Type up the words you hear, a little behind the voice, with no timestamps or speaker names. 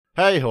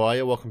Hey, how are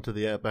you? Welcome to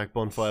the Outback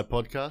Bonfire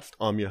Podcast.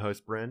 I'm your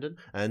host, Brandon,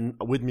 and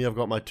with me I've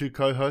got my two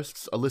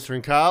co-hosts, Alyssa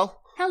and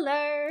Carl.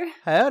 Hello.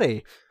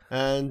 Howdy.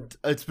 And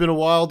it's been a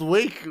wild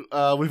week.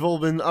 We've all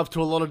been up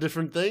to a lot of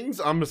different things.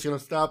 I'm just going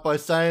to start by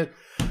saying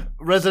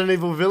Resident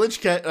Evil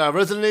Village came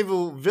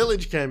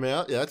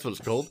out. Yeah, that's what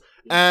it's called.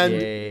 And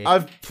Yay.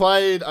 I've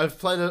played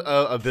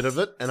a bit of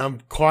it, and I'm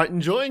quite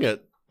enjoying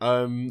it.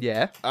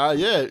 Yeah.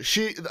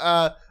 She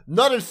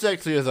not as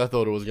sexy as I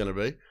thought it was going to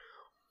be.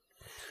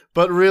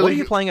 But really, What are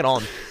you playing it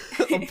on?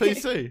 on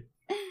PC.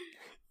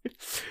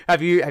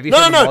 Have you seen No,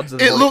 the no, mods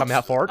that it have already looks- come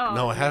out for it? Oh,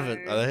 No, I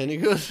haven't. Are they any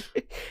good?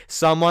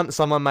 Someone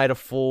made a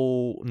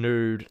full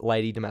nude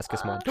Lady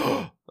Damascus mod.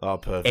 Oh,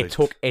 perfect.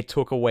 It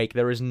took a week.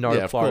 There is no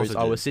Yeah, of course clothes. it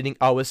I did.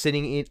 was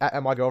sitting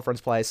at my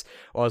girlfriend's place.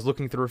 I was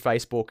looking through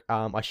Facebook.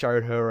 I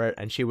showed her it,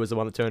 and she was the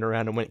one that turned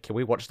around and went, "Can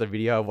we watch the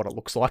video of what it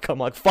looks like?" I'm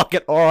like, "Fuck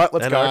it, all right,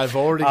 let's And go." I've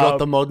already got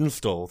the mod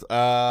installed.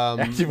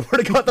 You've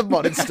already got the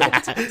mod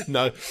installed.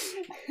 No,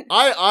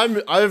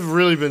 I've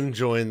really been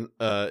enjoying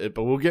it,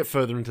 but we'll get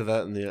further into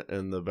that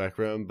in the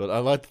background. But I'd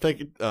like to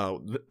thank I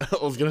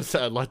was gonna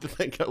say I'd like to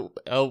thank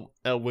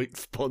our week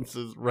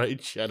sponsors,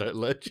 Raid Shadow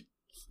Legends.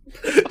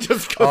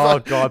 Oh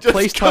god,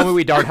 please tell me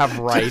we don't have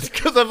Raid. Just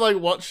because I've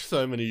watched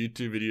so many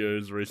YouTube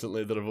videos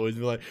recently that I've always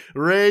been like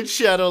Raid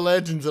Shadow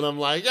Legends, and I'm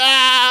like,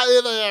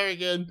 here they are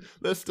again.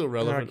 They're still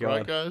relevant, God.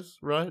 right, guys?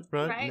 Right.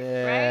 Right.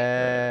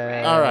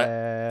 All right.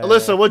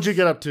 Alyssa, what'd you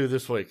get up to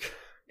this week?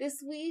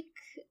 This week,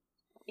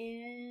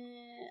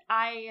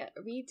 I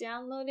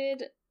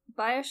re-downloaded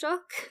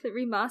Bioshock, the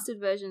remastered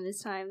version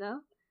this time, though.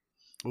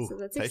 Ooh, So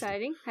that's tasty.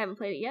 exciting. I haven't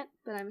played it yet,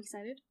 but I'm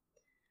excited.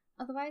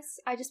 Otherwise,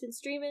 I just been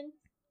streaming.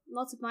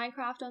 Lots of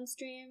Minecraft on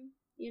stream,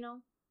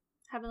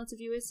 having lots of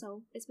viewers,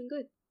 so it's been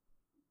good.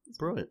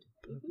 Brilliant.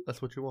 Mhm.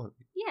 That's what you want.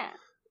 Yeah.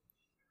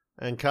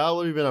 And Carl,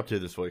 what have you been up to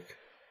this week?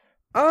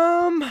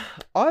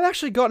 I've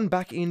actually gotten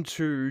back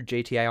into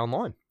GTA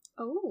Online.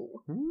 Oh.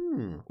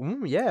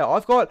 Yeah,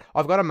 I've got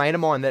a mate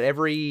of mine that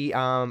every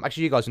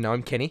actually you guys know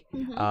him, Kenny,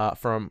 Mhm.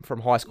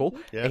 from high school.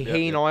 Yeah, And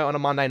he and I on a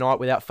Monday night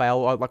without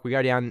fail, we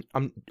go down.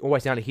 I'm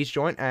always down to his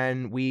joint,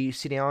 and we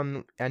sit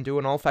down and do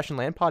an old fashioned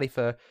LAN party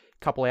for a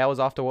couple of hours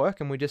after work,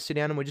 and we just sit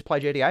down and we just play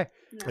GTA,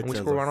 Nice. and we sounds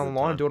scroll like around a good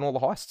online time. doing all the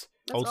heists.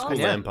 That's Old school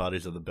awesome. LAN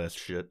parties are the best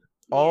shit.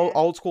 Yeah.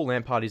 Old school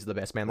LAN parties are the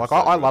best, man. Like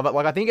That's so I good. love it.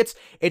 Like I think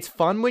it's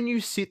fun when you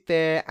sit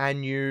there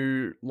and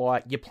you're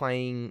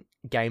playing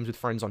games with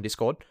friends on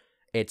Discord.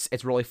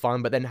 It's really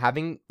fun, but then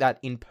having that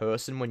in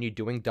person when you're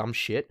doing dumb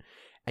shit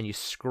and you're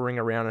screwing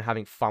around and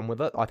having fun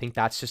with it, I think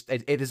that's just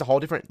it is a whole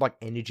different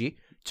energy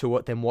to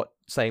it than what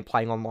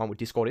playing online with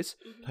Discord is.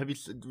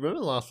 Remember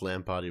the last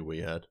LAN party we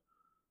had?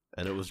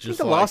 And it was I think just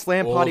the last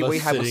LAN all party of us we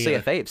had was sitting Sea in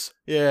of Thieves.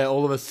 Yeah,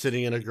 all of us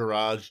sitting in a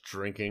garage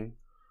drinking.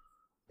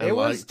 And It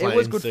was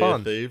playing good Sea fun.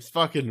 of Thieves.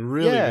 Fucking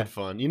really Yeah. good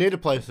fun. You need to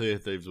play Sea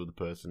of Thieves with a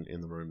person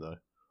in the room though.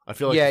 I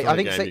feel like Yeah, it's not I a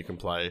think game Sea- you can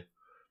play.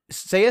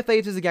 Sea of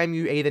Thieves is a game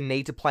you either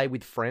need to play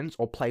with friends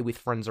or play with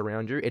friends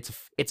around you. It's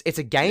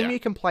a game Yeah. you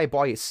can play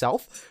by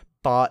yourself,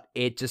 but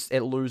it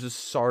loses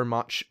so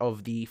much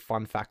of the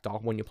fun factor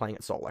when you're playing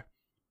it solo.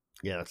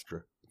 Yeah, that's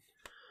true.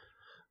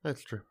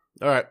 That's true.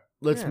 All right,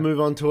 let's Yeah.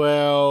 move on to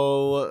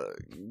our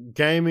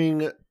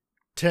gaming,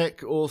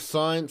 tech, or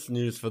science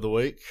news for the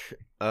week.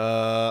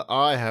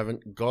 I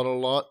haven't got a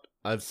lot.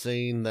 I've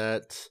seen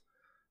that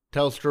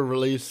Telstra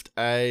released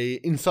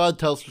inside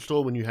Telstra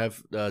store when you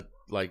have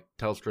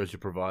Telstra as your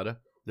provider.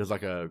 There's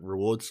a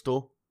reward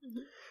store,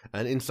 Mhm.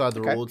 and inside the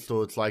Okay. reward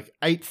store, it's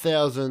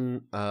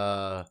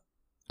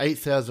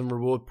 8,000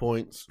 reward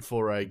points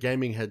for a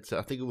gaming headset.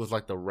 I think it was the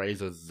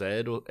Razer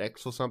Z or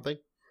X or something.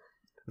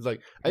 It was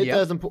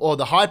 8,000, or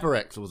the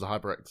HyperX. It was a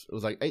HyperX. It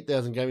was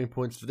 8,000 gaming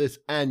points for this,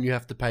 and you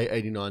have to pay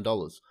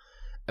 $89.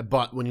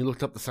 But when you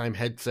looked up the same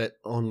headset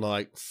on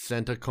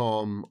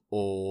Centacom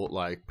or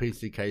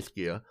PC Case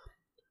Gear,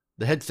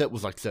 the headset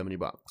was $70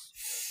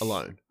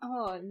 alone.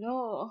 Oh,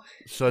 no.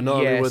 So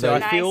not Yeah, only were so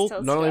they I feel-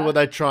 not only were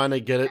they trying to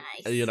get it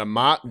Nice. at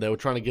a they were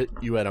trying to get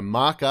you at a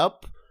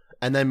markup,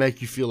 and they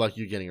make you feel like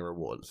you're getting a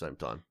reward at the same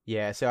time.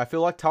 Yeah, so I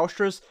feel like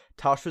Telstra's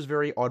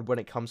very odd when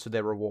it comes to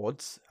their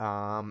rewards.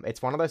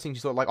 It's one of those things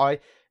you sort of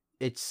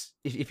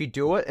if you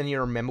do it and you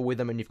remember with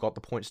them and you've got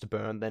the points to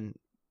burn, then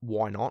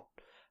why not?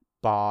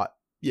 But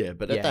Yeah,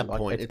 but at that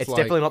point, it's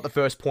definitely not the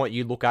first point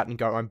you look at and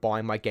go, "I'm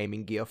buying my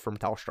gaming gear from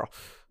Telstra."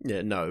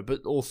 Yeah, no,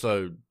 but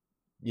also,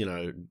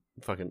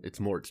 fucking, it's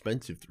more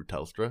expensive through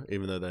Telstra,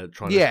 even though they're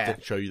trying Yeah.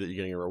 to show you that you're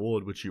getting a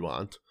reward, which you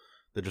aren't.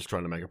 They're just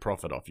trying to make a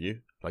profit off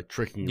you,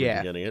 tricking you Yeah.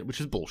 into getting it, which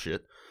is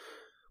bullshit.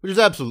 Which is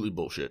absolutely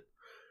bullshit.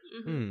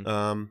 Mhm.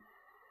 Hmm.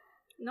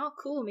 Not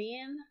cool,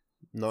 man.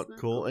 Not It's not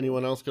cool. cool.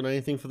 Anyone else got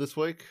anything for this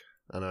week?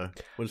 I know.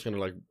 We're just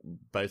gonna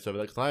base over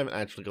that because I haven't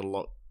actually got a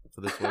lot for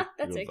this week.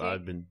 That's because okay.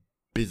 I've been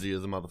busy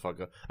as a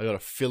motherfucker. I got a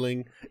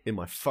filling in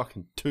my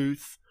fucking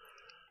tooth.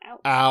 Ouch.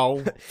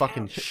 Ow!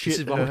 Fucking Ouch. shit. This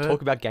is why we hurt.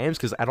 talk about games,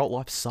 because adult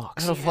life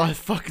sucks. Adult life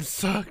fucking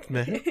sucked,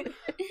 man.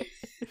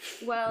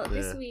 Well,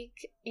 this Yeah.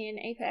 week in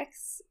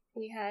Apex,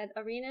 we had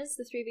Arenas,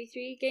 the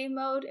 3v3 game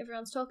mode.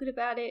 Everyone's talking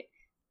about it.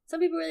 Some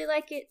people really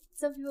like it,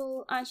 some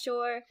people aren't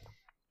sure.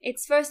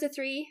 It's first to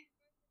 3.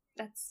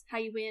 that's how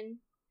you win.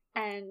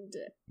 And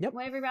Yep.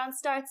 when every round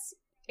starts,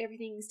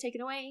 everything's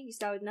taken away. You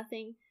start with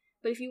nothing.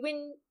 But if you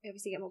win, you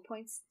obviously get more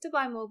points to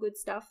buy more good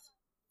stuff.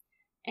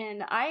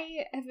 And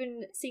I have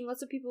been seeing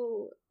lots of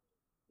people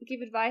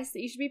give advice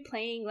that you should be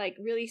playing like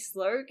really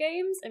slow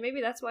games, and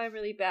maybe that's why I'm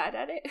really bad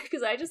at it,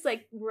 because I just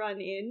like run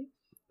in.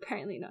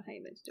 Apparently not how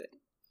you meant to do it.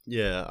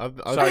 Yeah,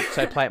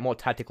 So play it more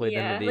tactically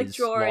Yeah, than it like is.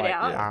 draw it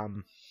out. Yeah.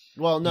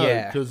 Well, no,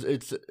 Yeah. because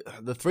it's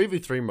the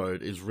 3v3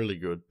 mode is really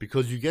good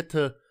because you get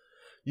to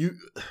you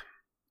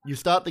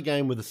start the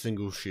game with a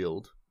single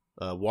shield,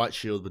 white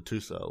shield with 2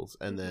 cells,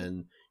 and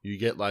then you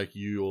get like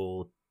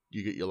your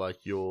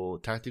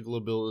tactical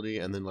ability,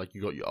 and then like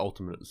you got your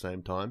ultimate at the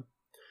same time.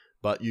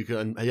 But you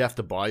have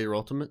to buy your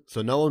ultimate,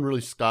 so no one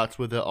really starts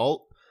with their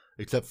ult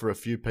except for a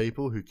few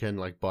people who can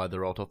like buy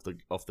their ult off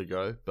the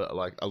go. But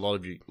like a lot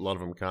of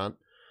them can't.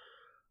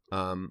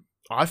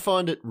 I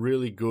find it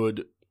really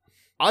good.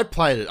 I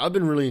played it. I've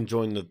been really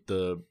enjoying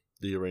the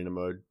arena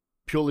mode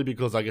purely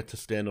because I get to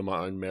stand on my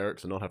own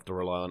merits and not have to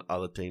rely on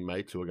other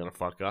teammates who are going to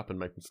fuck up and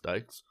make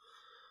mistakes.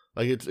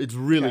 Like it's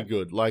really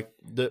good. Like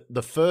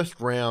the first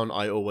round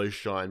I always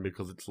shine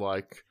because it's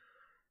like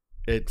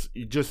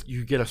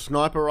you get a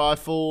sniper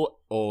rifle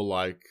or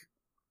like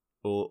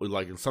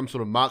some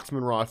sort of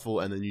marksman rifle,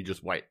 and then you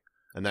just wait,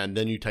 and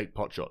then you take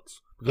pot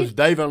shots because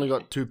they've only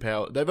got 2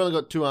 power. They've only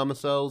got 2 armor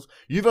cells.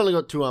 You've only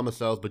got 2 armor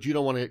cells, but you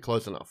don't want to get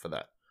close enough for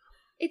that.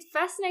 It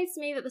fascinates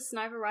me that the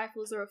sniper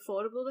rifles are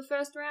affordable the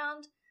first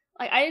round.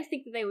 Like, I didn't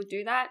think that they would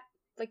do that.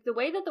 Like, the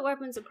way that the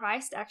weapons are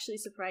priced actually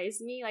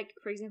surprised me. Like,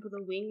 for example, the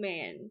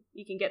Wingman,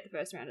 you can get the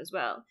first round as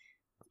well.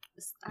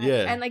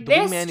 Yeah. And, like, The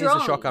they're Wingman strong.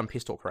 is a shotgun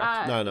pistol,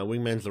 correct? No,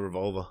 Wingman's the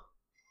revolver.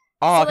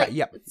 Oh, So, okay, like,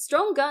 yep.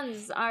 Strong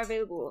guns are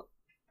available.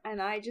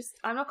 And I'm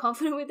not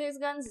confident with those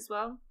guns as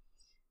well.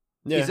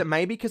 Yeah. Is it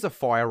maybe because of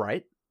fire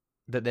rate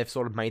that they've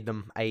sort of made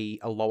them a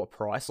lower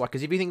price? Like,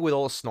 because if you think with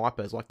all the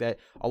snipers, like they're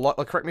a lot.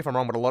 Like, correct me if I'm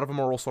wrong, but a lot of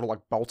them are all sort of like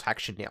bolt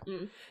action now,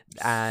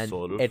 and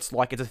Sort of. it's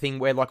a thing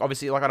where like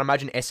obviously like I'd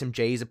imagine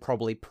SMGs are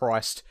probably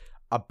priced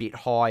a bit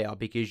higher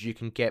because you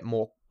can get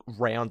more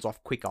rounds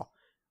off quicker,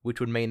 which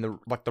would mean the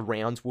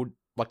rounds would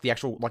like the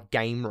actual like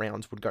game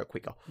rounds would go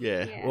quicker.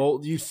 Yeah. Well,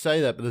 you say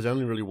that, but there's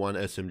only really one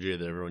SMG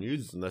that everyone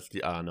uses, and that's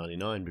the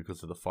R99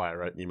 because of the fire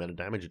rate and the amount of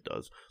damage it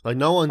does. Like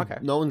no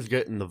one's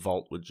getting the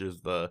Volt, which is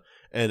the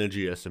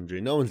energy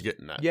SMG. No one's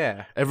getting that.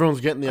 Yeah.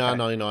 Everyone's getting the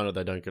R99, or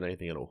they don't get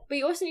anything at all. But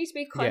you also need to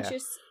be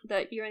conscious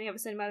that you only have a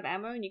certain amount of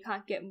ammo and you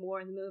can't get more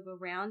in the middle of a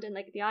round. And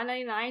like the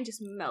R99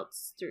 just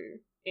melts through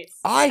its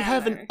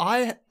ammo.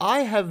 I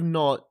have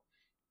not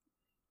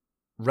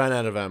ran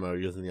out of ammo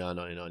using the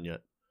R99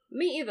 yet.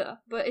 Me either,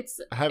 but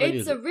it's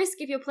a risk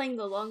if you're playing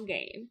the long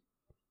game.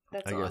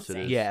 That's all I'm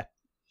saying. Yeah.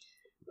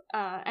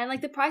 And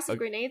like the price of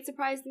grenades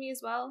surprised me as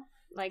well.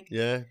 Like,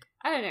 yeah,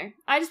 I don't know.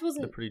 I just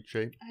wasn't. They're pretty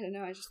cheap. I don't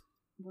know. I just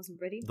wasn't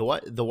ready.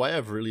 The way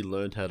I've really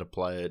learned how to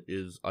play it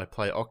is I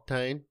play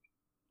Octane.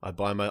 I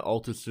buy my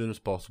ult as soon as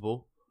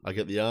possible. I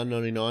get the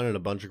R99 and a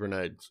bunch of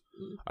grenades.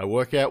 I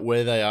work out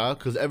where they are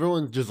because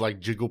everyone's just like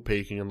jiggle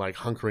peeking and like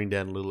hunkering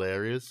down little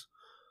areas.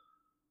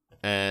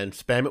 And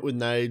spam it with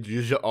nades,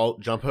 use your ult,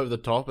 jump over the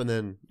top, and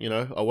then,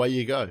 away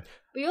you go.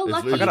 But you're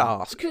lucky. I gotta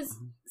ask. Because...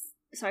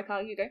 Sorry,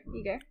 Carl, you go.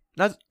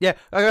 No, yeah,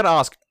 I gotta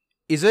ask.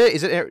 Is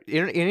it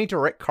any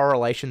direct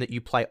correlation that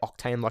you play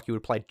Octane like you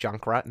would play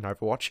Junkrat in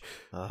Overwatch?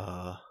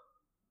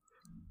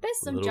 There's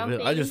some little jumping.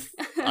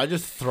 bit. I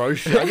just throw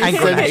shit. I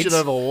just send shit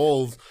over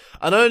walls.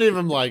 I don't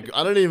even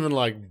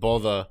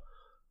bother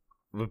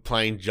with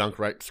playing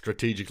Junkrat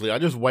strategically. I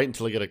just wait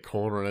until I get a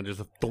corner and I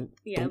just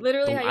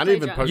literally how you I don't play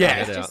even Junkrat. poke Yeah. my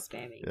head It's out. just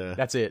spamming. Yeah,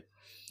 That's it.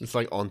 it's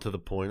like on to the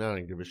point. I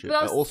don't give a shit.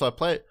 But Also, I've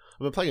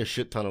been playing a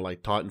shit ton of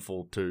like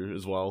Titanfall 2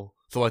 as well.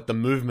 So like the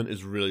movement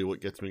is really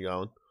what gets me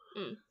going.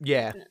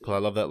 Yeah. Because I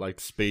love that like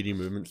speedy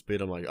movement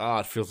speed. I'm like,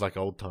 it feels like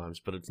old times,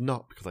 but it's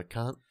not because I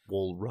can't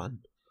wall run.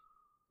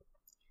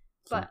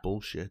 Some But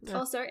bullshit.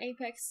 Also,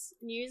 Apex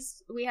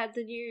news. We had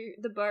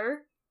the bow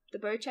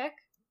check.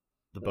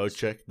 The bow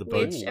check, the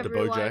which bow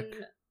everyone jack.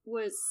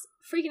 was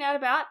freaking out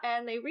about,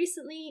 and they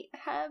recently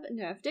have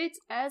nerfed it,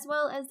 as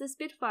well as the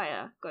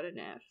Spitfire got a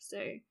nerf.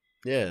 So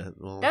Yeah,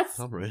 well, That's-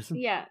 for some reason.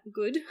 yeah,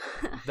 good.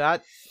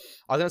 That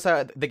I was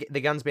gonna say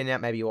the gun's been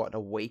out maybe a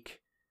week,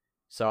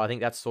 so I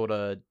think that's sort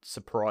of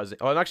surprising.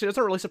 Oh, actually, it's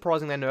not really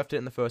surprising they nerfed it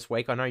in the first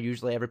week. I know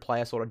usually every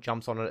player sort of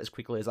jumps on it as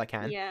quickly as they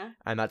can, Yeah,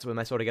 and that's when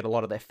they sort of get a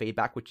lot of their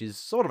feedback, which is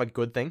sort of a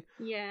good thing.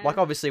 yeah. Like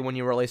obviously, when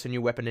you release a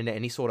new weapon into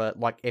any sort of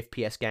like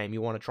FPS game,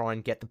 you want to try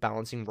and get the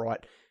balancing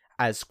right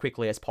as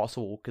quickly as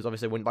possible, because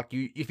obviously when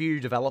if you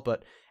develop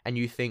it and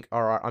you think,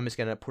 all right, I'm just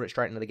going to put it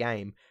straight into the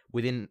game,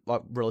 within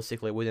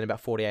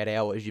about 48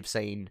 hours you've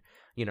seen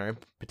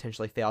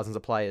potentially thousands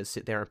of players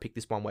sit there and pick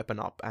this one weapon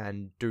up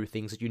and do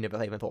things that you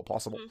never even thought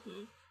possible.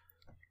 Mhm.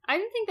 I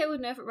didn't think they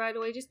would nerf it right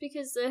away, just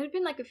because there had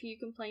been like a few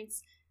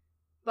complaints,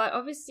 but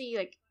obviously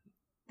like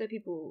the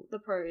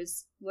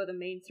pros were the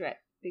main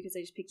threat because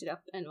they just picked it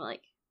up and were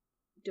like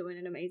doing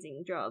an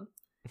amazing job.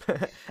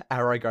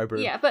 Arrow go boom.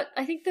 Yeah, but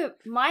I think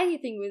my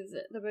thing with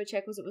the bow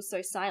check was it was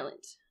so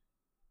silent.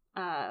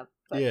 But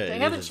Yeah, they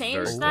it haven't is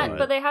changed very that, quiet.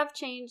 but they have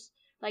changed.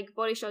 Like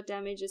body shot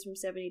damage is from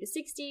 70 to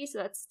 60, so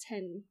that's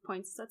 10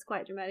 points. That's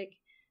quite dramatic.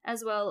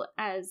 As well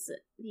as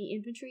the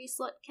inventory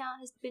slot count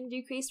has been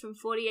decreased from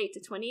 48 to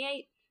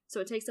 28, so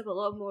it takes up a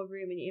lot more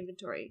room in your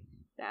inventory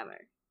for ammo.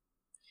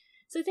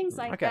 So things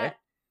like that.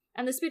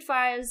 And the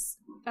Spitfire's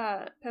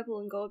purple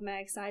and gold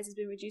mag size has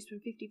been reduced from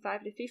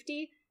 55 to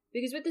 50,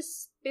 because with the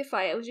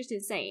Spitfire, it was just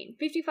insane.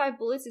 55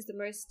 bullets is the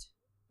most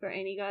for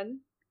any gun.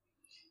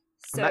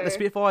 So The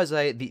Spitfire is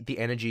the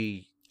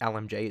energy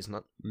LMG, isn't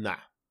it? Nah.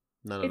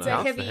 No. It's It's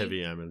a the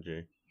heavy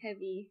MG.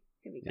 heavy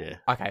gun. Yeah.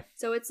 Okay.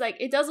 So it's like,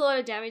 it does a lot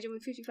of damage, and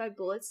with 55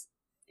 bullets,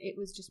 it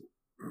was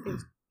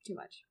too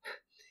much.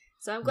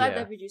 So I'm glad Yeah.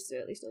 they've reduced it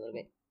at least a little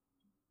bit.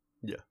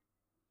 Yeah.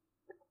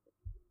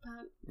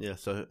 But Yeah,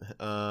 so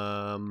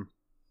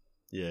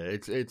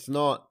it's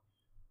not,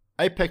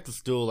 Apex is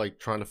still like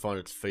trying to find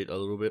its feet a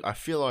little bit. I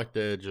feel like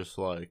they're just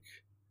like,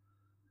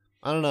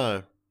 I don't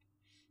know.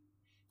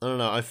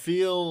 I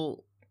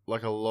feel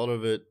like a lot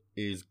of it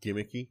is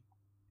gimmicky.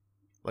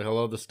 Like a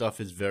lot of the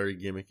stuff is very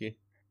gimmicky.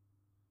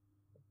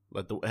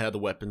 Like how the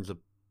weapons are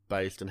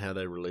based and how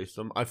they release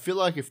them. I feel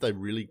like if they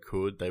really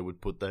could, they would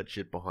put that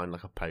shit behind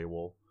like a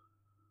paywall.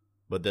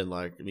 But then,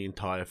 like, the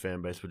entire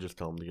fan base would just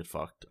tell them to get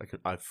fucked.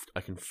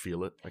 I can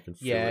feel it. I can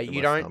feel Yeah, it in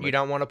you my don't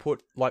stomach. want to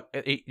put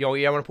you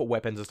don't want to put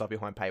weapons and stuff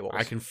behind paywalls.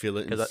 I can feel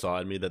it 'Cause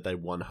inside me that they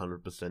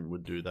 100%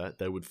 would do that.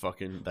 They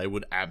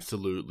would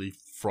absolutely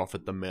froth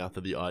at the mouth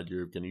of the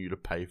idea of getting you to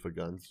pay for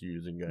guns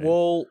using game.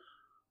 Well,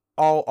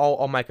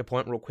 I'll make a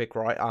point real quick,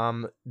 right?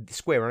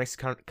 Square Enix is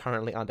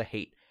currently under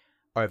heat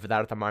over that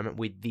at the moment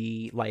with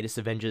the latest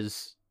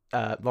latest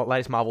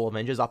Marvel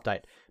Avengers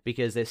update,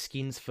 because there's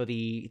skins for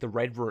the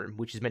Red Room,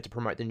 which is meant to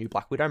promote the new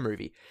Black Widow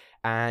movie,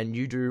 and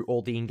you do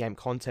all the in-game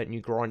content and you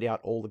grind out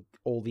all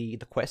the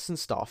quests and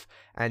stuff,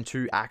 and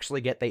to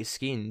actually get these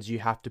skins you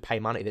have to pay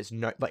money. There's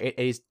no, like, it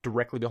is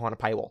directly behind a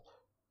paywall.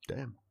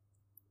 Damn.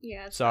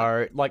 yeah.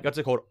 So, like, what's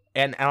it called?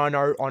 And I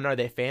know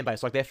their fan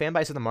base. Like, their fan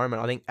base at the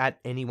moment, I think at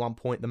any one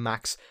point the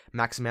max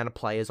amount of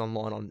players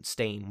online on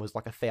Steam was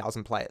like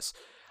 1,000 players.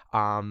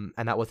 And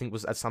that I think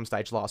was at some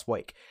stage last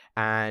week.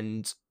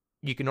 And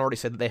you can already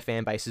see that their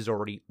fan base is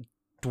already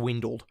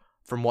dwindled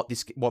from what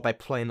they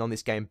planned on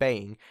this game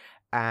being.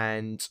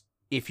 And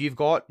if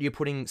you're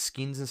putting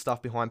skins and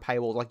stuff behind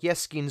paywalls, like, yes,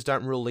 skins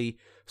don't really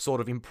sort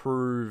of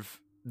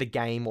improve the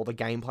game or the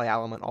gameplay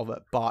element of it,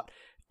 but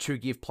to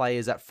give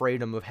players that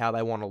freedom of how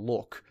they want to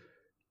look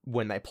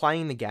when they're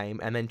playing the game,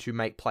 and then to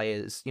make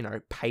players,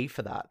 pay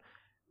for that,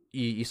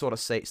 you sort of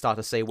start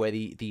to see where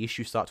the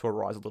issues start to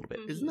arise a little bit.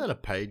 Isn't that a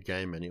paid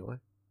game anyway?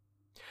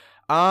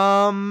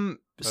 Some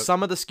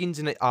of the skins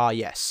in it are,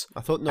 yes.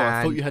 I thought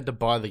you had to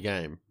buy the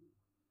game.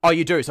 Oh,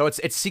 you do. So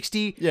it's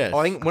 60. Yes.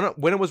 I think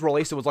when it was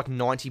released, it was like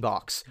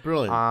 $90.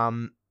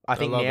 Brilliant. I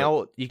think love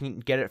now you can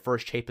get it for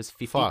as cheap as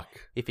 50 Fuck.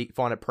 if you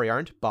find it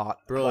pre-owned. But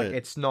Brilliant. like,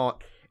 it's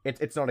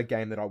not a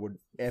game that I would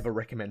ever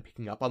recommend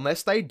picking up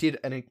unless they did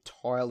they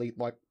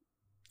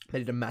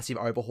did a massive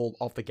overhaul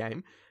of the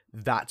game.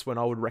 That's when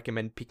I would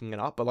recommend picking it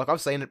up. But like, I've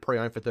seen it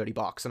pre-owned for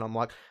 $30, and I'm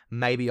like,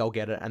 maybe I'll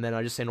get it. And then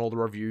I just seen all the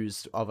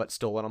reviews of it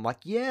still, and I'm like,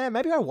 yeah,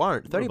 maybe I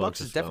won't.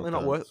 $30 is definitely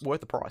not worth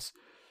the price.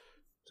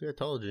 See, I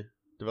told you.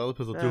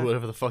 Developers will do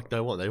whatever the fuck they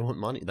want. They want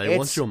money. They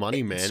want your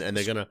money, man, and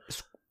they're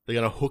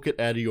gonna hook it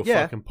out of your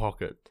fucking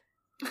pocket.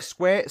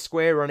 Square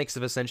Enix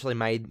have essentially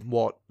made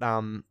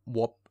another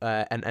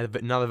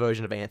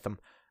version of Anthem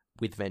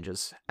with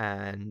Avengers,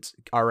 and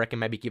I reckon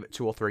maybe give it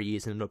 2 or 3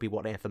 years and it'll be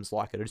what Anthem's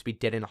like. It'll just be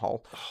dead in a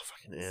hole. Oh,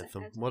 fucking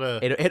Anthem! What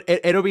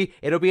a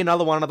it'll be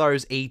another one of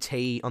those ET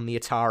on the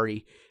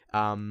Atari,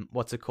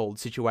 what's it called,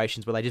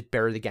 situations where they just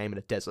bury the game in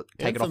a desert,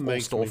 take it off all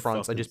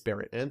storefronts, and just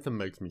bury it. Anthem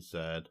makes me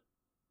sad.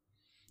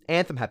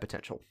 Anthem had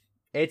potential.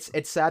 It's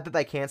sad that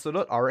they cancelled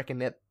it. I reckon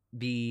that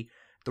the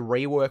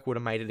rework would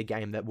have made it a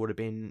game that would have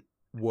been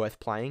worth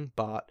playing,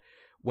 but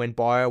when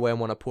BioWare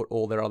want to put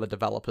all their other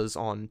developers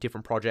on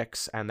different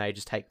projects and they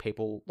just take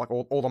people, like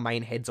all the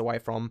main heads away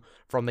from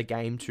the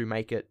game to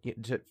make it,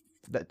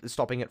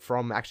 stopping it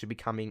from actually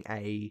becoming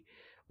a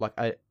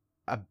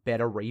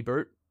better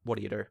reboot, what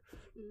do you do?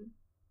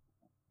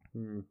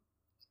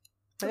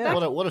 Yeah.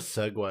 What a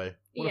segue.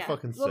 What a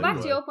fucking segue. Well,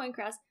 back to your point,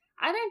 Kras.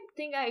 I don't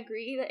think I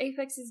agree that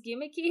Apex is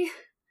gimmicky.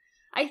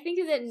 I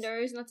think that it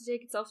knows not to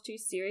take itself too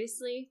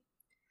seriously.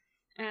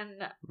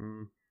 And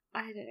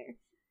I don't know.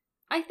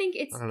 I think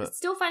it's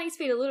still finding its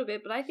feet a little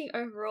bit, but I think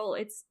overall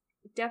it's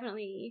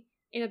definitely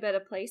in a better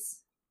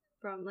place.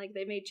 From, like,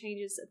 they made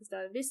changes at the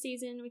start of this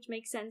season, which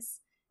makes sense.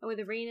 And with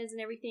arenas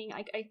and everything,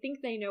 I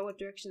think they know what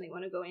direction they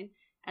want to go in.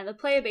 And the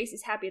player base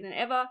is happier than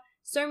ever.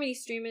 So many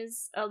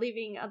streamers are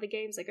leaving other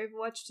games like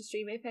Overwatch to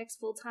stream Apex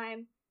full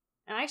time.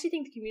 And I actually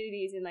think the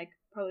community is in, like,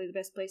 probably the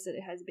best place that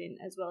it has been,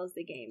 as well as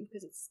the game,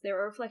 because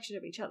they're a reflection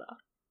of each other.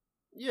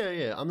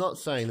 Yeah. I'm not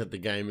saying that the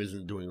game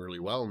isn't doing really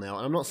well now.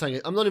 I'm not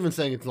even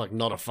saying it's like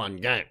not a fun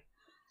game.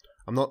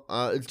 I'm not.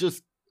 It's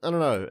just, I don't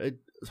know.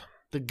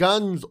 The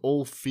guns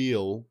all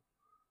feel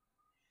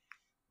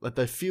like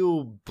they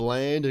feel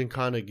bland and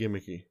kind of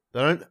gimmicky. They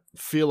don't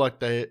feel like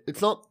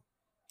it's not.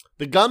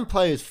 The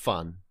gunplay is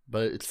fun,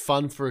 but it's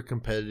fun for a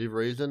competitive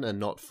reason and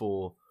not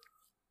for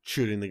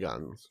shooting the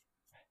guns.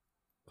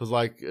 Because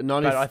like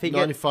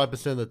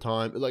 95% of the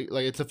time, like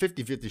it's a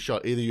 50-50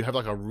 shot. Either you have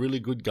like a really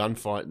good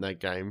gunfight in that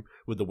game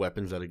with the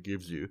weapons that it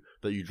gives you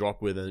that you drop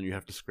with and you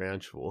have to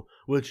scrounge for,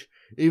 which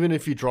even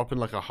if you drop in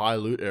like a high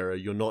loot area,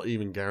 you're not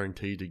even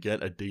guaranteed to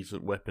get a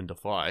decent weapon to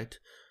fight.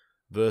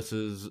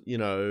 Versus, you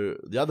know,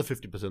 the other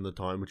 50% of the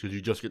time, which is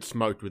you just get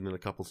smoked within a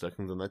couple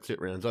seconds and that's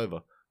it, round's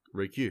over.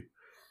 Re-queue.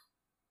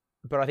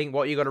 But I think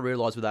what you got to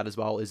realize with that as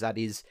well is that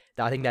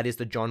I think that is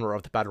the genre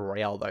of the battle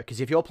royale though, because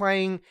if you're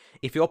playing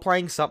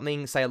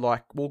something, say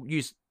like we'll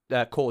use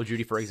Call of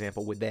Duty for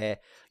example, with their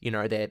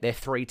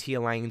 3-tier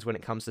lanes when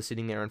it comes to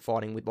sitting there and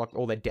fighting with like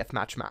all their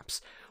deathmatch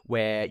maps,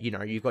 where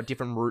you've got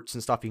different routes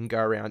and stuff you can go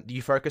around.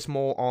 You focus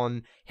more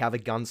on how the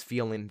guns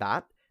feel in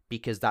that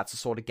because that's the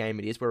sort of game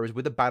it is. Whereas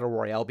with a battle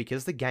royale,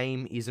 because the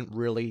game isn't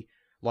really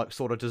like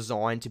sort of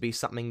designed to be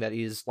something that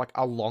is like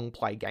a long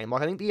play game.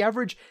 Like I think the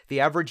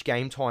average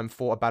game time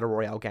for a battle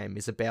royale game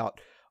is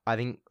about I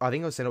think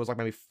I said it was like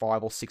maybe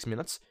 5 or 6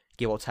 minutes,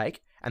 give or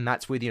take, and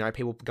that's with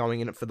people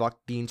going in it for like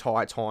the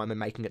entire time and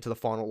making it to the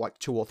final like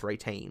 2 or 3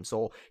 teams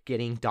or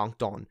getting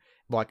dunked on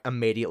like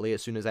immediately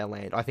as soon as they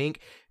land. I think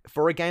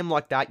for a game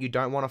like that, you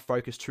don't want to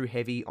focus too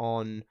heavy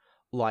on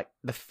like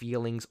the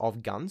feelings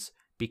of guns,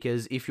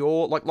 because if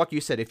you're like you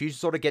said, if you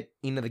sort of get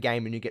into the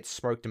game and you get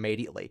smoked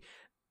immediately,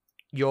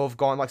 you've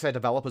gone, like, say, a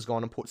developer's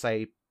gone and put,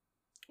 say,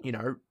 10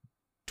 or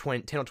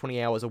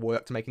 20 hours of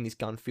work to making this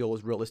gun feel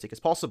as realistic as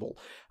possible,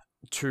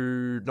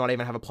 to not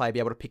even have a player be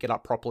able to pick it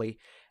up properly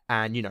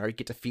and,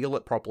 get to feel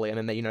it properly, and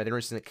then, they're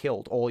instantly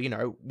killed. Or,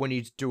 when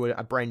you do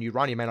a brand new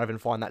run, you may not even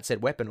find that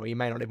said weapon, or you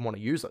may not even want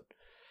to use it.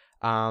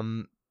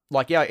 I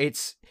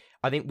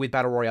think with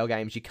Battle Royale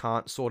games, you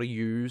can't sort of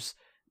use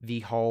the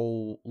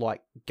whole,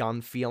 like,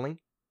 gun feeling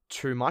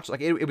too much.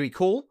 Like, it would be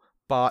cool,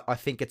 but I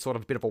think it's sort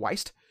of a bit of a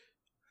waste.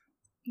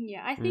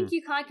 Yeah, I think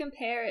you can't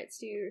compare it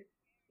to,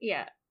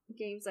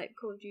 games like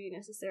Call of Duty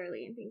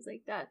necessarily and things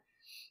like that.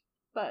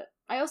 But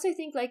I also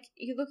think, like,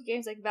 you look at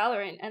games like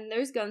Valorant, and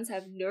those guns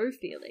have no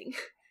feeling.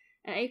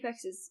 And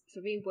Apex is,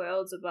 for me,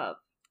 worlds above.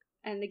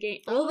 And the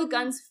game, all the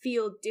guns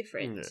feel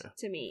different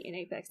to me in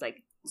Apex,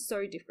 like,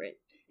 so different.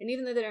 And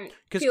even though they don't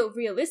feel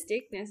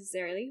realistic,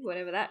 necessarily,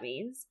 whatever that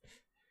means,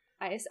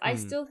 I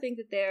still think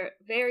that they're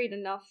varied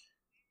enough.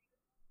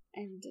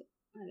 And,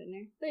 I don't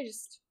know, they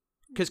just...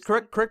 Because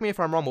correct me if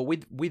I'm wrong, but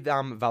with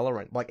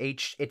Valorant, like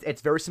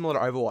it's very similar to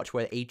Overwatch,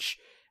 where each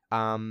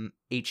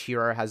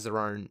hero has their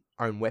own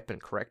weapon,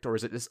 correct? Or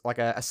is it just like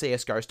a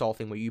CS:GO style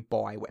thing where you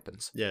buy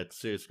weapons? Yeah, it's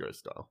CS:GO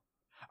style.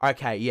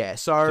 Okay, yeah.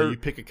 So you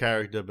pick a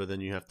character, but then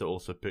you have to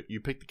also pick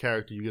the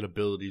character. You get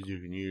abilities you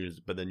can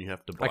use, but then you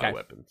have to buy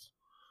weapons.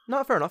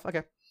 No, fair enough.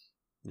 Okay.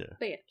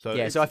 Yeah.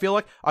 But So I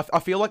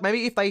feel like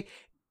maybe if they,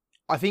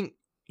 I think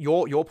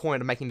your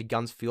point of making the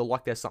guns feel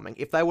like there's something,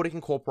 if they were to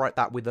incorporate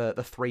that with the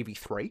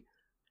 3v3.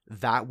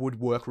 That would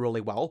work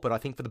really well, but I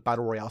think for the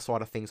Battle Royale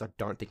side of things, I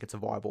don't think it's a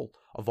viable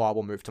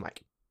move to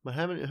make. But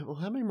how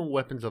many more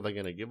weapons are they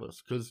going to give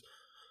us? Because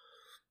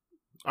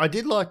I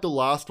did like the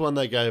last one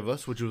they gave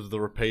us, which was the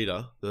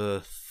repeater,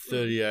 the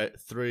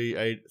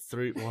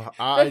 30-30. Well,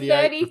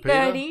 R88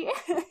 30-30.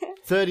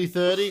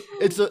 30-30.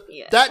 It's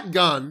that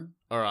gun,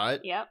 alright?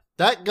 Yep.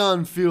 That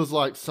gun feels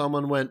like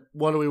someone went,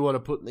 what do we want to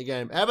put in the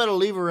game? How about a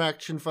lever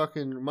action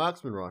fucking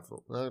marksman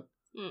rifle?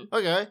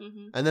 Okay.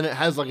 Mm-hmm. And then it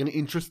has like an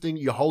interesting,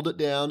 you hold it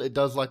down, it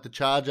does like the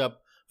charge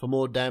up for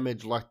more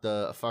damage, like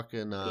the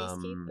fucking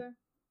Peacekeeper.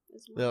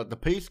 The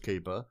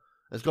Peacekeeper.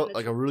 It's got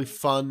like a really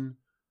fun,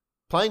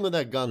 playing with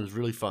that gun is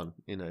really fun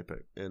in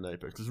Apex.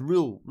 It's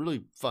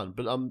really fun.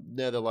 But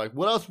now they're like,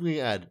 what else can we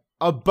add?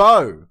 A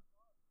bow.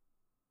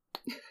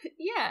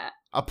 Yeah.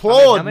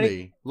 Applaud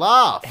me.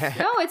 Laugh.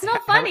 No, it's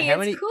not funny.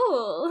 It's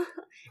cool.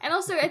 And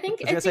also, I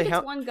think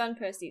it's one gun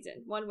per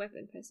season, one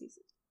weapon per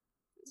season.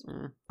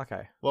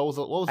 Okay. What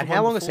was and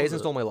how long do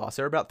seasons normally last?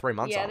 They're about 3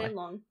 months. Yeah, they're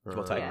long.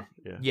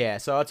 Yeah.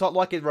 So it's not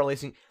like it's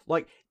releasing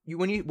like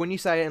when you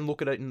say it and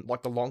look at it in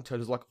like the long term,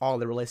 it's like, oh,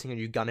 they're releasing a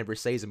new gun every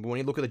season. But when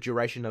you look at the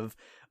duration of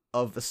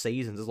the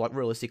seasons, it's like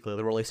realistically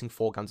they're releasing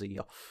 4 guns a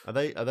year. Are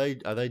they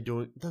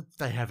doing?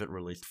 They haven't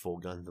released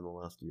 4 guns in the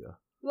last year.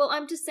 Well,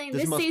 I'm just saying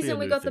this season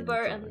we got the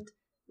bow, and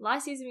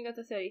last season we got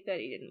the 30-30,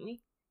 didn't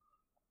we?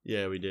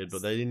 Yeah, we did,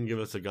 but they didn't give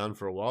us a gun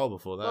for a while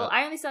before that. Well,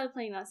 I only started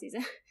playing last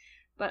season.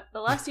 But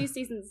the last 2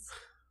 seasons,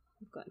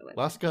 I've gotten away.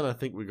 Last gun I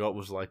think we got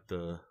was like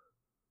the...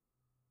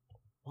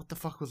 What the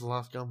fuck was the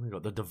last gun we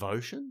got? The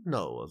Devotion?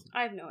 No, it wasn't.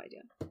 I have no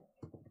idea.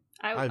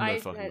 I have no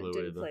fucking clue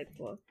didn't either. play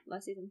before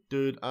last season.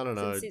 Dude, I don't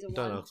know.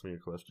 Don't 1. ask me a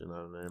question. I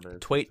don't know, man.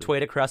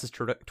 Tweet across his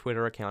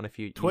Twitter account if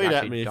you... Tweet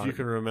at me if you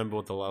can remember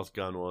what the last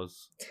gun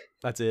was.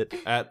 That's it.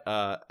 At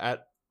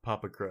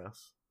Papa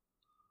Kraus.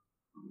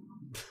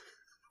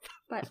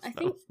 But I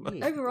think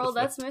overall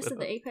that's most of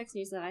the Apex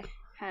news that I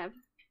have.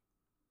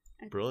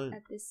 Brilliant.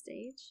 At this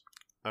stage.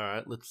 All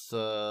right, let's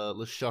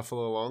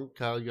shuffle along.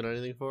 Carl, you got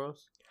anything for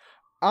us?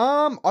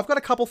 I've got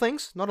a couple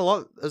things, not a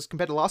lot as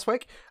compared to last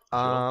week.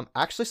 Sure.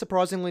 Actually,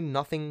 surprisingly,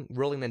 nothing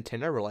really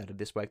Nintendo related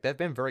this week. They've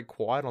been very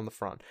quiet on the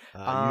front.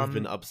 You've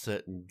been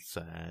upset and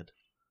sad.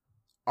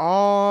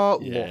 Oh,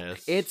 look,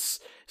 Yes. it's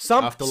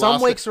some After some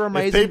last- weeks are If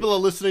amazing. people are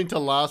listening to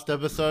last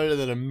episode and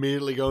then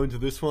immediately go into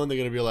this one, they're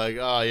gonna be like,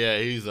 "Oh yeah,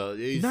 he's No,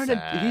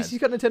 sad." he's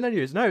got Nintendo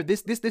news. No,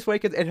 this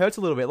week it hurts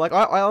a little bit. Like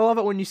I love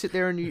it when you sit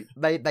there and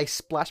they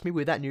splash me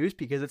with that news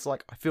because it's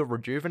like I feel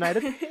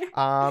rejuvenated.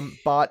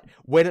 But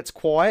when it's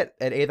quiet,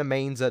 it either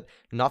means that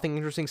nothing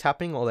interesting's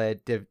happening or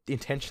they've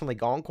intentionally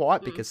gone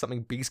quiet because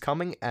something big's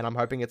coming, and I'm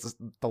hoping it's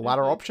the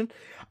latter option.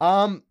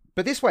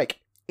 But this week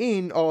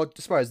I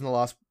suppose in the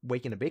last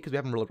week and a bit because we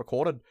haven't really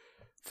recorded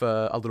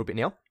for a little bit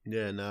now.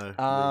 Yeah, no.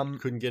 Um, we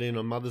couldn't get in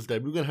on Mother's Day.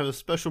 We were gonna have a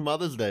special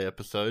Mother's Day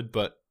episode,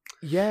 but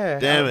Yeah,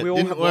 damn it, we all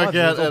didn't have work lives,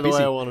 we're out all the way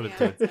busy. I wanted it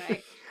Yeah, to. that's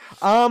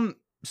right.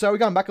 So we're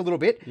going back a little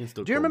bit. You can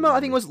still Do you call me remember? I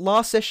think it Mummy. was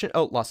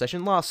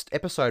last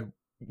episode.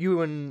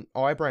 You and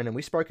I, Brandon,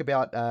 we spoke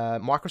about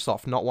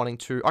Microsoft not wanting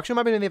to. Actually,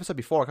 maybe in the episode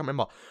before, I can't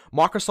remember.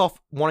 Microsoft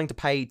wanting to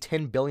pay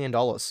 $10 billion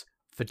for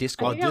I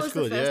Discord. think that was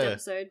the Discord, first yeah.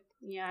 episode.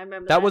 Yeah, I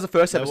remember That was the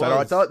first That episode. All right,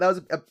 was. so that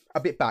was a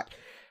bit back.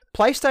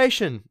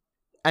 PlayStation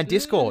and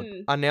Discord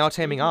Mm. are now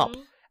teaming up.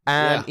 Mhm.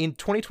 And Yeah. in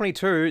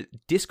 2022,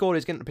 Discord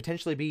is going to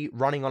potentially be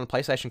running on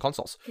PlayStation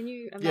consoles. Can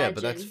you imagine? Yeah,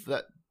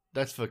 but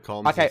that's for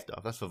comms Okay. and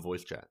stuff. That's for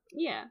voice chat.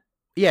 Yeah.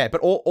 Yeah,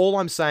 but all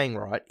I'm saying,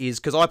 right, is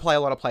because I play a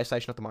lot of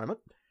PlayStation at the moment.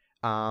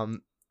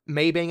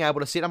 Me being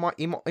able to sit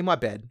in my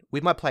bed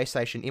with my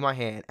PlayStation in my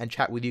hand and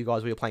chat with you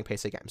guys while you're playing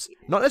PC games.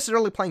 Not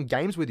necessarily playing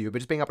games with you, but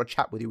just being able to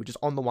chat with you, just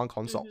on the one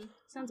console. Mhm.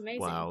 Sounds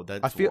amazing. Wow, I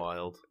that's feel-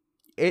 wild.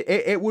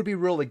 It would be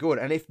really good.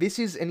 And if this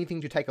is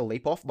anything to take a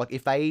leap off, like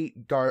if they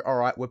go, all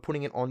right, we're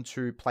putting it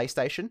onto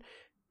PlayStation,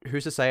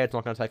 who's to say it's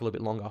not going to take a little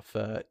bit longer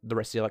for the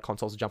rest of the other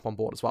consoles to jump on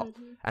board as well Mhm.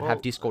 and Well,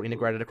 have Discord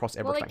integrated across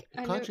Well, everything? like,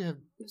 I know Can't you have?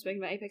 we've spoken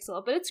about Apex a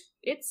lot, but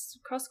it's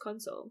cross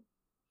console,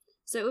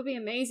 so it would be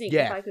amazing if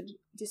Yeah. I could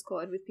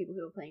Discord with people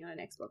who are playing on an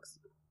Xbox.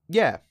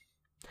 Yeah.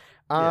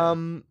 I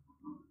mean,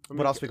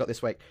 What else we got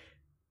this week?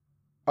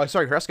 Oh,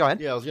 sorry, Chris, go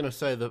ahead. Yeah, I was gonna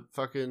say the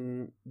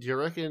fucking. Do you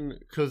reckon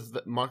because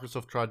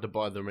Microsoft tried to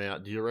buy them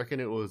out? Do you reckon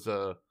it was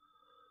a?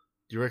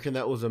 Do you reckon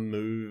that was a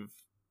move?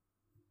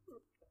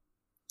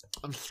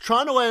 I'm just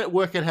trying to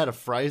work out how to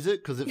phrase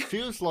it because it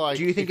feels like.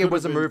 Do you think it could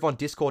was a have been- move on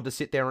Discord to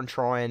sit there and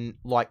try and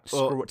like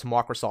screw it to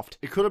Microsoft?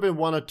 It could have been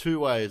one or two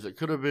ways. It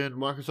could have been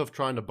Microsoft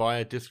trying to buy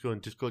out Discord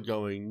and Discord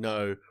going,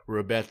 no, we're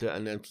about to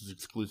announce this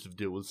exclusive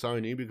deal with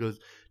Sony because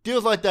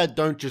deals like that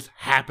don't just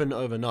happen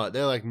overnight.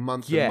 They're like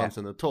months and Yeah. months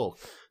in the talk.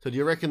 So do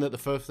you reckon that the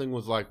first thing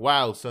was like,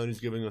 wow, Sony's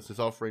giving us this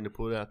offering to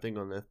put our thing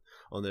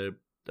on their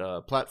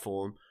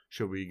platform.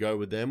 Should we go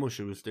with them or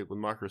should we stick with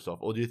Microsoft?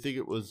 Or do you think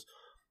it was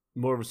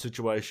more of a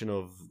situation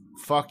of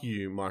fuck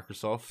you,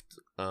 Microsoft,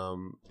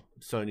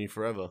 Sony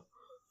forever?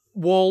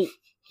 Well, Do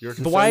you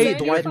reckon The way- Sony, the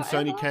do you way- reckon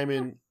Sony came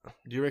in?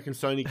 Do you reckon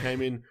Sony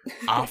came in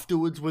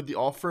afterwards with the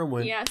offer and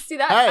went, Yeah, see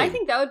that Hey. I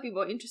think that would be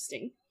more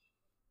interesting.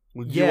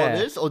 "Would you want Yeah.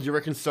 this?" Or do you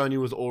reckon Sony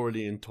was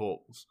already in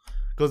talks?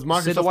 Because the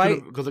Microsoft, way-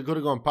 because it could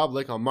have gone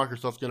public. On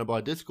Microsoft's going to buy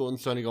Discord, and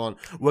Sony going,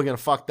 "We're going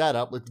to fuck that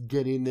up. Let's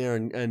get in there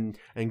and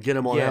get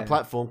them on Yeah. our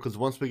platform. Because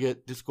once we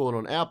get Discord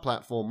on our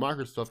platform,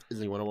 Microsoft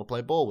isn't going to want to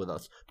play ball with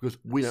us because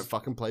we don't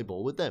fucking play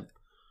ball with them."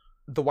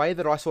 the way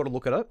that I sort of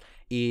look at it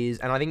is,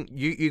 and I think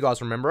you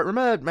guys remember it.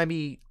 Remember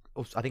maybe,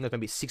 I think it was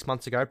maybe 6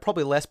 months ago,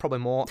 probably less, probably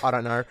more. I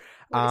don't know.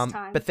 What is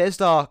time?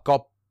 Bethesda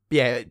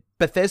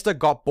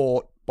got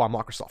bought by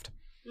Microsoft.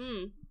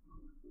 Mm.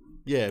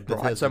 Yeah, Right.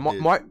 Bethesda So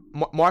did.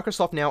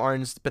 Microsoft now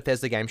owns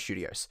Bethesda Game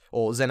Studios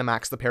or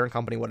ZeniMax, the parent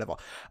company, whatever.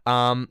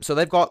 So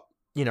they've got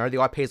the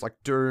IPs like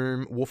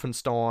Doom,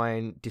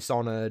 Wolfenstein,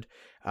 Dishonored,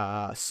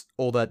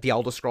 all the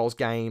Elder Scrolls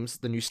games,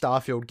 the new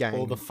Starfield game,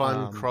 all the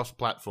fun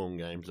cross-platform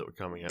games that were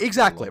coming out.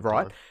 Exactly, for a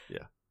long right? time.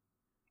 Yeah.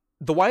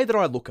 The way that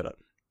I look at it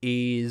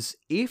is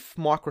if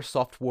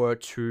Microsoft were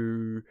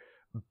to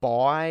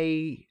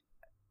buy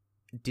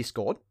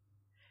Discord,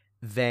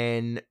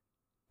 then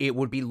it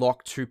would be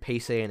locked to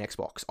PC and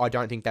Xbox. I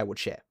don't think they would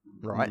share,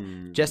 right?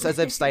 Mm. Just as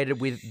they've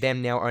stated with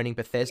them now owning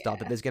Bethesda, Yeah.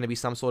 that there's going to be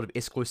some sort of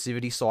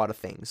exclusivity side of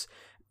things.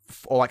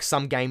 Or like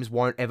some games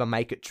won't ever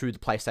make it to the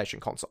PlayStation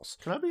consoles.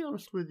 Can I be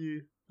honest with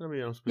you?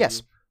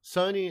 Yes. You?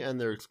 Sony and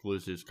their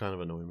exclusives kind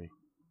of annoy me.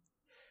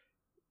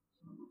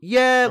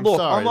 Yeah, I'm look,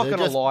 sorry, I'm not they're going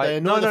just- to lie. they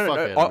No, annoy the no, fuck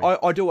no. out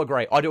of me. I do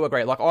agree. I do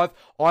agree. Like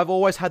I've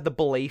always had the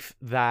belief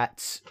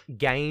that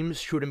games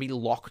shouldn't be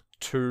locked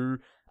to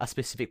a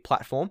specific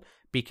platform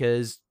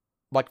because,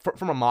 like,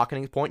 from a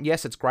marketing point,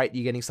 yes, it's great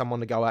you're getting someone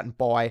to go out and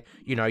buy,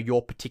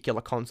 your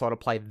particular console to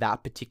play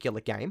that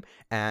particular game,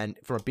 and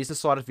from a business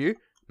side of view,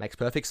 makes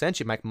perfect sense.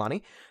 You make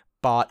money,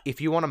 but if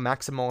you want to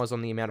maximize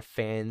on the amount of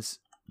fans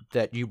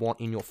that you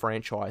want in your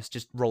franchise,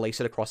 just release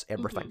it across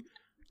everything. Mhm.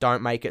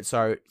 Don't make it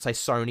so, say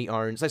Sony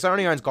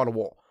owns God of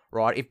War,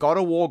 right? If God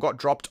of War got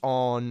dropped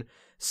on,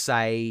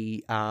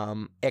 say,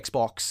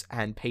 Xbox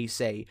and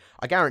PC,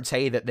 I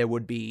guarantee that there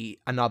would be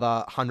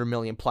another 100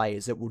 million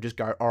players that will just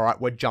go, all right,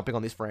 we're jumping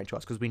on this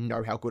franchise because we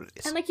know how good it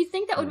is. And like you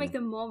think that would make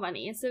them more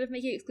money instead of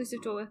making it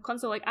exclusive to a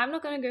console. Like I'm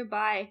not going to go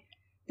buy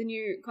the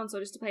new console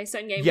just to play a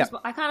certain game. Yep.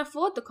 because I can't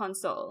afford the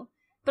console,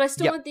 but I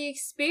still Yep. want the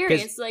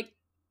experience. Like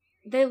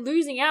they're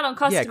losing out on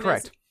customers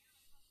correct.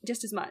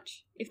 just as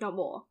much, if not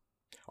more.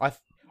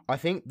 I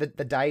think that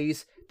the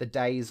days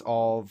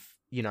of,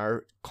 you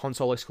know,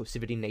 console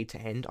exclusivity need to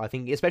end. I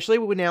think, especially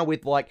now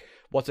with, like,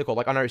 what's it called?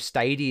 Like, I know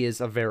Stadia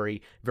is a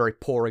very, very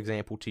poor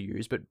example to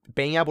use, but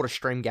being able to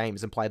stream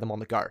games and play them on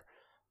the go.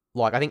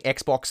 Like, I think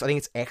it's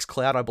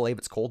xCloud, I believe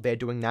it's called. They're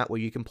doing that,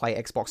 where you can play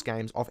Xbox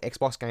games off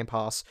Xbox Game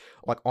Pass,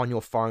 like, on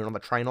your phone, on the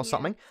train or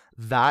something.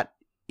 That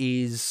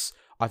is,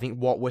 I think,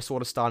 what we're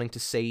sort of starting to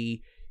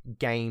see.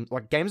 Games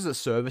as a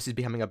service is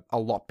becoming a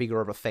lot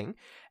bigger of a thing.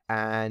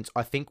 And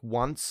I think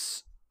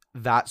once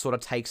that sort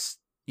of takes,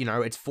 you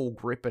know, its full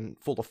grip and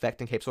full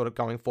effect and keeps sort of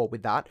going forward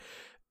with that,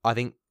 I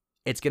think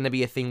it's going to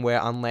be a thing where,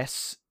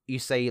 unless you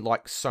see,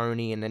 like,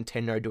 Sony and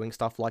Nintendo doing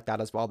stuff like that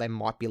as well, they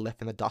might be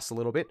left in the dust a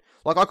little bit.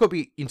 Like, I could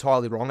be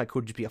entirely wrong. It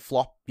could just be a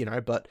flop, you know,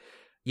 but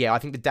yeah, I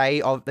think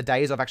the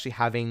days of actually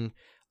having,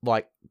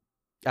 like,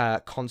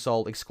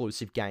 console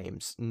exclusive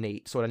games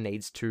needs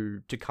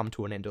to come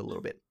to an end a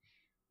little bit.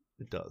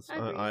 It does.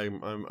 I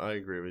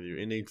agree with you.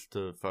 It needs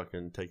to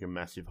fucking take a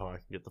massive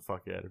hike and get the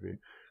fuck out of here.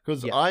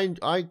 Because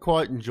I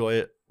quite enjoy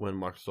it when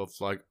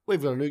Microsoft's like,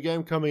 we've got a new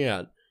game coming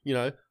out. You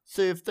know,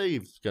 Sea of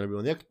Thieves. It's going to be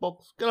on the Xbox.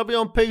 It's going to be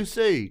on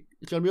PC.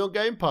 It's going to be on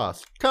Game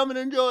Pass. Come and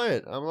enjoy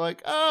it. I'm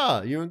like,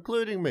 you're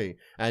including me.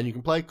 And you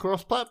can play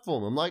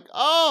cross-platform. I'm like,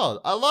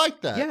 I like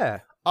that.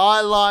 Yeah.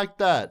 I like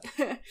that.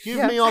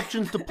 Give me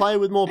options to play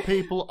with more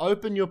people.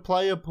 Open your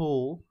player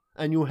pool.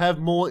 And you'll have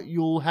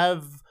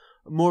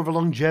more of a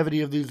longevity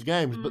of these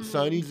games, but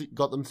Sony's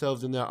got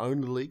themselves in their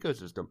own little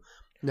ecosystem.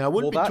 Now, I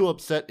wouldn't be too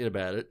upset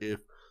about it if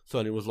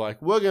Sony was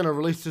like, we're going to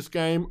release this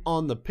game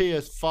on the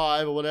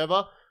PS5 or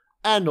whatever,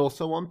 and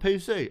also on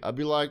PC. I'd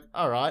be like,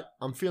 all right,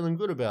 I'm feeling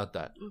good about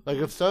that. Like,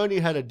 if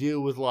Sony had a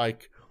deal with,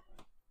 like,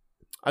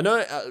 I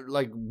know,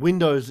 like,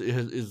 Windows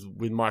is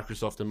with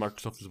Microsoft and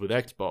Microsoft is with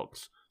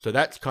Xbox, so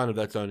that's kind of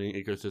that Sony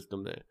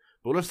ecosystem there.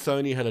 But what if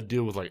Sony had a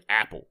deal with, like,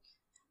 Apple?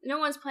 No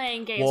one's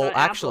playing games on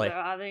Apple, though,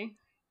 are they?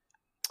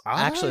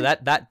 Actually,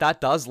 that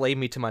does lead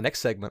me to my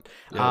next segment.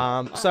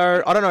 Yeah.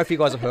 So I don't know if you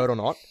guys have heard or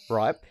not,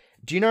 right?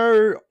 Do you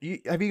know?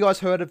 Have you guys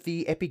heard of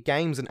the Epic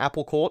Games and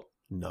Apple court?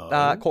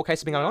 No. Court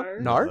case been going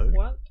on? No.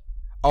 What?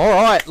 All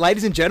right,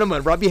 ladies and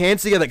gentlemen, rub your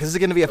hands together because this is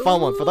going to be a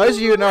fun one. For those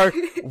of you who know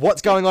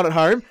what's going on at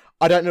home,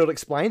 I don't know how to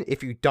explain.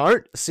 If you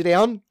don't, sit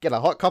down, get a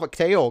hot cup of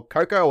tea or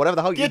cocoa or whatever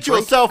the hell you drink. Get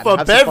yourself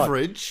a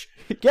beverage.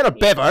 Get a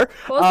bevo.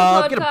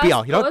 Get a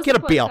beer. You know, get a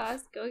beer.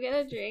 Go get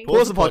a drink.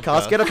 Pause the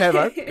podcast. Get a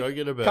bevo. Go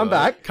get a bevo. Come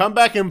back. Come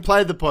back and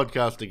play the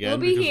podcast again. We'll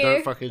be because here.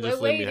 Don't fucking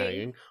just We're leave me waiting.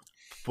 hanging.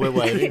 We're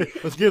waiting.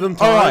 Let's give them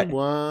time. All right.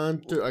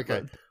 1, 2.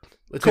 Okay.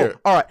 Let's Cool. hear it.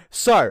 All right.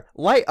 So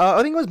late.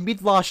 I think it was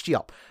mid last year.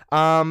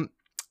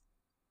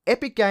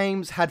 Epic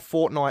Games had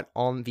Fortnite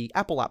on the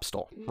Apple App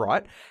Store,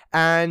 right?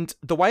 And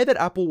the way that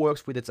Apple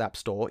works with its App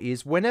Store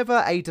is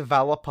whenever a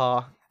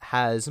developer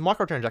has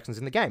microtransactions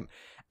in the game,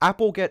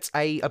 Apple gets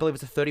I believe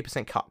it's a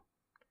 30% cut.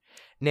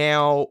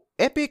 Now,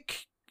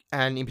 Epic,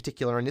 and in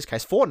particular in this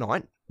case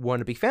Fortnite,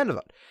 weren't a big fan of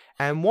it.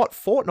 And what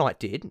Fortnite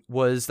did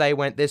was they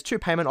went, there's two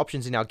payment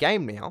options in our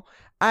game now.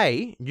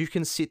 You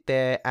can sit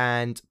there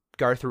and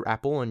go through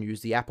Apple and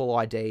use the Apple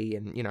ID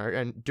and, you know,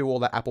 and do all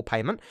that Apple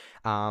payment.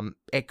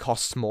 It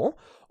costs more.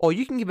 Or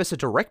you can give us a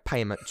direct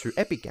payment to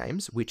Epic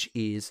Games, which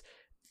is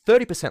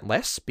 30%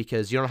 less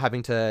because you're not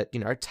having to, you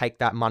know, take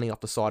that money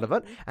off the side of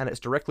it, and it's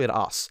directly to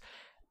us.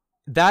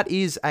 That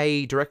is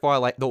a direct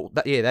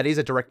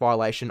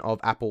violation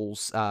of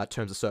Apple's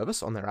terms of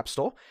service on their App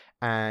Store,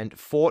 and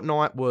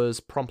Fortnite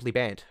was promptly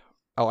banned.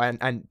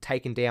 And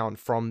taken down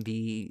from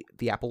the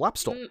Apple App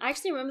Store. I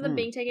actually remember them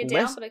being taken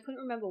down, but I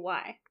couldn't remember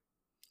why.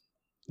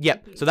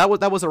 Yep. So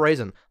that was the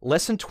reason.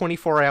 Less than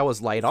 24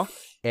 hours later,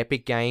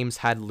 Epic Games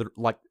had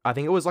I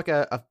think it was like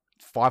a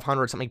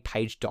 500 something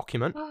page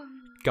document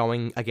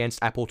going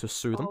against Apple to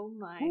sue them. Oh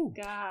my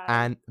god!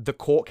 And the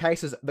court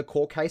case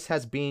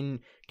has been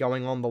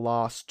going on the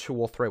last 2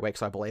 or 3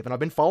 weeks, I believe, and I've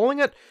been following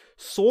it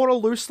sort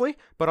of loosely,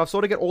 but I've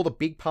sort of get all the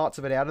big parts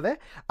of it out of there.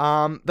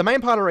 The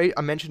main part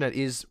I mention it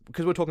is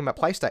because we're talking about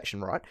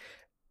PlayStation, right?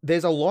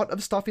 There's a lot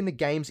of stuff in the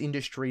games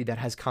industry that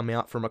has come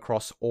out from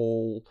across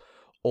all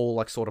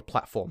like sort of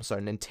platforms. So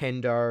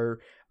Nintendo,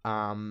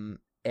 Xbox,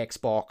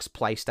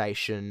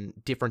 PlayStation,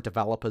 different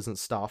developers and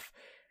stuff.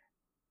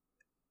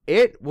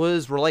 It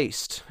was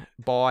released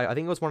by, I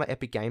think it was one of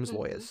Epic Games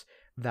lawyers,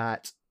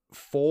 that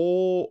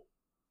for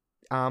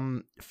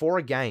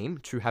a game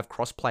to have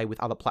crossplay with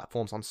other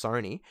platforms on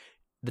Sony,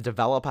 the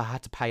developer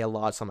had to pay a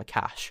large sum of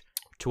cash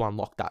to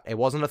unlock that. It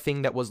wasn't a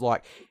thing that was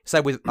like,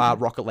 say with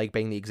Rocket League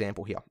being the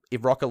example here.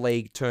 If Rocket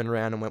League turned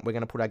around and went, we're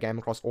going to put our game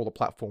across all the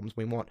platforms,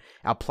 we want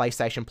our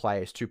PlayStation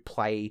players to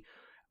play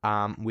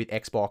with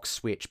Xbox,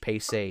 Switch,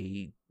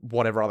 PC,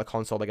 whatever other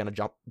console they're going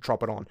to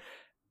drop it on.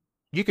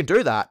 You can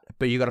do that,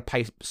 but you got to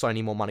pay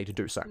Sony more money to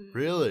do so.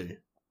 Really?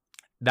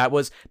 That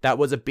was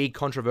a big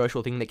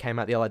controversial thing that came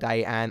out the other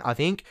day, and I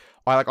think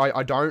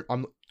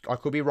I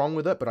could be wrong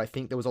with it, but I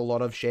think there was a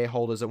lot of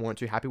shareholders that weren't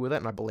too happy with it,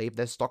 and I believe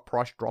their stock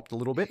price dropped a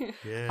little bit.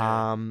 Yeah.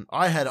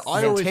 I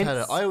always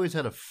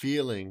had a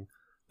feeling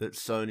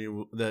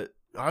that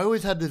I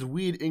always had this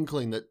weird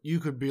inkling that you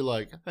could be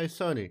like, hey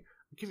Sony,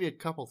 I'll give you a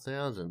couple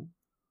thousand,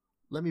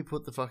 let me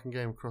put the fucking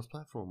game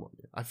cross-platform on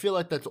you. I feel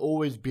like that's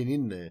always been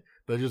in there,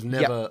 but just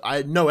never. I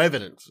had no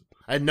evidence.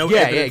 I had no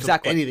evidence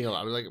exactly. of anything like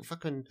that. I was like,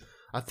 fucking.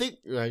 I think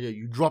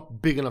you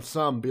drop big enough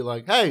sum, be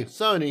like, hey,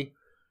 Sony,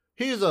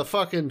 here's a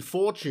fucking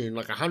fortune,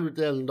 like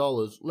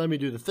 $100,000. Let me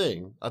do the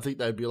thing. I think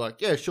they'd be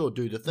like, yeah, sure,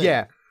 do the thing.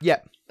 Yeah.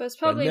 But it's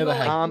probably never more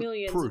had like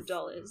millions proof. of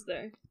dollars,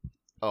 though.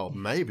 Oh,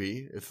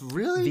 maybe. If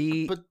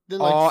really, but then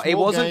like small it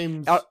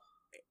wasn't. games.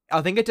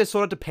 I think it just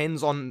sort of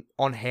depends on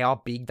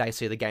how big they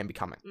see the game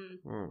becoming.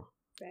 Mm.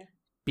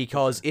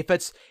 Because if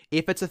it's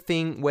a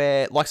thing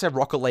where, like say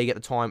Rocket League at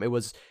the time, it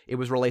was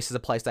released as a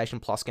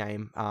PlayStation Plus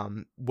game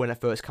when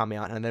it first came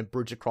out, and then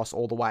bridged across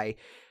all the way.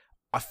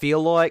 I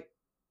feel like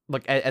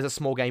as a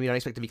small game, you don't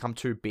expect it to become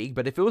too big.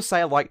 But if it was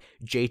say like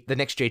the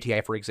next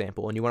GTA, for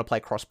example, and you want to play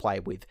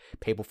crossplay with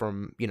people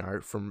from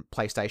from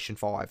PlayStation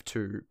 5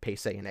 to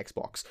PC and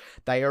Xbox,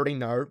 they already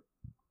know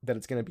that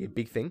it's going to be a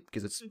big thing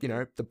because it's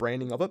the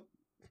branding of it.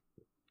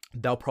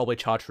 They'll probably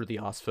charge through the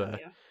ass for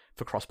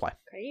crossplay.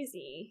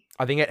 Crazy.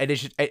 I think it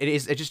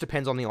just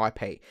depends on the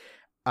IP.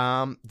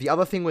 The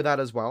other thing with that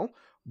as well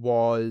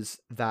was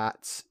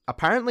that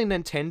apparently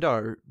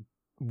Nintendo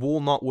will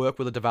not work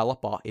with a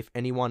developer if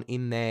anyone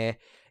in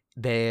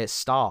their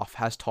staff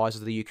has ties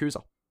to the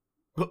Yakuza.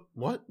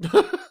 What?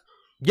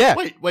 Yeah.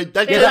 Wait.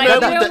 That came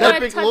out with the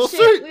epic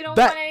lawsuit. We don't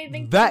want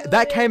anything to do with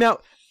that came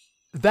out.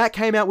 That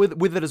came out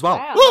with it as well.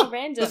 Wow,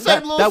 random.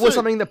 That was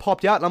something that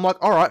popped out, and I'm like,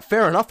 all right,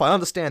 fair enough. I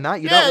understand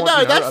that.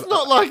 That's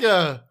not like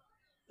a.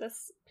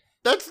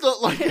 That's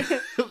not like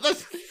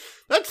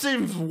that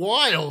seems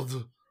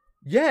wild.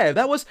 Yeah,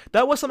 that was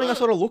something I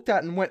sort of looked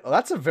at and went, oh,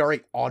 that's a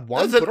very odd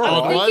one. That's an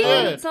odd one,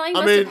 yeah. Something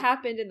must have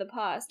happened in the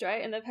past,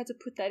 right? And they've had to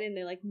put that in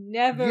there, like,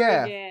 never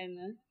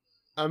again.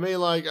 I mean,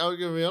 like, I'm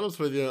going to be honest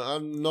with you,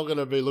 I'm not going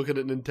to be looking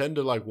at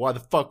Nintendo like, why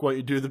the fuck won't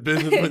you do the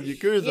business with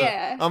Yakuza?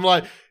 Yeah. I'm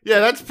like, yeah,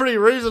 that's pretty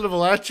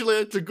reasonable, actually.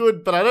 It's a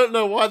good, but I don't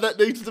know why that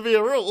needs to be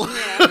a rule.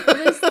 Yeah, at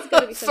least it's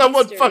gotta be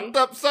someone fucked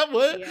up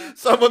somewhere. Yeah.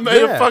 Someone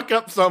made a fuck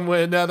up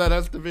somewhere, now that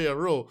has to be a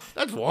rule.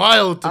 That's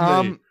wild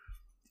to me.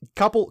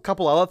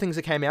 Couple other things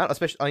that came out,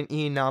 especially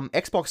in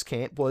Xbox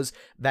camp, was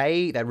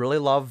they really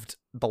loved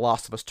The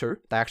Last of Us 2.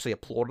 They actually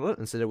applauded it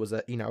and said it was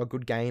a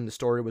good game. The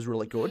story was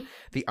really good.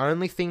 The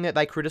only thing that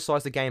they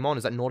criticized the game on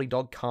is that Naughty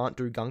Dog can't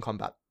do gun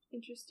combat.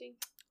 Interesting.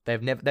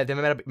 They've never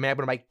been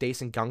able to make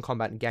decent gun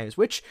combat in games,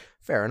 which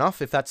fair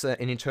enough if that's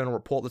an internal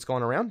report that's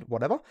gone around.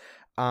 Whatever.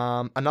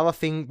 Another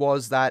thing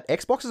was that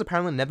Xbox has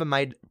apparently never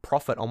made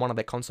profit on one of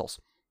their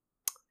consoles.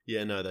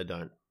 Yeah, no, they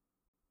don't.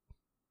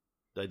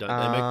 They don't.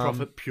 They make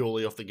profit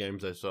purely off the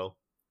games they sell.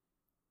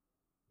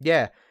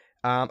 Yeah.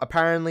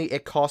 Apparently,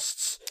 it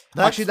costs.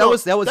 That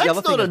was the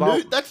other thing as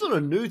well. That's not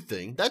a new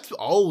thing. That's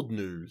old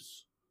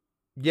news.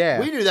 Yeah,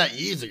 we knew that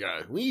years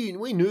ago. We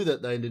knew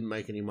that they didn't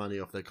make any money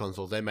off their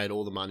consoles. They made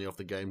all the money off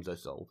the games they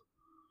sold.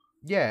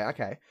 Yeah.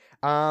 Okay.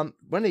 One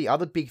of the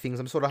other big things,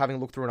 I'm sort of having a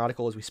look through an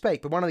article as we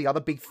speak, but one of the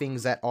other big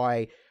things that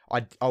I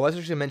was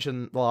actually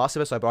mentioned the last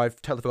episode, but I've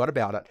totally forgot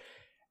about it.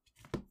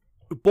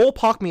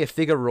 Ballpark me a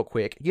figure real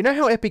quick. You know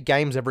how Epic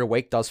Games every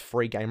week does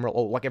free game,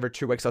 or like every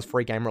 2 weeks does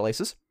free game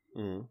releases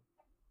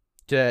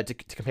to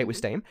compete with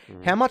Steam?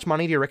 How much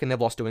money do you reckon they've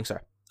lost doing so?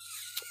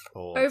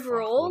 Oh,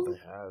 overall, they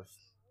have.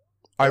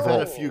 Overall,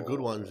 had a few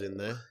good ones in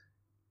there.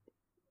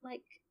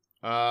 Like,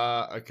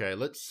 okay,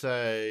 let's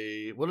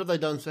say, what have they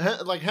done? So,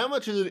 how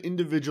much is an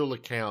individual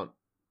account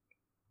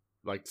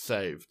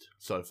saved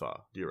so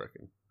far? Do you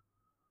reckon?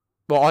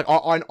 Well,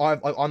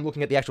 I'm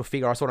looking at the actual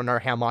figure. I sort of know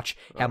how much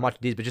it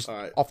is, but just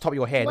off the top of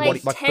your head,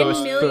 like what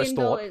 $10 million first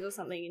thought? or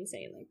something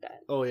insane like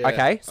that. Oh yeah.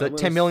 Okay, so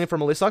 10 million from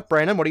Melissa.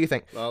 Brandon, what do you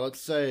think? Well,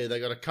 let's say they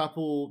got a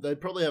couple.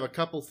 They'd probably have a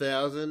couple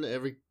thousand.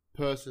 Every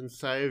person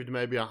saved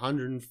maybe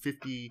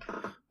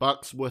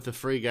 $150 worth of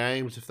free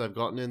games if they've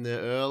gotten in there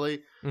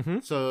early. Mm-hmm.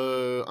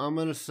 So I'm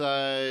gonna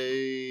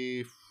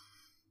say.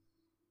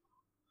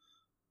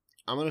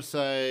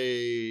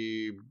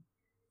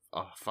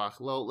 Oh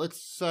fuck! Well,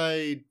 let's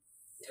say.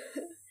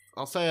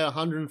 I'll say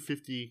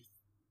 150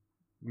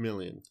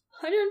 million.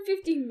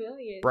 150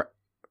 million?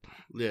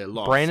 Yeah,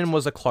 lost. Brandon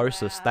was the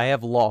closest. Wow. They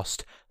have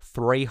lost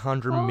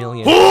 300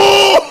 million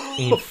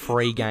in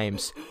free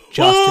games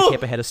just to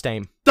keep ahead of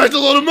Steam. That's a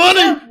lot of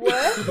money!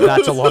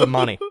 That's a lot of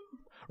money.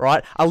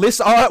 Right?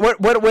 Alyssa,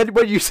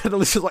 when you said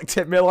Alyssa's like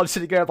 10 mil, I'm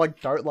sitting there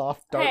like, don't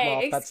laugh.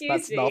 That's me.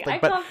 nothing. I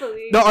can't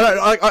believe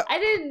I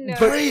didn't know.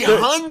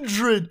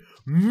 300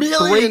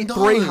 million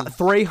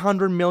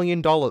 $300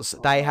 million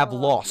they have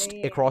lost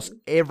across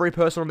every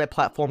person on their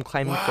platform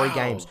claiming free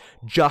games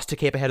just to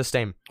keep ahead of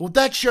Steam. Well,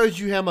 that shows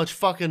you how much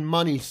fucking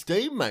money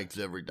Steam makes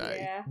every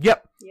day. Yeah.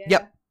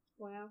 Yep.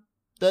 Wow.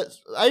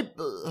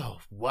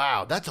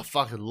 Wow, that's a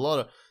fucking lot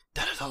of.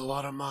 That is a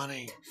lot of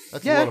money.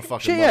 That's a lot of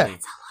fucking money.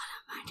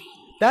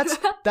 That's a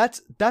lot of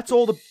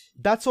money.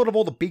 That's sort of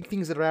all the big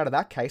things that are out of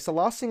that case. The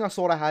last thing I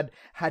sort of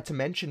had to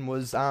mention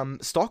was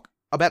stock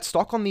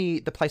on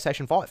the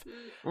PlayStation 5.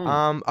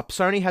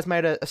 Sony has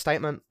made a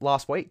statement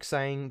last week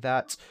saying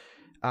that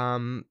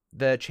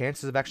the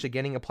chances of actually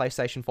getting a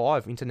PlayStation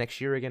 5 into next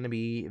year are going to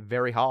be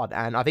very hard.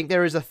 And I think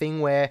there is a thing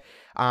where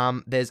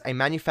there's a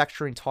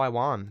manufacturer in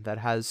Taiwan that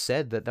has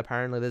said that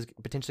apparently there's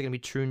potentially going to be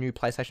 2 new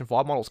PlayStation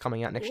 5 models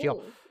coming out next year,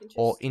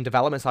 or in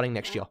development starting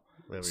next year.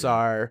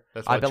 So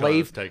I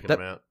believe taking that.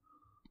 them out.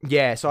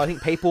 Yeah, so I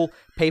think people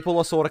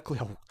are sort of we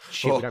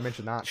don't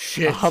mention that.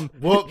 Shit.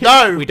 Well,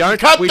 no, we don't.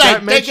 Cut we that.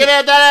 don't mention.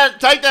 Take that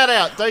out. Take that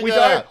out. Take We that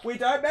don't. out. We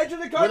don't mention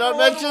the. We don't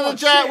mention the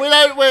chat. We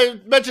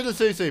mention the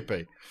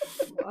CCP.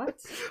 What?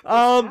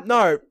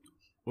 No.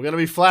 We're going to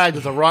be flagged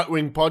as a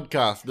right-wing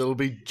podcast. It'll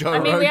be Joe I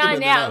mean, we Rogan are and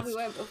now. us. We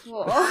weren't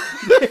before.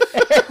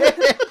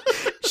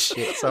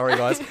 Shit. Sorry,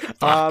 guys.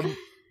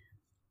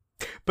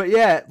 But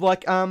yeah,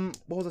 like what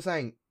was I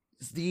saying?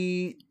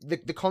 The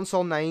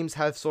console names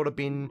have sort of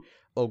been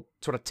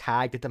sort of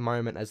tagged at the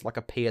moment as like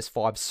a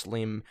PS5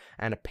 Slim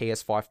and a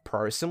PS5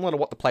 Pro, similar to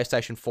what the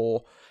PlayStation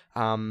 4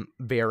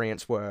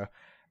 variants were.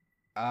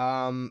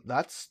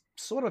 That's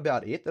sort of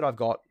about it that I've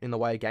got in the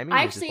way of gaming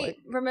I news this actually week.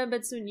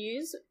 remembered some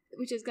news,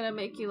 which is going to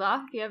make you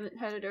laugh if you haven't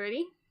heard it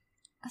already.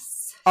 Alright,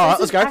 This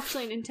let's is go.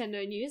 actually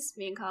Nintendo news.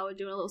 Me and Carl were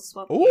doing a little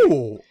swap here.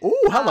 Ooh,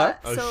 hello.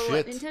 Oh, So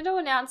shit. Nintendo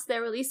announced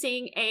they're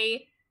releasing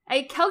a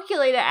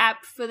calculator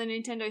app for the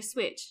Nintendo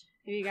Switch.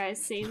 Have you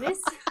guys seen this?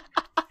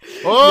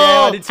 Oh,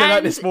 Yeah, I did see that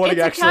And this morning,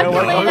 it's actually. a I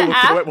went, calculator looked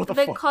at it, app what the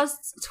that fuck?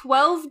 costs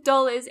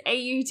 $12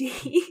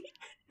 AUD.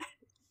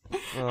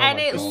 Oh And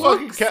my it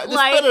God. looks This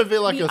like better be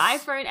like the a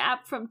iPhone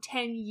app from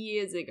 10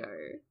 years ago.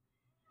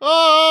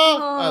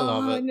 Oh, I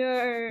love it.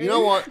 No. You know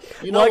what?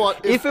 You know Like,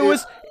 what? if it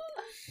was...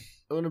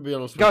 I want to be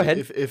honest with Go you. ahead.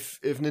 If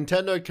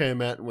Nintendo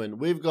came out and went,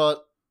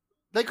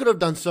 they could have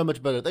done so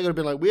much better. They could have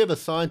been like, we have a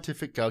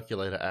scientific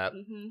calculator app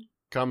Mm-hmm.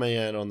 coming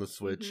out on the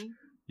Switch. Mm-hmm.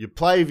 You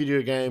play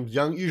video games,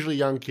 usually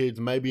young kids,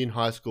 maybe in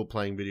high school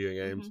playing video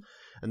games,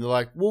 Mm-hmm. and they're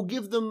like, we'll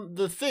give them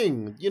the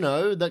thing,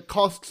 that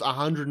costs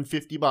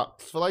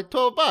 $150 for like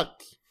 $12.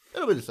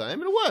 It'll be the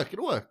same. It'll work.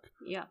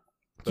 Yeah.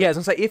 Yeah, I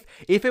was gonna say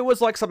if it was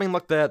like something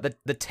like the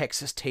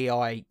Texas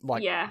TI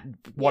Yeah.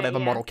 whatever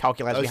Yeah. model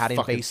calculators Those we had in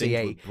fucking things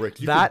BCE. with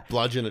bricks. You that- could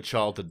bludgeon a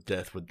child to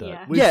death with that.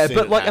 Yeah. We've Yeah, seen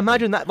but it like happen.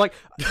 imagine that, like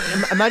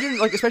imagine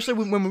like especially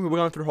when we were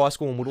going through high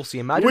school and Whittlesea,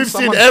 imagine We've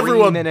seen someone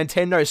everyone- bringing their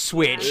Nintendo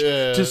Switch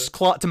Yeah.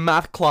 to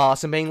math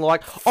class and being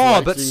like,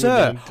 "Oh, but Flexing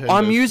sir, the Nintendo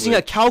I'm using a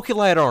Switch."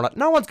 calculator on it."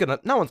 No one's gonna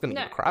No. give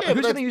a crap. Yeah,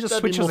 Who's but gonna use a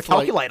that'd be Switch more as a for,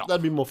 like- calculator?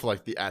 that'd be more for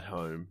like the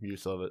at-home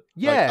use of it.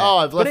 Yeah, Like,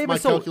 I've but left even my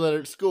still- calculator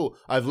at school.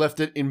 I've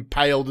left it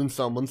impaled in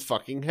someone's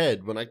fucking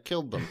head when I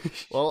killed them.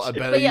 Well, I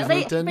better But yeah, use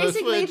they, Nintendo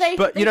basically Switch. they,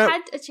 But, they you know-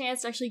 had a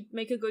chance to actually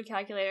make a good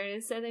calculator, and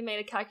instead they made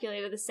a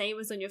calculator the same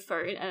as on your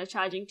phone and are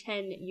charging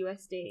 10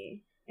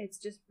 USD. It's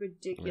just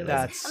ridiculous.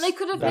 That's- and they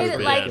could have that's made it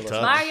pretty like out of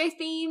touch. Mario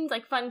themed,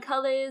 like fun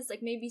colors, like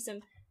maybe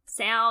some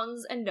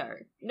sounds, and no.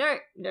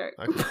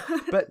 Okay.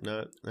 But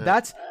No, no.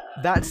 that's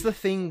the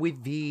thing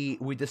with the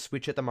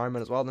Switch at the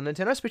moment as well. The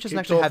Nintendo Switch doesn't Keep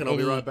actually talking, have I'll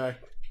be any. right back.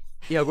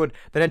 Yeah, good.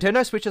 The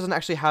Nintendo Switch doesn't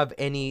actually have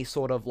any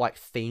sort of like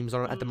themes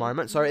on it at the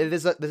moment. So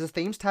there's a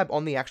themes tab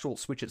on the actual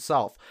Switch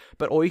itself,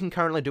 but all you can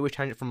currently do is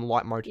change it from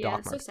light mode to Yeah, dark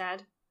it's so mode.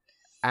 sad.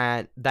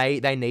 And they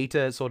need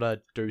to sort of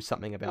do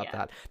something about Yeah.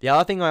 that. The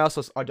other thing I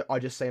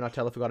just seen, I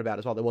totally forgot about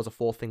as well. There was a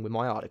fourth thing with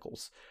my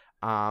articles.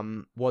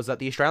 Was that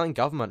the Australian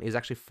government is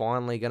actually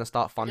finally going to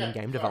start funding Yeah,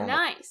 game cool. development.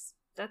 Nice.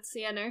 That's,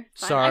 yeah, no.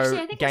 Fine. So Actually,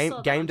 I think I saw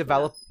that game on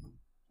develop. Twitter.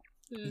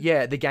 Hmm.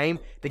 Yeah, the game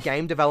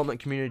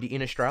development community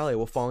in Australia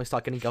will finally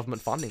start getting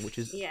government funding, which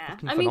is Yeah.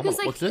 fucking I mean, because phenomenal.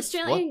 like What's this?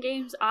 Australian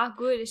games are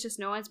good, it's just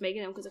no one's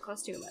making them because it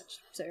costs too much.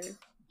 So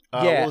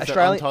Yeah, what was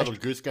Australia- that Untitled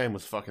Goose Game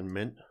was fucking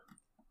mint.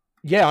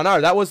 Yeah, I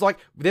know. That was like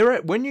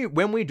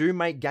when we do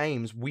make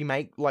games, we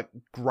make like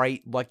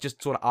great, like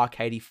just sort of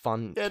arcadey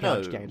fun Yeah, no,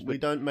 couch games. we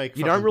But don't make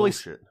you fucking don't really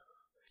bullshit.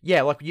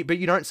 yeah, like but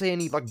you don't see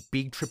any like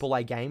big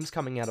AAA games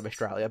coming out of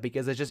Australia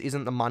because there just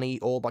isn't the money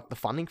or like the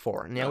funding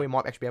for it. Now No. we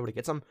might actually be able to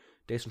get some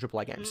decent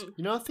AAA games. mm.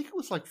 You know, I think it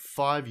was like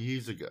 5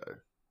 years ago.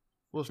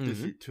 What's this?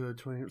 Mhm.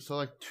 2020? So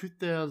like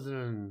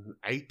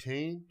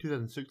 2018,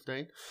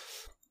 2016.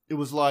 It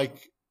was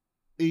like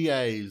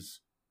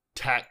EA's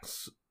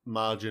tax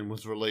margin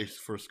was released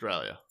for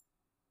Australia.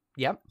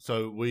 Yep.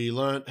 So we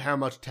learnt how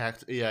much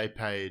tax EA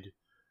paid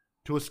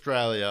to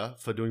Australia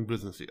for doing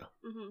business here.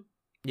 hmm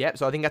Yep.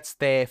 So I think that's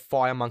their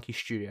Fire Monkey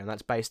studio, and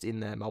that's based in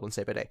the Melbourne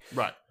CBD.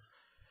 Right.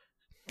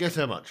 Guess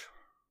how much?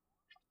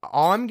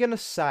 I'm gonna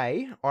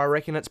say I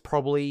reckon it's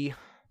probably.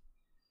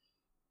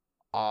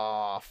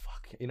 Oh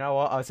fuck! You know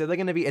what? I said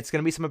it's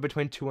gonna be somewhere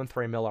between 2 and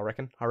 3 mil.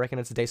 I reckon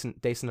it's a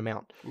decent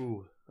amount.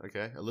 Ooh,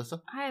 okay.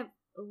 Alyssa? I have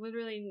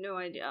literally no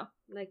idea.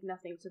 Like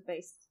nothing to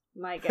base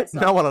my guess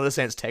No on. one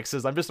understands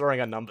Texas. I'm just throwing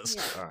out numbers.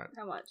 Yeah. All right.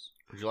 How much?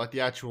 Would you like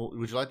the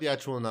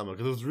actual number?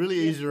 Because it was really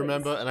Yes, easy to please.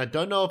 remember, and I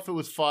don't know if it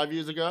was 5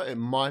 years ago. It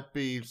might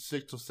be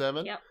 6 or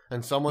 7. Yep.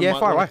 And someone Yeah, might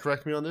far want away. to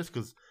correct me on this,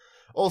 because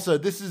also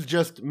this is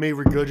just me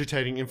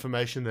regurgitating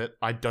information that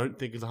I don't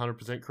think is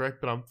 100%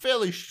 correct, but I'm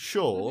fairly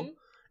sure Mhm.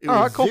 it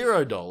All was right, cool.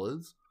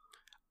 $0,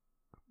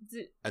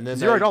 Z- and then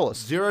 $0.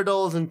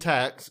 $0 in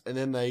tax, and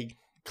then they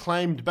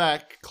claimed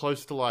back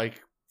close to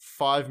like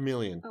 5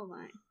 million Oh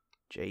my.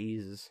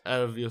 Jesus.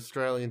 out of the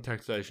Australian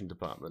Taxation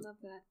Department. Love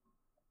that.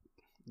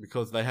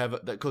 Because they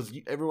have because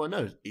everyone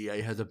knows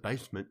EA has a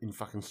basement in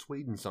fucking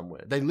Sweden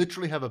somewhere. They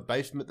literally have a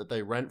basement that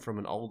they rent from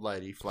an old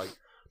lady for like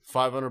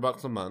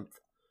 $500 a month,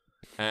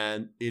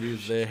 and it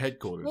is their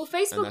headquarters. Well,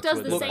 Facebook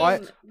does the Look,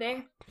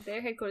 same.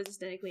 Their headquarters is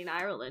technically in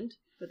Ireland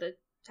for the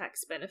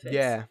tax benefits.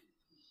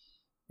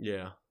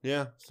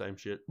 Yeah, same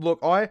shit. Look,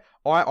 I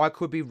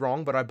could be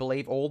wrong, but I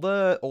believe all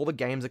the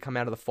games that come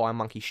out of the Fire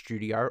Monkey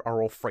studio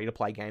are all free to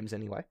play games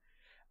anyway.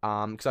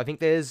 Because I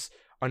think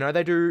I know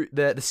they do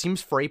the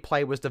Sims Free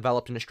Play was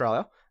developed in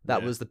Australia.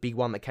 That was the big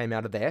one that came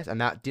out of there,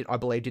 and that I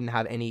believe didn't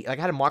have any, like,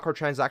 it had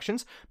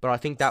microtransactions, but I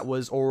think that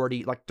was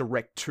already like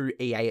direct to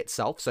EA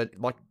itself. So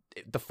like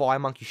the Fire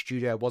Monkey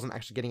studio wasn't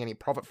actually getting any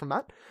profit from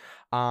that.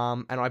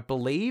 And I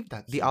believe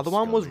the other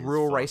one was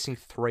Real Racing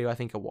 3, I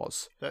think it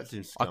was. That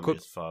seems scummy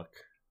as fuck.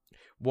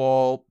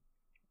 Well,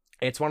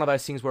 it's one of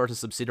those things where it's a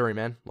subsidiary,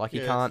 man. Like,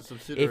 you can't.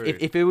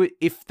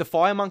 If the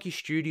Fire Monkey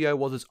studio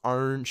was its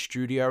own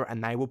studio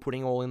and they were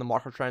putting all in the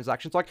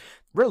microtransactions, like,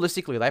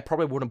 realistically, they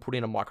probably wouldn't put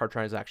in a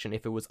microtransaction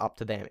if it was up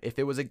to them. If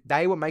it was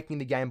they were making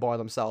the game by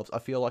themselves, I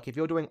feel like if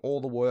you're doing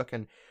all the work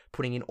and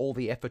putting in all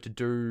the effort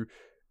to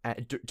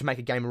make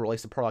a game and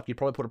release the product, you'd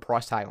probably put a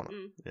price tag on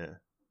it. Yeah.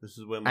 This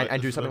is when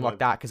and do something like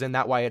that, because in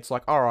that way it's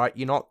like, all right,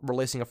 you're not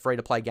releasing a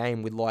free-to-play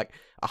game with like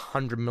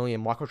 100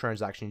 million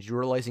microtransactions. You're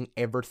releasing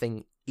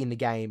everything in the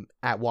game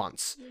at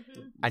once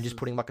and just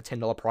putting like a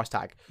 $10 price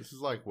tag. This is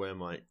like where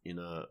my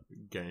inner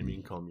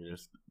gaming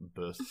communist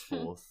bursts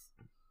forth.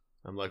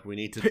 I'm like, we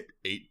need to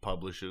eat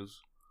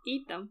publishers.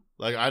 Eat them.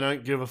 Like, I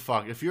don't give a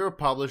fuck. If you're a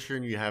publisher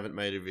and you haven't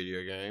made a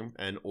video game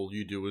and all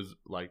you do is,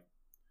 like,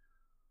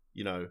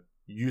 you know,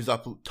 use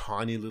up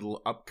tiny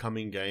little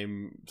upcoming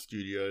game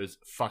studios,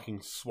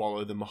 fucking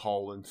swallow them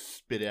whole and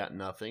spit out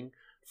nothing.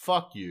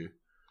 Fuck you.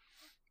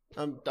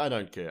 I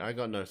don't care. I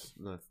got no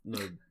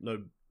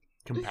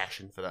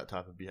compassion for that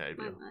type of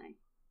behavior.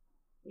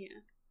 Yeah.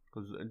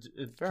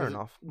 Fair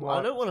enough. Well,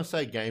 I don't want to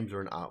say games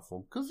are an art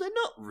form because they're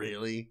not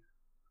really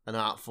an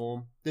art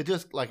form. They're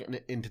just like an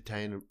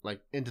entertainment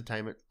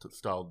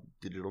style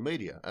digital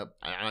media.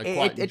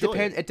 It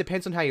depends. It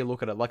depends on how you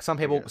look at it. Like some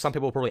people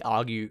probably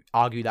argue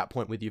that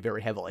point with you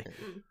very heavily.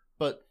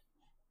 But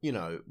you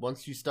know,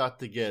 once you start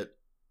to get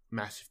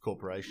massive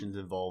corporations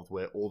involved,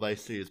 where all they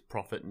see is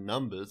profit and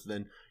numbers,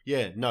 then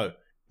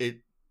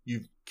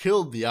you've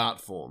killed the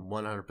art form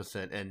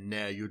 100%, and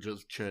now you're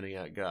just churning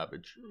out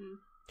garbage.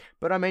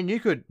 But I mean, you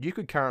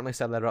could currently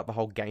say that about the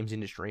whole games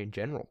industry in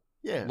general.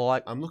 Yeah,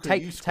 like I'm looking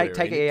take at you, Square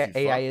take Enix,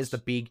 EA as the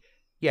big,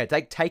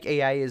 take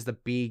EA as the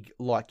big,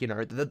 like, you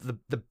know,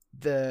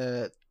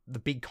 the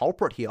big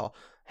culprit here.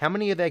 How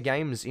many of their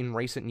games in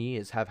recent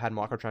years have had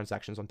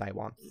microtransactions on day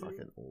one?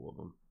 Fucking all of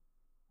them.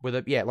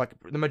 Like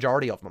the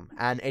majority of them.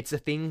 And it's a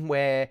thing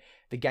where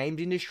the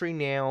games industry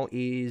now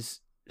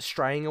is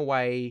straying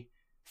away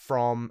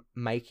from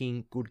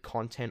making good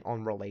content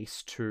on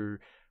release to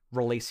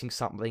releasing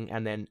something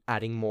and then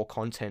adding more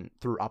content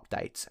through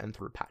updates and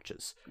through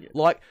patches. Yeah.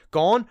 Like,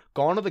 gone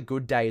are the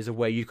good days of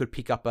where you could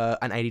pick up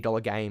an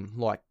 $80 game,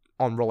 like,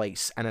 on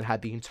release, and it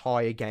had the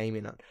entire game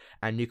in it,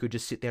 and you could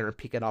just sit there and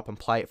pick it up and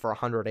play it for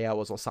 100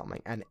 hours or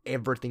something, and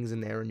everything's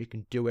in there, and you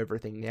can do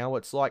everything. Now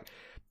it's like,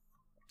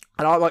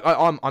 and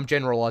I'm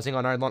generalizing.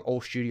 I know not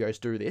all studios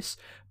do this,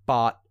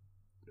 but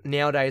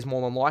nowadays,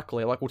 more than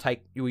likely, like,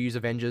 we'll use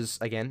Avengers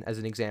again as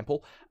an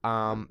example.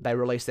 They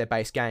release their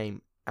base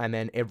game, and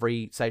then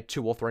every, say,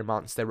 2 or 3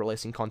 months, they're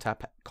releasing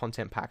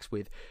content packs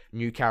with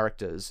new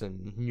characters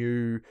and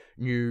new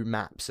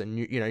maps and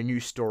new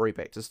story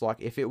beats. It's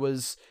like, if it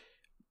was,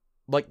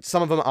 like,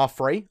 some of them are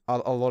free, a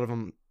lot of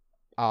them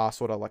are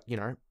sort of like, you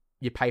know,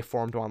 you pay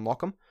for them to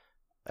unlock them.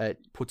 It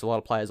puts a lot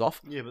of players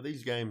off. Yeah, but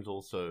these games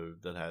also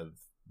that have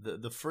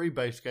the free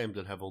base games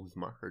that have all these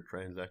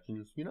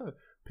microtransactions, you know,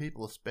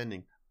 people are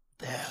spending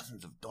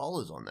thousands of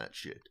dollars on that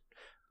shit.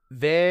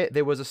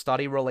 There was a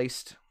study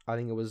released, I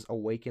think it was a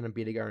week and a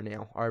bit ago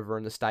now, over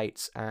in the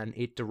States, and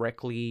it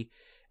directly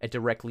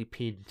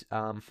pinned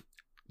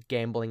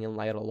gambling in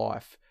later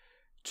life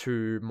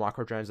to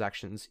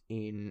microtransactions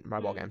in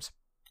mobile games.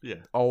 Yeah.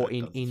 Or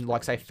in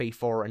like, say,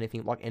 FIFA or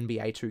anything like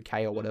NBA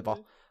 2K or whatever.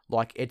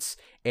 Like,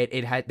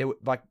 it had, there were,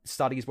 like,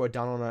 studies were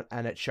done on it,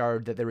 and it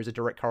showed that there is a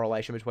direct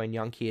correlation between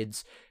young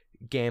kids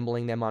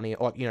gambling their money,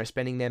 or, you know,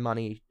 spending their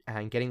money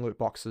and getting loot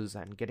boxes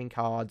and getting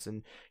cards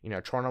and, you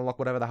know, trying to unlock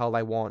whatever the hell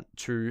they want,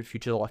 to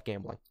future life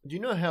gambling. Do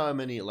you know how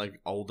many,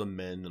 like, older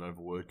men that I've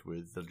worked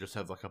with that just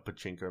have, like, a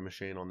pachinko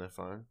machine on their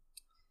phone?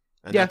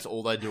 And that's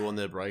all they do on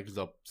their break, is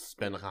they'll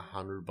spend like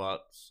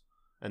 $100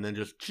 and then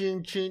just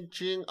ching, ching,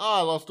 ching. Oh,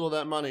 I lost all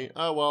that money.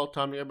 Oh, well,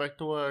 time to go back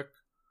to work.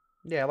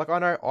 Yeah, like,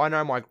 I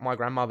know my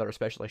grandmother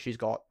especially, she's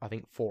got, I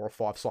think, 4 or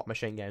 5 slot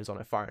machine games on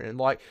her phone. And,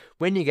 like,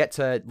 when you get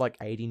to, like,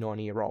 80,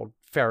 90-year-old,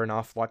 fair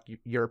enough, like,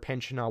 you're a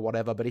pensioner or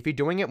whatever. But if you're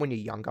doing it when you're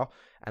younger,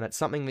 and it's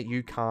something that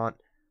you can't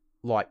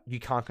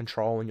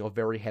control, and you're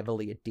very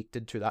heavily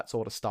addicted to that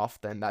sort of stuff,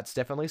 then that's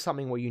definitely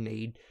something where you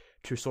need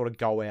to sort of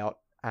go out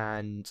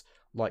and,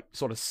 like,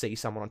 sort of see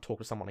someone and talk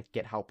to someone and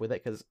get help with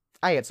it. Because,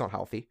 A, it's not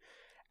healthy.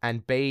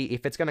 And B,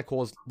 if it's going to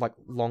cause, like,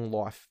 long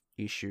life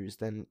issues,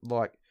 then,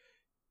 like,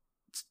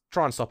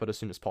 try and stop it as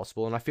soon as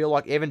possible. And I feel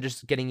like even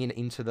just getting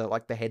into the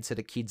like the headset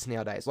of kids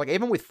nowadays, like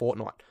even with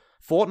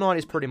Fortnite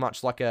is pretty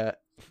much like a,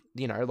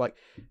 like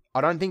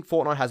I don't think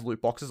Fortnite has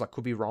loot boxes. I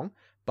could be wrong,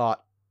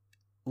 but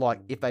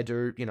like if they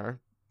do, Yeah,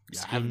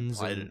 I haven't skins.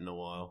 played it in a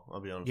while. I'll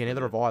be honest. Yeah,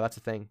 neither with have I. That's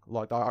the thing.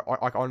 Like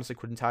I honestly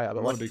couldn't tell you. you. But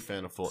I'm like, not a big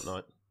fan of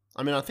Fortnite.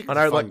 I mean, I think I it's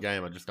know, a fun like-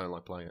 game. I just don't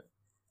like playing it.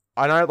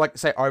 I know, like,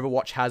 say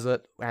Overwatch has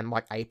it, and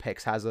like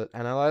Apex has it,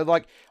 and I know,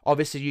 like,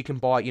 obviously you can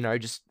buy,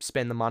 just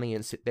spend the money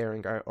and sit there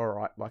and go, all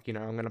right, like,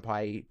 I'm gonna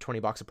pay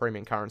 $20 of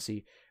premium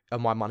currency of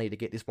my money to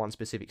get this one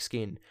specific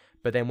skin.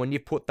 But then when you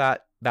put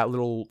that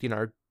little,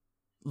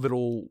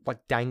 little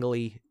like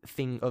dangly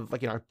thing of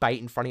like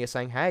bait in front of you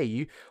saying,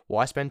 hey,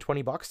 why spend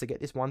 $20 to get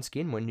this one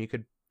skin when you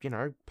could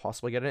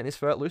possibly get it in this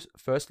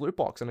first loot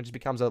box, and it just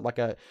becomes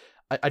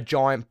a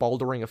giant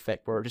bouldering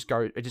effect where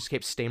it just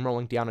keeps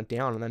steamrolling down and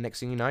down, and then next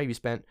thing you know, you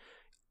spent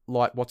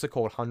like what's it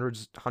called,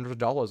 hundreds of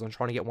dollars on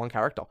trying to get one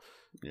character,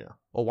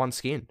 or one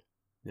skin.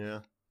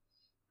 Yeah.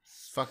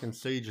 Fucking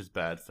Siege is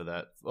bad for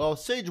that. Well,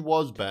 Siege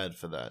was bad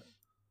for that.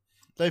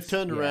 They've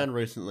turned around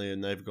recently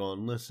and they've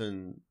gone,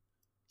 listen.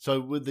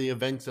 So with the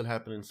events that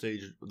happen in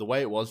Siege, the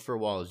way it was for a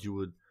while is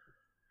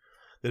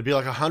there'd be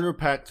like 100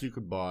 packs you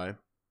could buy.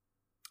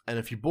 And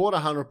if you bought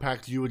 100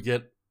 packs, you would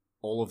get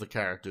all of the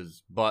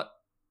characters. But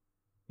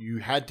you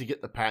had to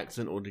get the packs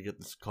in order to get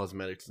the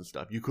cosmetics and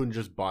stuff. You couldn't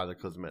just buy the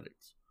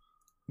cosmetics.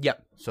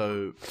 Yep.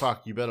 So,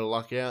 you better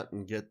luck out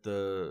and get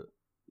it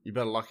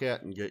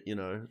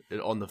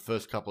on the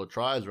first couple of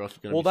tries, or else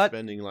you're going to be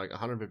spending like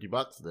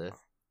 $150 there.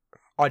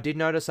 I did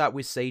notice that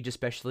with Siege,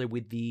 especially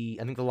with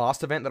I think the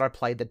last event that I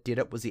played that did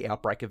it was the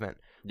Outbreak event,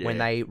 when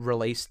they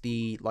released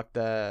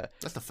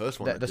that's the first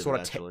one. The sort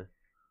of actually.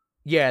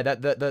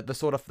 The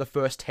sort of the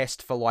first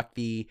test for like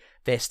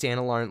their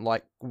standalone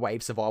like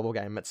wave survival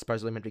game that's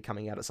supposedly meant to be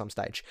coming out at some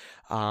stage.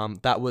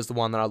 That was the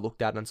one that I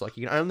looked at, and it's like,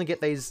 you can only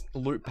get these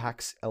loot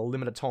packs a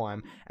limited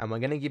time, and we're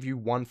going to give you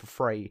one for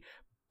free.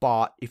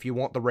 But if you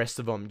want the rest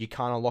of them, you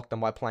can't unlock them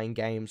by playing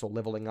games or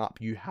leveling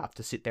up. You have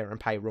to sit there and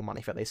pay real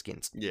money for these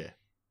skins. Yeah.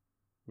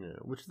 Yeah,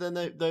 which then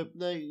they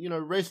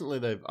recently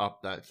they've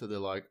upped that, so they're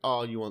like,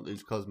 oh, you want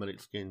these cosmetic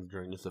skins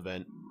during this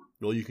event,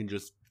 or you can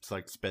just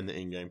like spend the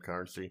in-game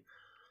currency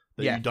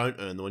that you don't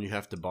earn, the one you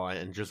have to buy,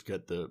 and just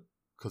get the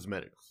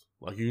cosmetics.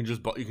 Like you can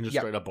just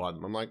straight up buy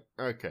them. I'm like,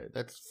 okay,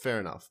 that's fair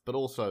enough, but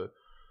also,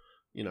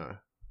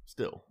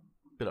 still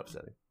a bit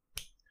upsetting.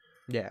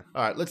 Yeah.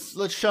 All right,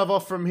 let's shove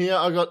off from here.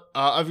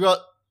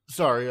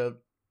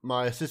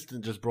 My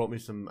assistant just brought me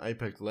some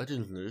Apex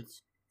Legends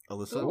news.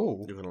 Alyssa,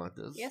 you're gonna like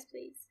this. Yes,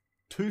 please.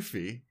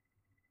 Toofy,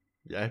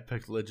 the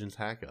Apex Legends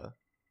hacker,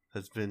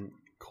 has been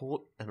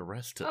caught and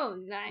arrested. Oh,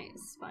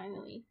 nice!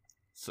 Finally.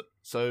 So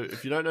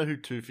if you don't know who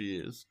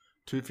Toofy is,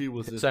 Toofy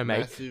was this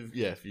massive.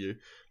 Yeah, for you.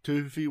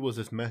 Toofy was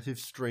this massive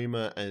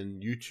streamer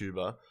and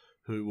YouTuber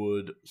who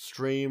would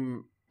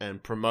stream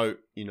and promote,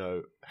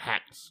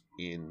 hacks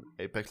in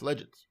Apex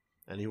Legends,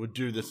 and he would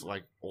do this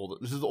like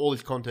this is all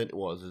his content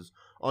is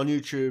on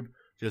YouTube,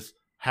 just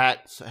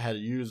hacks, how to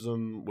use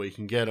them, where you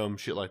can get them,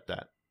 shit like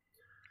that.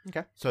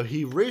 Okay. So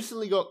he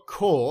recently got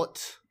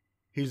caught,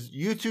 his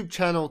YouTube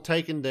channel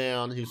taken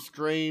down, his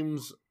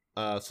streams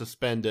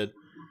suspended,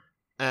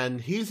 and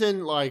he's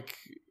in like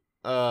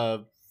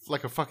a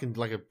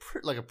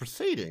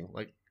proceeding.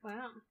 Like,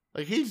 wow.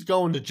 Like he's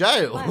going to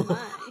jail.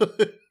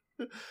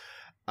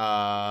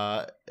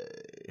 My.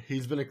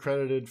 He's been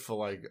accredited for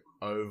like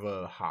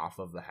over half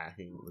of the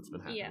hacking that's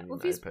been happening. Yeah, well,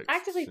 in he's Apex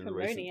actively in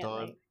promoting it.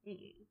 time.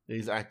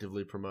 He's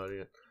actively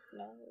promoting it,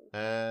 No.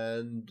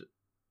 and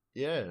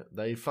yeah,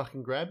 they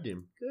fucking grabbed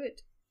him.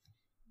 Good.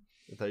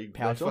 They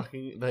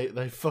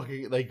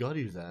got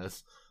his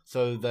ass.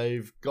 So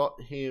they've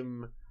got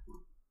him.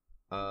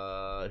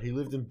 He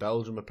lived in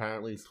Belgium.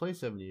 Apparently, he's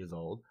 27 years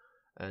old,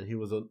 and he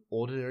was an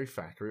ordinary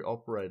factory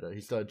operator.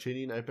 He started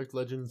cheating in Apex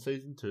Legends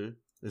Season 2.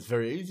 It's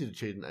very easy to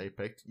cheat in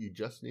Apex. You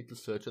just need to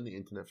search on the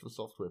internet for the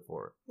software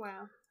for it.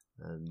 Wow.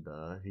 And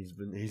he's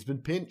been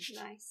pinched.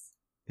 Nice.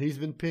 He's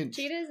been pinched.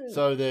 Cheaters.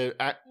 So they're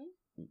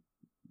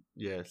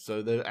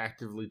so they're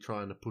actively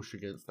trying to push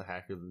against the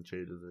hackers and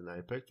cheaters in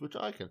Apex, which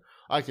I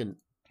can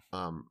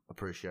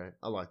appreciate.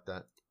 I like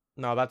that.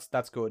 No,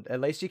 that's good. At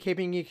least you're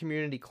keeping your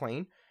community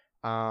clean.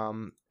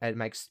 It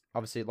makes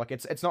obviously like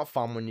it's not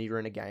fun when you're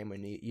in a game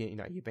when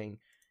you're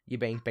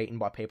being beaten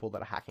by people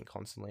that are hacking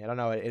constantly. I don't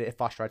know, it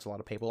frustrates a lot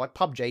of people. Like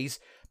PUBG's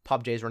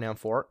renowned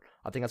for it.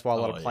 I think that's why a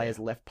lot of players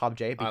left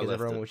PUBG, because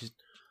everyone was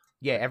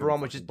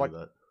just like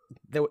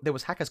there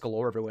was hackers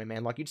galore everywhere,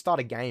 man. Like you'd start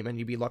a game and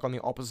you'd be like on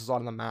the opposite side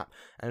of the map,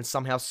 and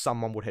somehow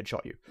someone would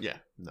headshot you. Yeah,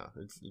 no,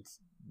 it's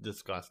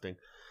disgusting.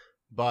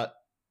 But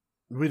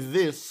with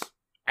this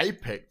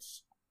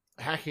Apex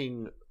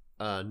hacking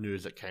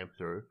news that came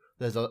through,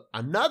 there's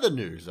another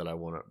news that I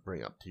want to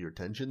bring up to your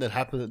attention that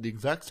happened at the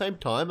exact same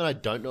time, and I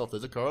don't know if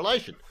there's a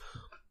correlation.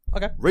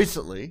 Okay.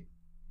 Recently,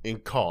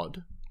 in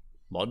COD,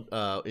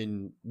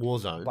 in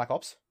Warzone. Black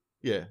Ops?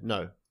 Yeah,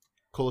 no.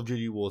 Call of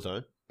Duty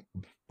Warzone.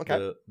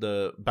 Okay.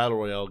 The Battle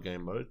Royale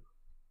game mode.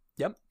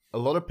 Yep. A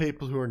lot of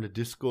people who are in the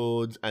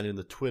Discords and in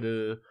the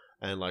Twitter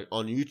and like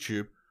on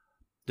YouTube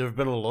there have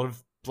been a lot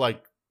of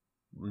like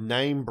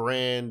name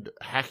brand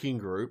hacking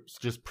groups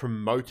just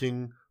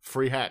promoting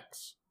free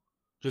hacks.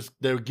 Just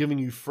they're giving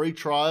you free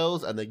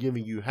trials and they're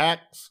giving you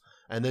hacks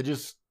and they're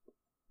just,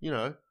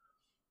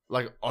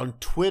 like on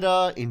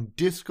Twitter, in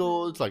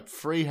Discords, like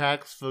free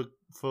hacks for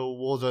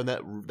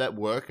Warzone that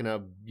work and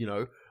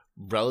are,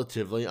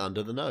 relatively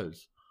under the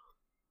nose.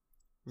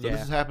 So this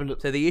has happened at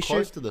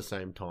close to the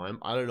same time.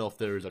 I don't know if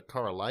there is a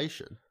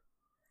correlation.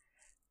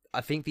 I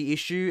think the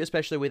issue,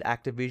 especially with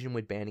Activision,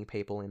 with banning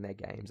people in their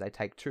games, they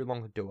take too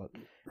long to do it,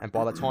 and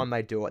by the time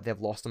they do it, they've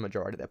lost the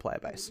majority of their player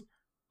base.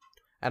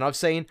 And I've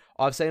seen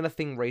a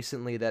thing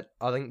recently that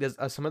I think there's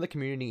some of the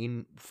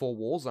community for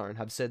Warzone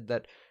have said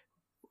that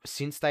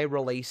since they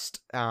released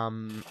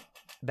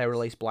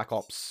Black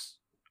Ops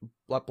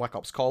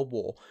Cold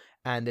War,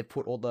 and they've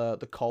put all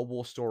the Cold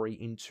War story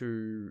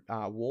into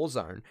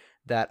Warzone,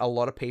 that a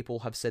lot of people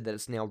have said that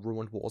it's now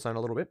ruined Warzone a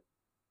little bit.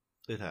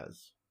 It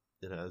has.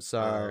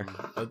 So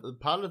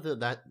part of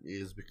that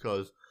is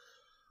because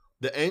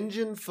the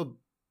engine for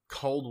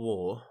Cold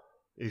War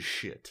is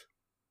shit.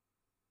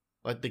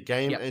 Like the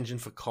game engine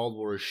for Cold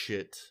War is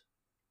shit,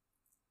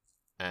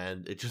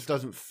 and it just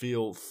doesn't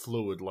feel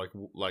fluid like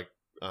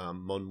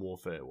Modern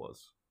Warfare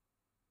was.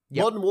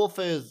 Yep. Modern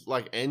Warfare's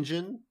like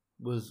engine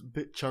was a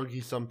bit chunky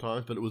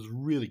sometimes, but it was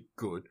really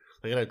good.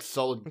 Like it had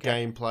solid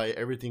gameplay.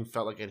 Everything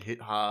felt like it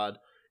hit hard.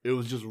 It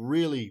was just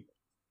really,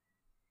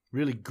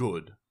 really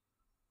good.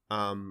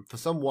 For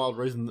some wild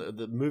reason,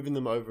 moving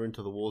them over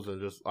into the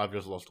Warzone, I've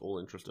just lost all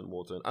interest in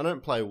Warzone. I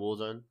don't play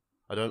Warzone.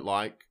 I don't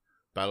like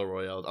Battle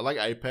Royales. I like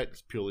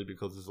Apex purely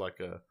because there's like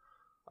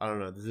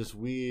there's this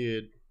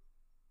weird...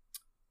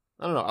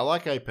 I don't know, I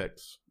like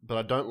Apex, but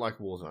I don't like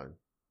Warzone.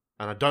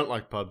 And I don't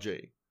like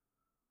PUBG.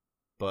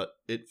 But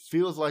it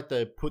feels like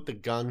they put the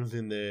guns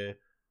in there.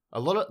 A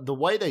lot of the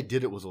way they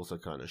did it was also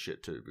kind of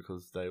shit too,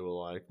 because they were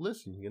like,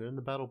 listen, you can earn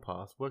the battle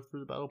pass, work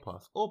through the battle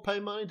pass, or pay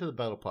money to the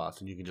battle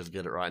pass and you can just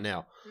get it right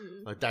now.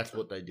 Like that's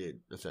what they did,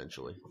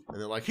 essentially. And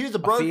they're like, here's a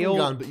broken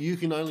gun, but you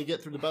can only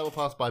get through the battle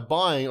pass by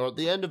buying or at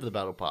the end of the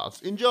battle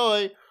pass.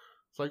 Enjoy!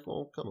 It's like,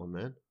 well, come on,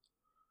 man.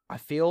 I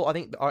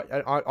think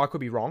I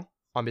could be wrong.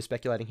 I'm just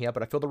speculating here,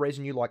 but I feel the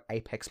reason you like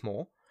Apex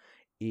more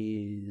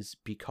is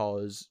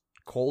because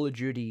Call of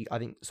Duty, I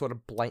think, sort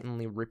of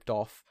blatantly ripped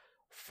off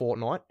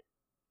Fortnite,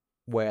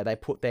 where they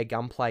put their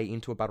gunplay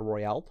into a battle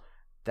royale.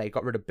 They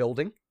got rid of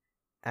building,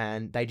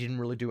 and they didn't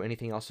really do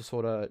anything else to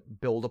sort of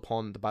build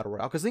upon the battle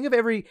royale. Because think of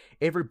every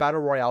battle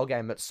royale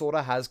game that sort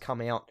of has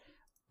come out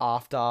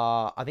after,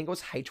 I think it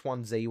was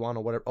H1Z1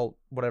 or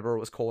whatever it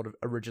was called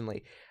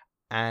originally,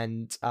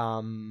 and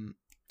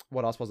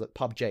what else was it?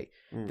 PUBG.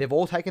 They've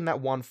all taken that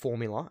one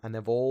formula and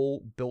they've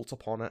all built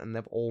upon it and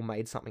they've all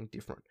made something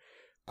different.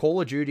 Call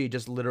of Duty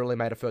just literally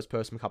made a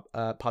first-person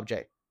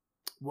PUBG.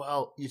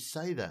 Well, you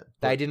say that.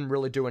 They didn't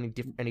really do any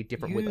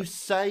different with it. You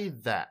say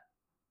that,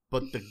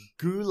 but the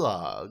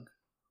Gulag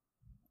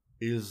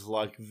is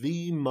like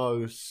the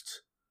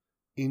most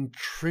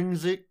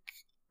intrinsic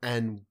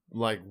and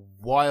like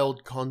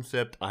wild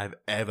concept I've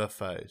ever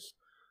faced.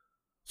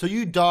 So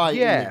you die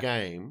in the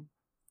game.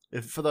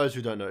 For those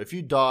who don't know, if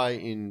you die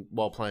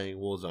while playing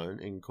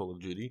Warzone in Call of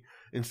Duty,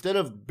 instead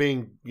of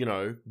being,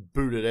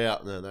 booted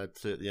out, and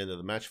that's at the end of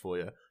the match for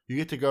you, you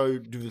get to go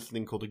do this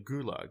thing called a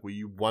Gulag, where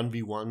you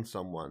 1v1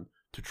 someone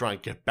to try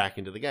and get back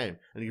into the game.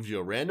 And it gives you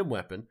a random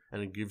weapon,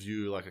 and it gives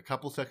you like a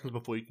couple seconds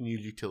before you can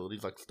use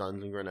utilities like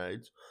stuns and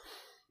grenades.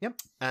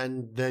 Yep.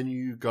 And then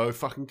you go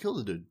fucking kill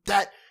the dude.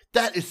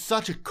 That is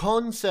such a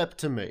concept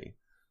to me.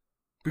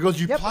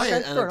 Because you play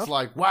it and it's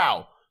like,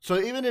 wow. So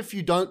even if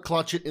you don't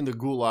clutch it in the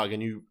Gulag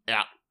and you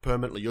out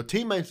permanently, your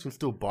teammates can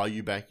still buy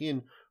you back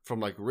in from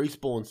like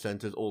respawn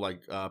centers or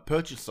like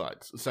purchase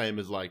sites, same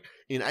as like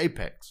in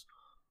Apex.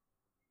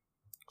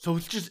 So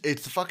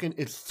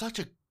it's such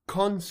a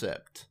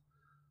concept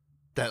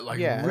that like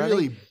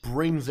really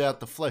brings out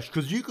the flesh,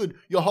 because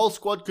your whole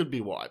squad could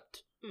be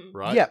wiped,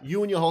 right? Yeah.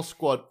 You and your whole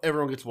squad,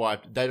 everyone gets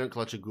wiped. They don't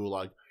clutch a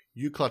Gulag.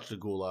 You clutch the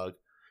Gulag.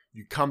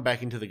 You come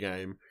back into the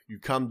game, you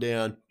come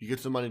down, you get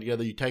some money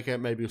together, you take out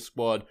maybe a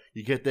squad,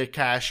 you get their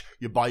cash,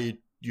 you buy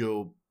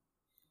your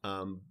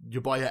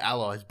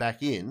allies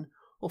back in.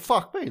 Well,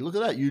 fuck me, look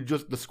at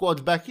that, the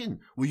squad's back in.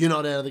 Well, you're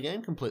not out of the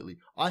game completely.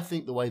 I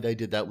think the way they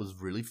did that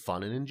was really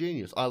fun and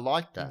ingenious. I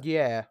like that.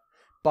 Yeah,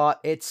 but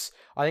I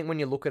think when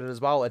you look at it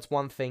as well, it's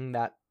one thing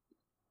that,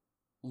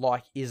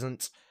 like,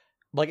 isn't,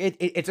 like,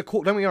 it's a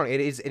cool, don't get me wrong,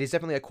 it is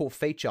definitely a cool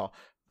feature,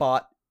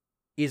 but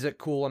is it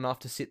cool enough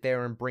to sit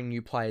there and bring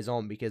new players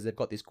on because they've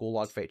got this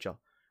Gulag feature?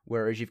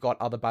 Whereas you've got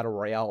other battle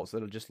royales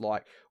that are just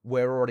like,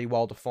 we're already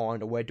well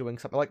defined, or we're doing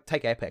something like,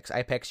 take Apex.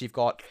 Apex, you've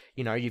got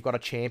a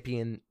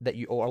champion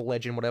or a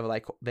legend, whatever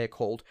they're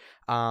called,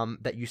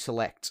 that you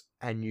select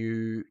and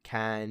you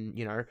can,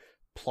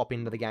 plop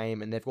into the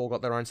game, and they've all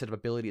got their own set of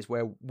abilities.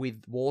 Where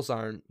with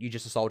Warzone, you're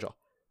just a soldier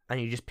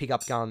and you just pick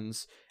up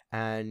guns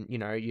and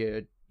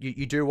you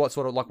do what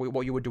sort of like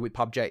what you would do with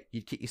PUBG.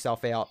 You'd kick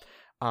yourself out.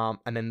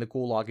 And then the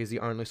Gulag is the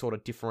only sort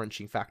of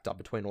differentiating factor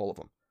between all of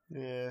them.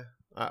 Yeah,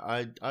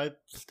 I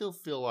still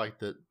feel like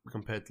that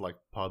compared to like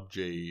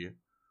PUBG,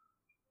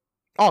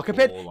 Oh,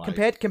 compared Or,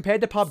 like,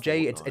 compared to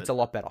PUBG, it's Fortnite. a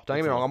lot better. Don't get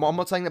It's me a wrong. lot I'm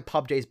not saying that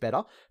PUBG is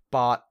better,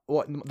 but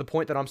the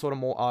point that I'm sort of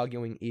more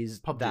arguing is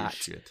PUBG that is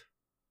shit.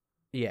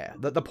 yeah,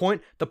 the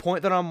point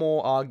that I'm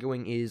more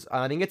arguing is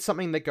I think it's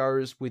something that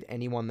goes with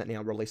anyone that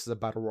now releases a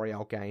battle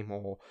royale game,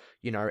 or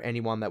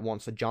anyone that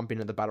wants to jump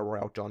into the battle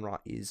royale genre,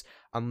 is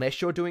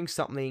unless you're doing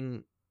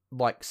something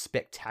like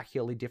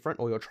spectacularly different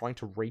or you're trying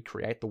to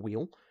recreate the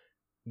wheel,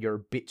 you're a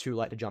bit too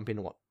late to jump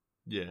into it.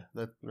 Yeah,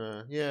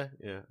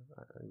 yeah.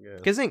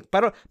 Because think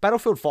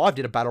Battlefield 5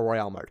 did a battle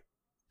royale mode.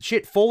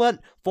 Shit, Fallout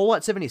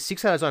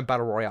 76 had its own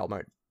battle royale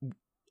mode.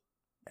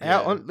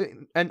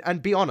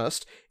 And be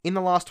honest, in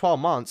the last 12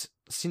 months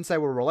since they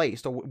were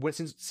released, or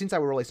since they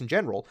were released in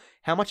general,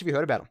 how much have you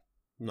heard about them?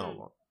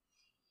 No.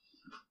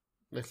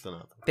 Next to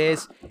nothing.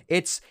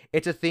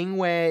 It's a thing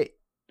where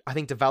I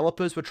think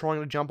developers were trying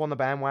to jump on the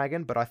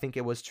bandwagon, but I think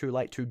it was too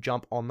late to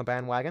jump on the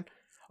bandwagon.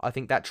 I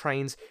think that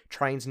train's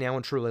now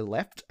and truly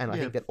left, and I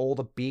think that all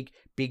the big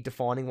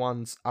defining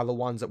ones are the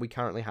ones that we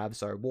currently have.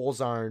 So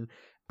Warzone,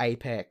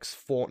 Apex,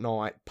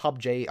 Fortnite,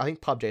 PUBG. I think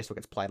PUBG still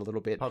gets played a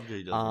little bit.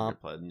 PUBG doesn't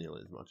get played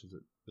nearly as much as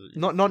it.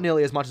 Not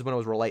nearly as much as when it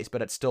was released,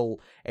 but it's still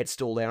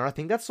there. And I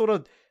think that's sort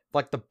of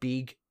like the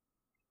big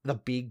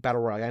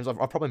battle royale games. I've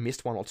probably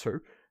missed one or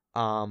two,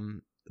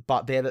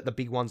 but they're the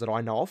big ones that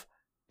I know of,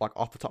 like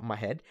off the top of my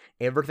head.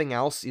 Everything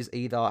else is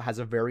either has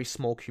a very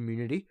small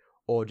community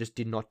or just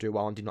did not do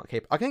well and did not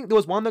keep. I think there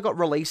was one that got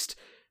released,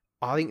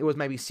 I think it was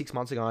maybe 6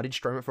 months ago, and I did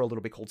stream it for a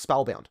little bit, called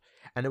Spellbound.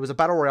 And it was a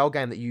battle royale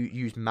game that you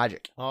used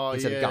magic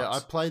instead of guns. I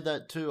played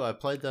that too. I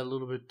played that a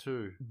little bit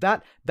too.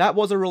 That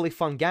was a really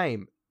fun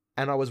game,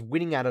 and I was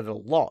winning at it a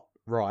lot,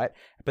 right?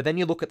 But then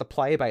you look at the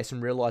player base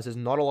and realize there's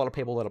not a lot of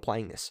people that are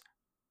playing this.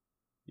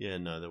 Yeah,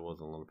 no, there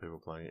wasn't a lot of people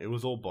playing it. It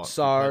was all bots.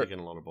 So, you played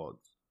against a lot of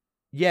bots.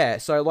 Yeah,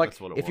 so like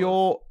That's what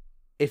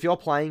if you're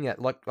playing it,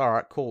 like, all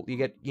right, cool, you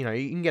get, you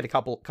can get a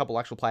couple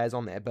actual players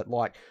on there, but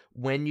like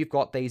when you've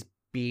got these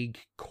big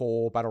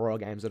core battle royale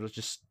games that are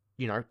just,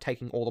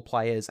 taking all the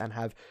players and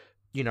have,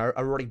 a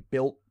already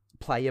built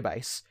player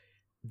base,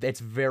 it's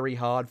very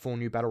hard for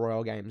new battle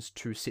royale games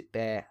to sit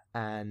there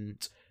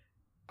and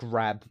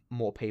grab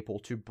more people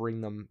to bring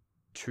them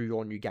to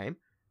your new game.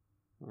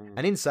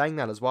 And in saying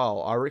that as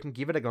well, I reckon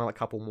give it a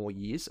couple more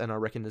years, and I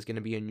reckon there's going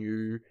to be a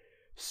new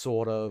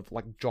sort of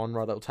like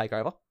genre that will take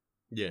over.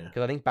 Yeah.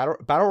 Because I think battle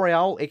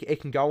royale,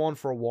 it can go on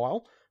for a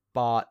while,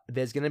 but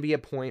there's going to be a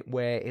point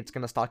where it's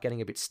going to start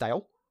getting a bit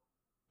stale,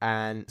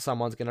 and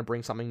someone's going to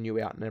bring something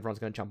new out, and everyone's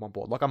going to jump on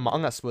board. Like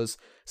Among Us was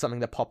something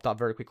that popped up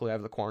very quickly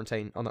over the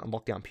quarantine on the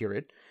lockdown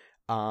period,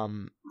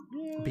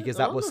 because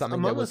that was something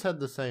Among that was Us had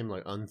the same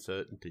like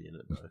uncertainty in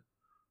it though.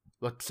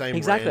 Like same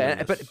exactly,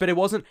 randomness. but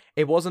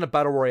it wasn't a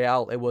battle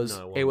royale. It was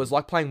No, it was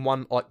like playing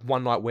one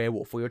night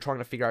werewolf, where you're trying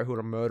to figure out who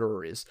the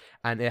murderer is,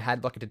 and it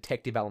had like a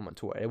detective element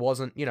to it. It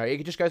wasn't,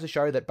 it just goes to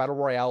show that battle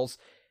royales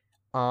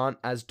aren't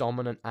as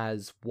dominant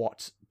as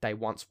what they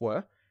once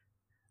were.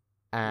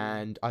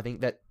 And I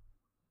think that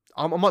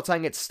I'm not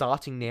saying it's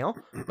starting now,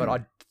 but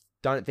I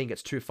don't think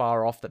it's too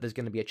far off that there's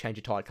going to be a change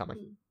of tide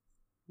coming.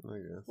 I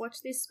guess. Watch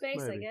this space,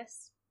 Maybe. I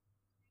guess.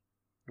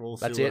 We'll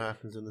That's see it. what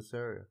happens in this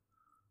area.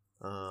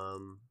 All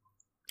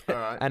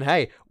right. And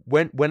hey,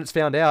 when it's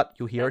found out,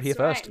 you'll hear it here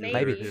That's first. right,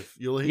 Maybe.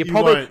 You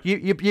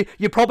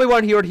probably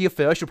won't hear it here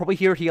first. You'll probably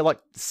hear it here like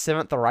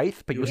 7th or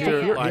 8th, but you'll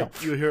still hear it here.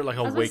 You'll hear it like I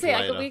a was going week to say,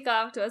 later. like a week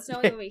afterwards, no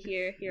one will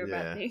hear Yeah.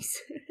 about news.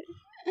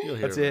 You'll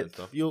hear That's about it.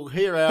 Stuff. You'll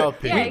hear our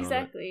opinion. Yeah, on it.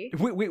 exactly.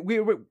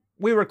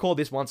 We record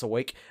this once a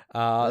week,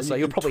 And so you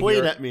you'll can probably tweet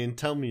hear it. at me and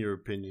tell me your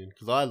opinion,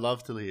 because I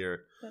love to hear it.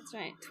 That's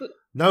right.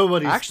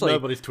 Nobody's Actually-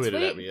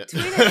 tweeted at me yet.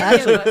 Tweet at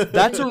any of us,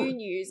 That's with a- new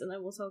news, and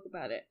then we'll talk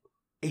about it.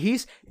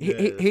 Here's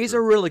that's a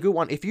really good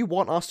one. If you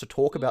want us to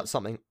talk about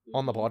something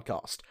on the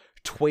podcast,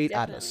 tweet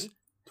at us. Definitely.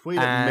 Tweet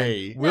at And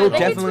me. We'll they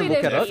definitely should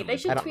tweet look at me. it. They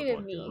should And- tweet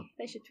at me.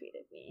 They should tweet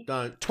at me.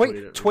 Don't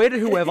Tweet at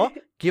whoever.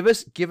 Give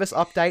us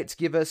updates.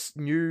 Give us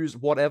news,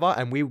 whatever,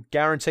 and we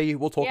guarantee you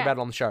we'll talk Yeah. about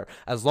it on the show.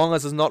 As long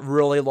as it's not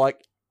really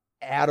like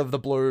out of the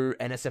blue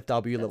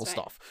NSFW level right.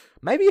 stuff.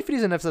 Maybe if it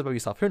is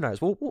NSFW stuff, who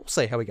knows? We'll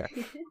see how we go.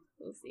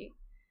 We'll see.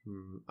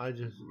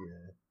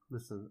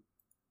 Listen.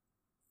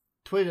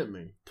 Tweet at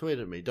me.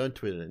 Don't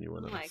tweet at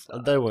anyone Oh my else.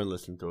 God. They won't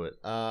listen to it.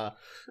 Oh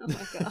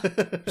my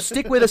god.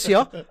 Stick with us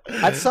here.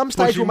 At some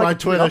stage, Pushing we'll my make a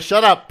Twitter. Twitter.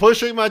 Shut up.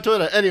 Pushing my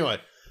Twitter. Anyway,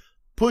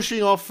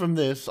 pushing off from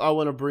this, I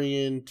want to bring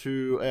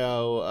into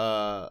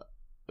our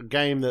a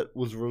game that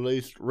was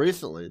released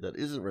recently that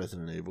isn't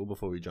Resident Evil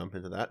before we jump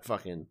into that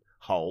fucking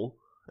hole.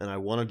 And I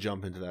want to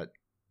jump into that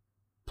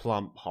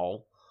plump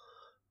hole.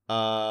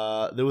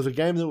 There was a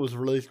game that was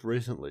released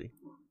recently,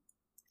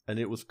 and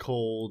it was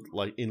called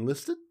like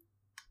Enlisted.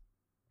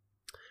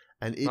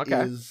 And it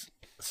is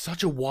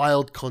such a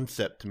wild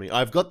concept to me.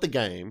 I've got the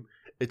game.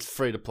 It's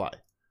free to play.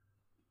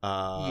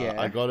 Yeah.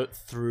 I got it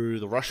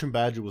through the Russian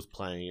Badger was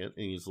playing it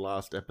in his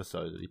last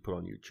episode that he put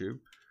on YouTube.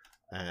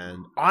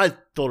 And I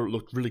thought it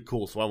looked really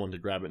cool, so I wanted to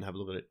grab it and have a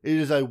look at it. It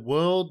is a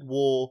World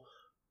War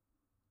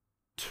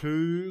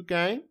II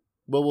game.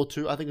 World War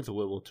II, I think it's a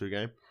World War II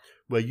game,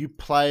 where you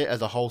play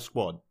as a whole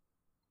squad.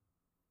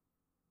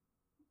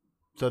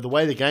 So the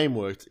way the game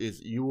works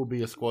is you will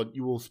be a squad.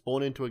 You will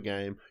spawn into a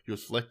game. You'll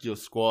select your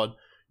squad.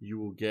 You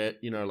will get,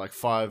 like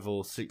 5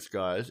 or 6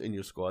 guys in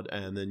your squad,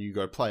 and then you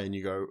go play and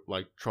you go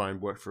like try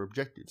and work for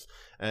objectives.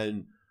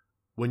 And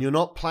when you're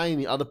not playing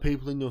the other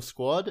people in your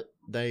squad,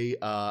 they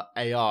are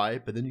AI,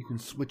 but then you can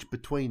switch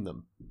between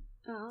them.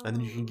 Oh. And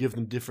then you can give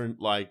them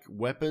different like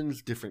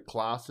weapons, different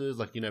classes.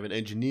 Like have an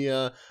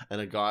engineer and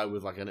a guy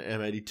with like an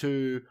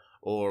M82,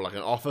 or like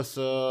an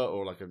officer,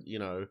 or like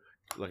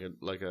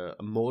a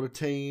mortar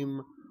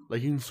team.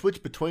 Like you can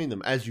switch between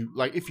them as you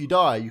like. If you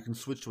die, you can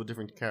switch to a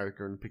different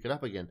character and pick it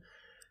up again.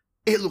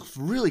 It looks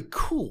really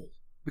cool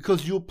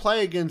because you'll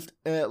play against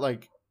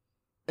like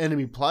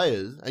enemy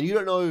players, and you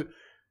don't know.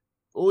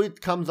 All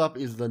it comes up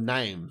is the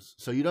names,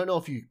 so you don't know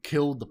if you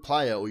killed the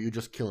player or you're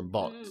just killing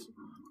bots.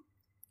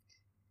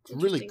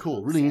 It's really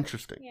cool, really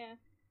interesting. Yeah.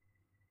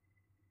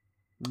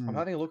 I'm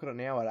having a look at it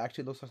now. It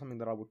actually looks like something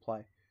that I would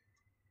play.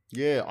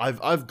 Yeah,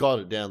 I've got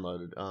it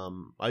downloaded.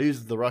 I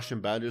use the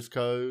Russian Badgers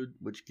code,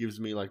 which gives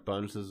me like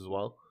bonuses as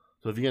well.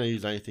 So if you're gonna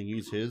use anything,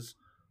 use his.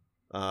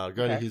 Go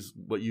to his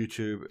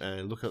YouTube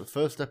and look at the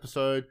first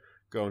episode.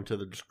 Go into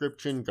the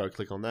description. Go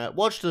click on that.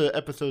 Watch the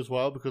episode as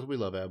well because we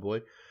love our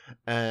boy,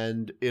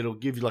 and it'll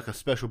give you like a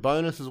special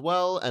bonus as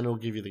well, and it'll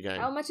give you the game.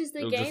 How much is the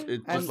It'll game?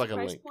 It's just like a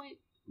link. Point?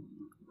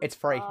 It's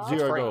free.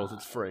 $0.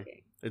 It's free.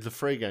 Okay. It's a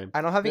free game.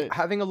 And I'm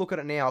having a look at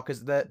it now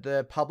because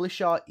the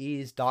publisher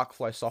is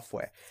Darkflow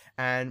Software,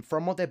 and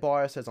from what their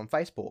bio says on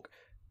Facebook,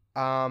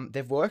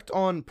 they've worked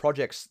on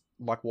projects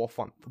like War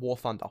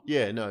Thunder.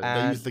 Yeah, no,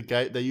 they use the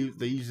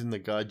they're using the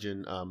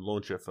Gaijin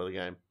launcher for the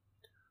game.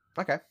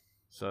 Okay.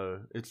 So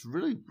it's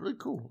really really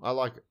cool. I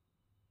like it.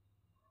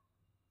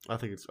 I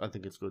think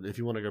it's good. If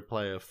you want to go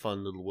play a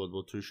fun little World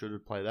War II shooter,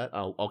 play that.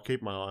 I'll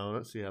keep my eye on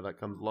it, see how that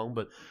comes along.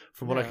 But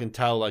from what I can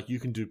tell, like you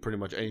can do pretty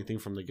much anything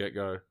from the get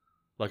go.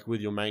 Like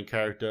with your main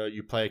character,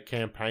 you play a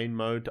campaign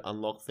mode to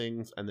unlock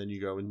things, and then you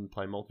go in and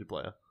play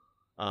multiplayer.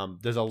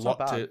 There's a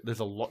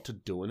lot to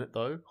do in it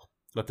though.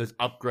 Like there's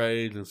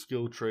upgrades and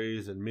skill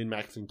trees and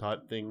min-maxing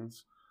type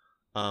things.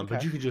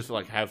 But you can just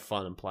like have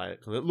fun and play it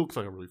because it looks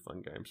like a really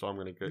fun game. So I'm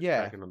going to get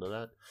cracking onto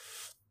that.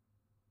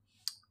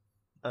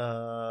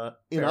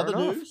 In other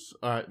news,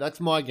 all right, that's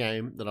my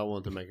game that I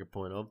wanted to make a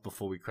point of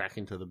before we crack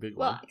into the big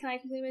one. Well, can I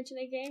quickly mention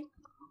a game?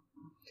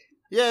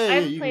 Yeah, I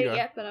haven't you played can it go.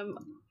 yet, but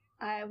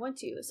I want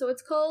to. So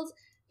it's called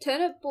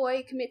Turnip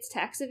Boy Commits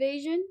Tax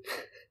Evasion.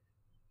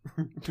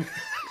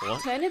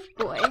 What? Turnip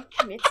Boy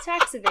Commits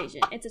Tax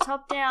Evasion. It's a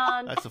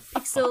top-down That's a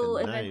pixel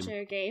fucking name.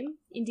 adventure game,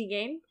 indie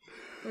game,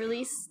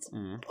 released.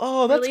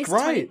 Oh, that's released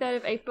great. 23rd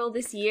of April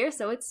this year,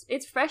 so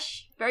it's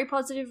fresh. Very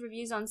positive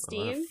reviews on I'm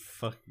Steam. gonna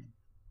fucking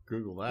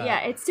Google that.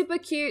 Yeah, it's super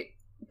cute,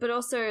 but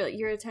also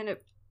you're a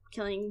turnip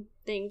killing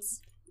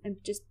things and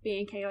just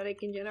being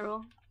chaotic in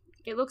general.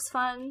 It looks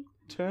fun.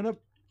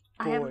 Turnip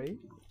I haven't- Boy.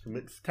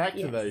 Commits tax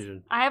Yes.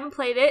 evasion. I haven't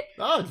played it,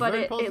 Oh, it's but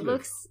very it positive.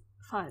 looks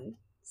fun.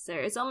 So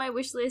it's on my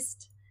wish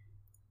list.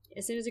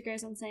 As soon as it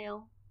goes on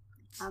sale,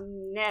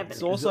 I'm never. It's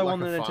Is also it like on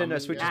the a Nintendo farming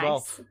Switch game? as well.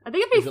 Nice. I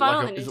think it'd be Is it fun like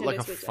on a, the is it Nintendo like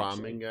a Switch. farming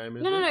actually. game?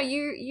 Is No, it?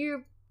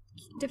 You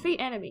defeat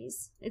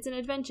enemies. It's an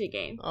adventure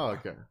game. Oh,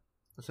 okay.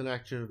 It's an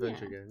action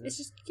adventure game. Yeah. It's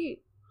just cute.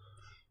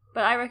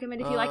 But I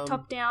recommend if you like Um,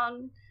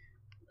 top-down,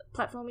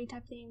 platformy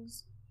type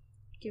things,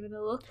 give it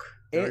a look.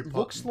 Very It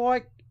looks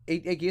like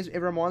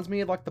it reminds me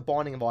of like the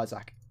Binding of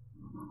Isaac.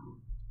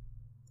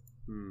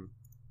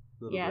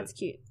 Little Yeah, bit. it's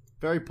cute.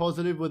 Very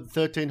positive with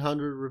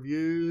 1,300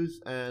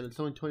 reviews, and it's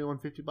only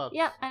 $21.50.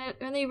 Yeah, and it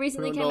only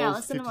recently came out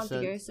less than a month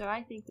ago, $21.50. so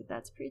I think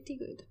that's pretty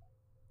good.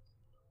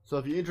 So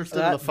if you're interested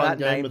in a fun that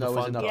game name, with a though,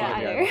 is fun enough to Yeah,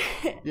 get I me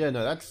know. yeah,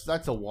 no,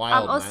 that's a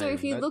wild. Also, name.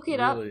 if you That's look it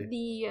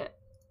really... up,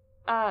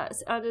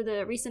 the under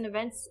the recent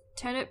events,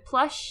 Turnip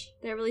Plush,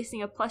 they're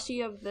releasing a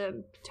plushie of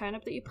the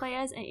turnip that you play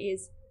as, and it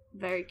is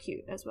very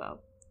cute as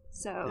well.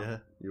 So, Yeah,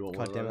 you want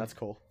one God of damn, those? that's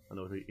cool. I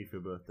know it's for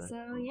your birthday.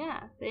 so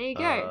yeah, there you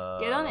go.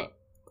 Get on it.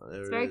 There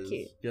It's it very is.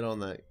 cute. Get on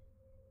that.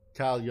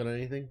 Carl, you got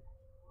anything?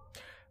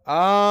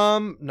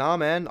 Nah,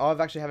 man. I've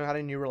actually haven't had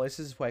any new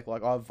releases this week.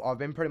 Like I've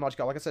been pretty much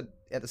like I said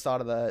at the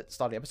start of the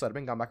episode, I've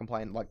been going back and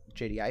playing like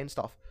GTA and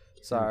stuff.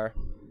 So,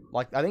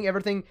 like I think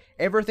everything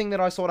that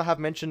I sort of have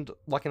mentioned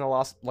like in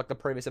the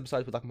previous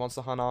episodes with like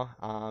Monster Hunter,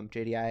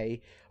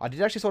 GTA. I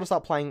did actually sort of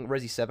start playing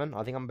Resi 7.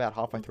 I think I'm about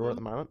halfway through it at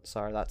the moment.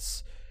 So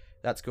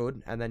that's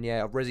good. And then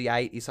yeah, Resi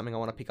 8 is something I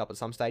want to pick up at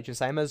some stage. And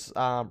same as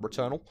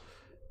Returnal.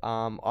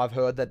 I've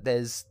heard that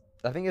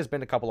I think there's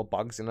been a couple of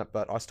bugs in it,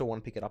 but I still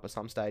want to pick it up at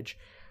some stage.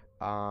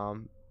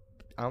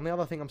 Only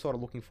other thing I'm sort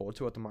of looking forward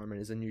to at the moment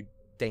is a new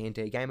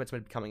D&D game. It's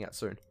meant to be coming out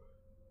soon.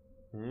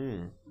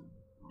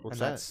 What's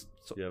And that?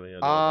 So, Do you have any idea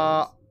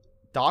what that is?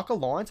 Dark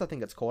Alliance, I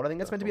think it's called. I think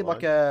it's meant to be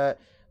Dark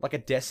like a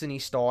Destiny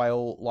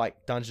style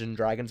like Dungeons and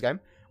Dragons game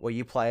where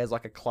you play as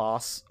like a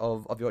class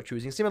of your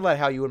choosing, similar to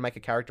how you would make a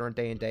character in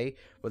D&D,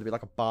 whether it be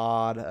like a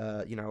bard,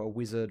 a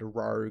wizard, a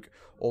rogue,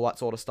 all that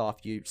sort of stuff.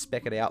 You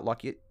spec it out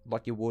like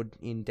you would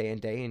in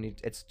D&D, and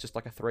it's just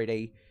like a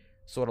 3D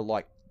sort of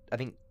like I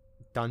think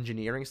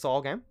dungeoneering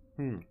style game.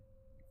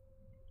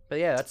 But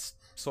yeah, that's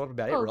sort of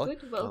about it, really.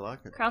 Good. I Well, like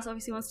it. Kraus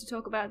obviously wants to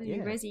talk about the new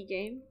Yeah. Resi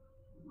game.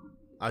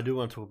 I do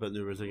want to talk about the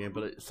new Resident game,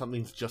 but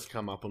something's just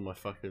come up on my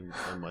fucking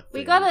thing.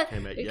 We that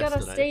came out gotta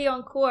yesterday. stay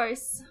on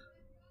course.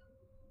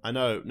 I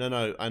know,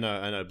 I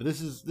know, but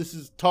this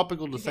is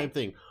topical to the same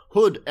thing.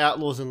 Hood,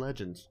 Outlaws and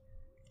Legends.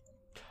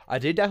 I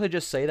did definitely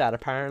just see that.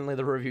 Apparently,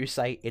 the reviews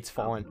say it's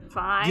fine.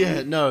 Fine.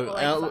 Yeah, no.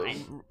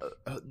 Fine.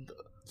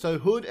 So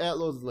Hood,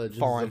 Outlaws and Legends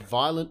Fine. is a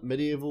violent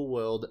medieval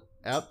world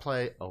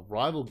outplay of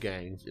rival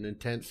gangs in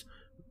intense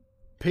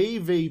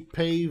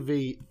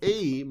PvPvE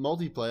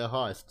multiplayer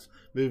heists,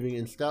 moving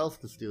in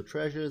stealth to steal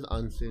treasures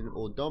unseen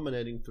or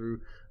dominating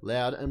through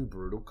loud and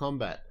brutal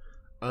combat.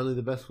 Only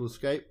the best will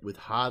escape with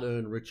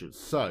hard-earned riches.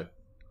 So,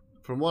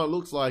 from what it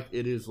looks like,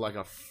 it is like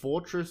a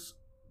fortress,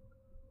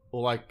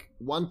 or like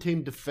one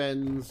team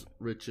defends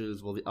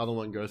riches while the other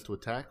one goes to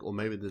attack, or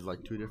maybe there's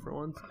like two different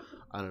ones.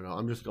 I don't know.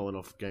 I'm just going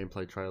off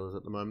gameplay trailers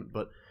at the moment,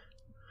 but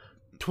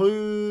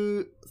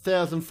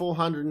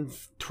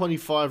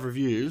 2,425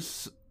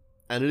 reviews,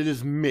 and it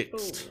is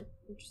mixed. Ooh,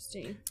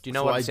 interesting. Do you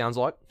know what it sounds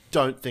like?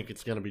 Don't think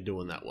it's going to be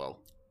doing that well.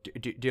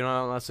 Do you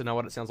know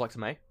what it sounds like to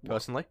me,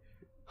 personally?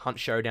 Hunt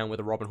Showdown with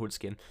a Robin Hood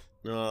skin.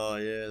 Oh,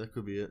 yeah, that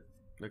could be it.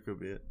 That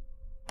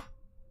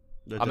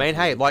I mean,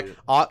 hey, definitely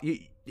like, could be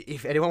it.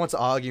 if anyone wants to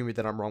argue with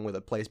that I'm wrong with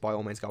it, please, by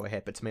all means, go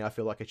ahead. But to me, I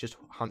feel like it's just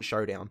Hunt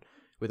Showdown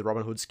with a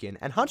Robin Hood skin.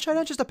 And Hunt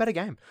Showdown's just a better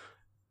game.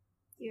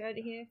 You heard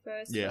it here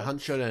first. Yeah, Hunt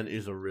Showdown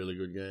is a really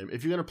good game.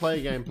 If you're going to play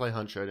a game, play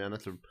Hunt Showdown.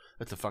 That's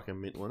a fucking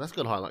mint one. That's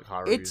got high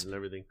reviews and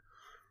everything.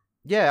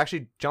 Yeah,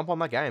 actually, jump on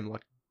that game.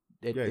 Like,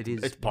 it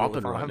is. It's popping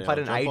really fun. right I haven't now. played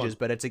it in Jump ages, on.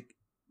 but it's a...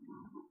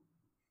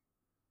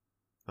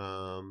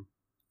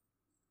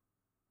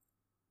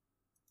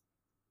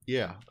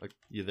 Yeah.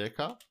 You there,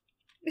 Carl?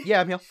 Yeah,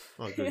 I'm here.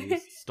 Oh, good. You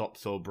stopped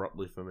so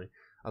abruptly for me.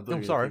 I thought you I'm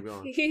were sorry.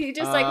 gonna keep going. He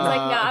just was like,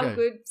 nah, I'm okay.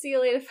 good. See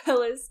you later,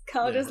 fellas.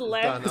 Carl Yeah, just it's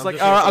left. done. It's I'm like,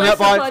 just alright, I'm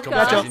Rest out, the bye. podcast.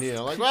 Gotcha.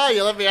 engineer. Like, well,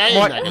 you left me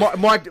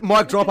hanging.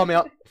 Mic drop, I'm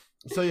out.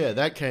 So yeah,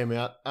 that came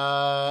out.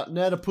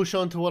 Now to push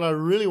on to what I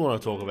really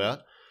want to talk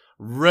about.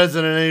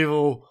 Resident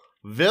Evil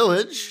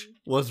Village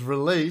was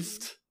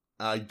released.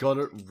 I got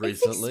it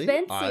recently. It's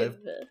expensive.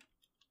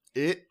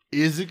 It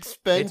is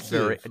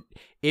expensive. It's very...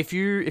 If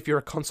you're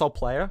a console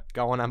player,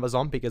 go on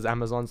Amazon, because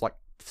Amazon's like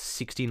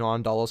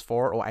 $69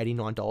 for it, or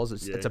 $89.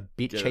 It's a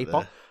bit get it cheaper.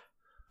 there.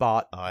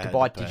 But I to had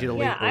buy to pay. digitally,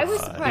 Yeah, I was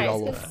it's surprised.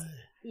 $3. 'Cause-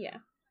 yeah.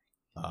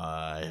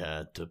 I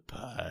had to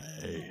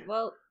pay.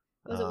 Well,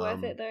 was it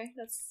worth it though?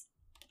 That's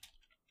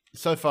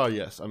So far,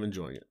 yes, I'm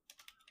enjoying it.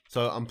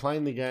 So I'm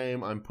playing the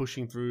game. I'm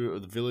pushing through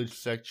the village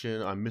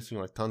section. I'm missing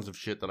like tons of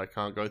shit that I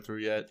can't go through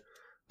yet.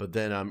 But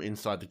then I'm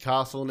inside the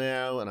castle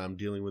now, and I'm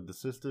dealing with the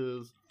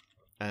sisters.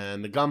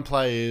 And the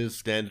gunplay is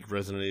standard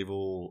Resident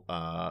Evil,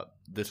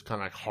 this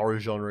kind of like horror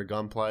genre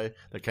gunplay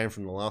that came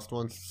from the last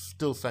one.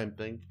 Still same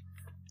thing,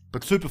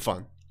 but super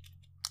fun.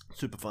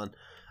 Super fun.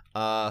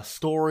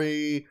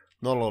 Story,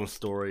 not a lot of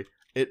story.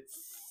 It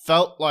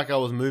felt like I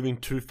was moving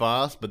too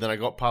fast, but then I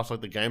got past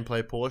like the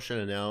gameplay portion,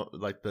 and now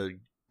like the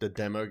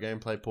demo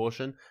gameplay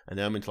portion, and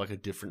now I'm into like a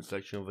different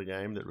section of the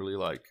game that really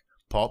like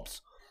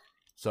pops.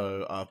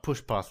 So I've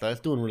pushed past that.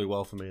 It's doing really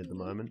well for me at the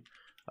moment.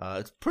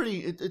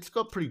 It's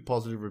got pretty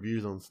positive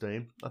reviews on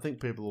Steam. I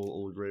think people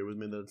will agree with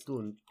me that it's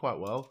doing quite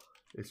well.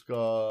 It's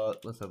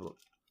got, let's have a look.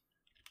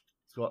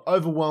 It's got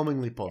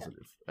overwhelmingly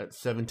positive at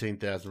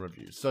 17,000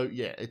 reviews. So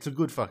yeah, it's a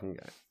good fucking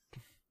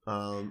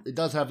game. It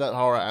does have that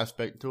horror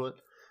aspect to it.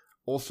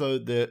 Also,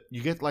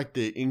 you get like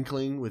the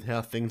inkling with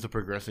how things are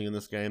progressing in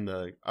this game. They're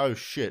like, oh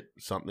shit,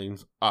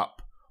 something's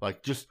up.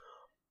 Like, just,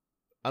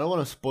 I don't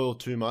want to spoil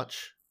too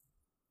much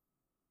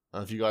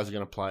if you guys are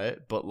going to play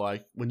it, but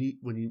like when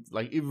you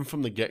like, even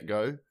from the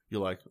get-go,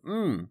 you're like,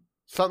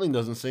 something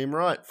doesn't seem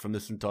right from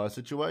this entire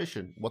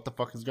situation. What the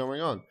fuck is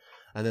going on?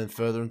 And then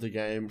further into the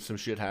game, some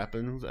shit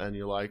happens, and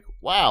you're like,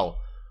 wow,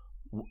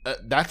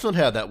 that's not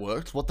how that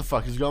works. What the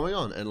fuck is going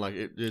on? And like,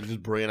 it's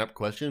just bringing up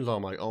questions.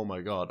 I'm like, oh my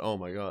god.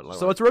 Like,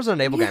 So it's a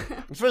Resident Evil game.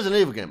 it's a Resident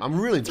Evil game. I'm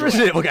really enjoying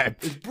Resident it. Evil game.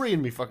 It's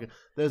bringing me fucking.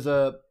 There's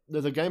a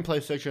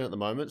gameplay section at the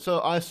moment, so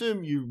I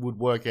assume you would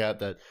work out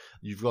that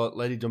you've got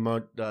Lady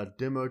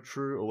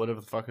Demotru or whatever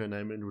the fuck her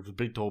name is, which is a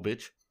big tall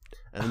bitch,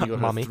 and then you got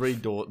her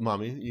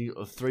Mummy. You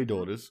got 3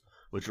 daughters,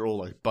 which are all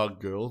like bug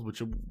girls, which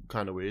are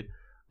kind of weird.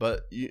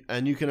 But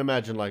you can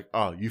imagine like,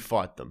 oh, you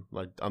fight them.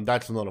 Like,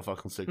 that's not a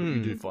fucking secret.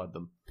 You do fight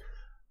them.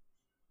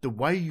 The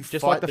way you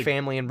Just fight like the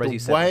family in Resi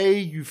 7. The way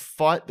you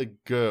fight the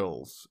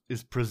girls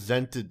is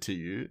presented to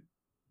you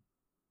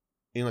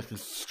in like a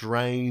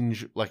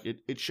strange, like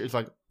it's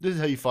like, this is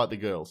how you fight the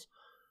girls,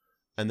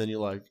 and then you're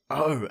like,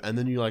 oh, and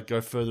then you like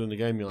go further in the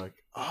game, you're like,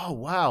 oh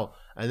wow,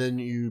 and then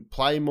you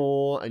play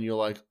more, and you're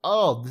like,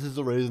 oh, this is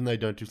the reason they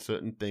don't do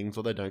certain things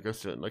or they don't go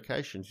certain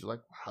locations. You're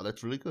like, wow,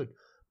 that's really good.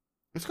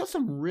 It's got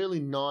some really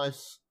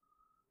nice,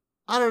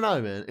 I don't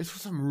know, man. It's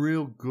got some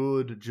real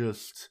good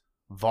just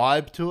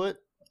vibe to it.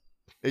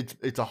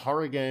 It's a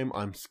horror game.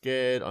 I'm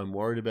scared. I'm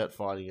worried about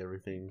fighting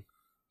everything.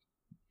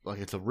 Like,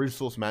 it's a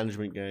resource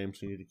management game,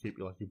 so you need to keep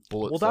your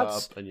bullets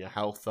up and your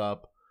health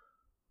up.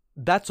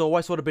 That's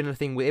always sort of been a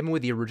thing, even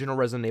with the original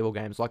Resident Evil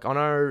games. Like,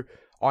 I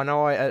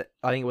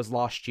think it was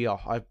last year,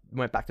 I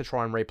went back to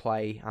try and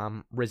replay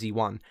Resi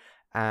 1,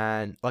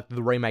 and like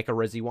the remake of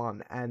Resi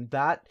 1, and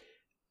that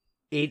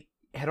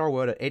how do I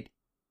word it?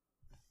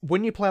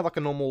 When you play like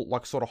a normal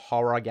like sort of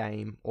horror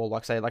game, or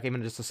like say like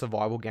even just a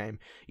survival game,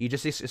 you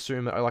just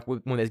assume that like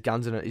when there's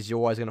guns in it, is you're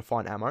always going to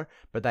find ammo.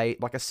 But they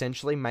like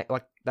essentially make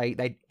like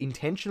they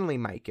intentionally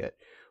make it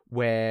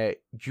where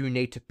you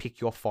need to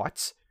pick your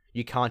fights.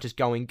 You can't just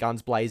go in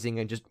guns blazing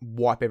and just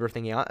wipe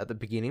everything out at the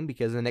beginning,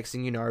 because the next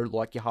thing you know,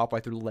 like you're halfway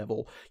through the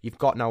level, you've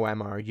got no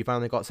ammo, you've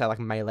only got say like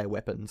melee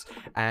weapons,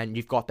 and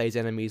you've got these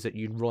enemies that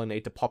you really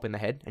need to pop in the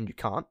head, and you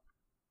can't.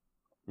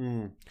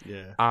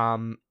 Yeah.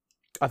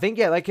 I think,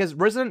 yeah, like, because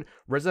Resident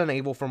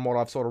Evil, from what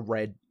I've sort of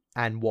read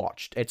and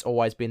watched, it's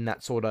always been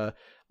that sort of,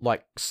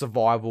 like,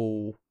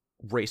 survival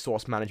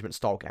resource management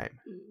style game.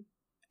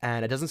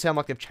 And it doesn't sound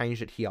like they've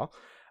changed it here.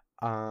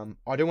 I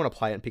do want to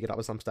play it and pick it up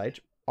at some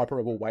stage. I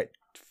probably will wait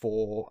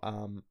for,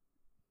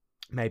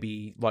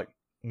 maybe, like,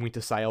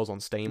 winter sales on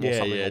Steam or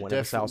something, or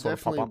whenever sales sort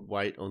of pop up. Definitely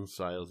wait on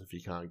sales if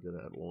you can't get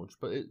it at launch.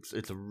 But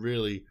it's a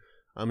really...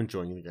 I'm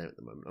enjoying the game at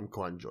the moment. I'm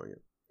quite enjoying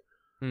it.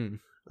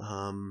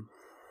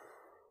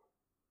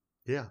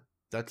 Yeah,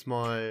 that's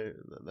my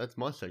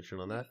section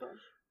on that.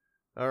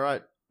 All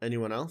right,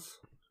 anyone else?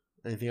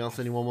 Anything else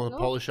anyone want to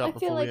polish up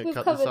before we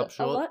cut this up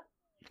short?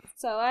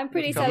 So I'm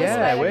pretty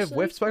satisfied. Yeah,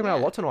 we've spoken about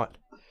a lot tonight.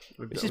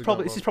 This is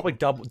probably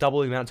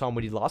double the amount of time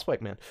we did last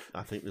week, man.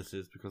 I think this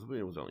is because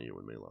it was only you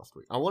and me last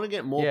week. I want to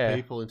get more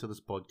people into this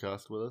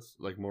podcast with us,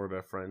 like more of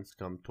our friends to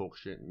come talk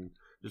shit and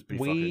just be.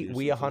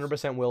 We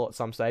 100% will at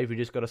some stage. We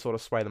just got to sort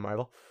of sway them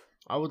over.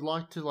 I would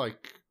like to I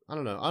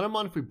don't know. I don't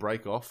mind if we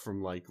break off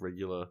from like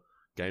regular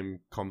game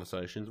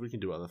conversations. We can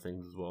do other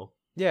things as well.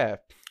 Yeah,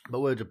 but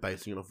we're just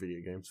basing it off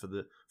video games for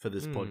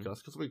this podcast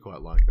because we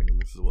quite like them,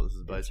 and this is what this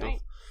is based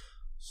off.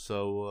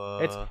 So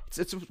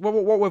it's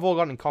what we've all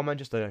got in common.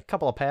 Just a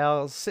couple of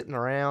pals sitting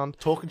around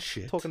talking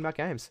shit, talking about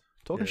games,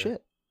 talking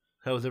shit.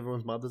 How was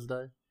everyone's Mother's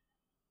Day?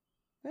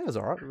 Yeah, it was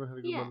alright. Everyone had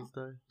a good Mother's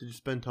Day. Did you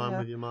spend time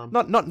with your mum?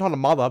 Not a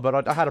mother,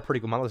 but I had a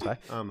pretty good Mother's Day.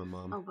 I'm a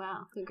mum. Oh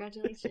wow!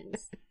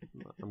 Congratulations.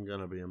 I'm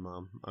gonna be a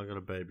mum. I got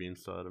a baby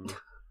inside of me.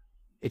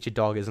 It's your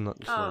dog, isn't it?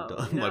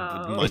 Oh,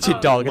 no. It's your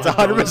dog. It's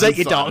 100%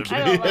 your dog.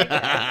 I don't like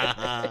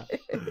that.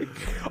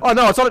 Oh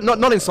no, it's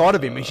not inside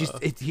of him.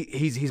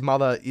 His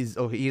mother is,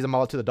 or he is a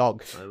mother to the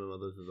dog. I'm a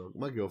mother to the dog.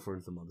 My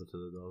girlfriend's a mother to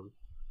the dog.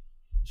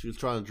 She was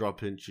trying to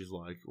drop in. She's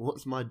like,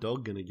 "What's my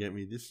dog gonna get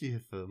me this year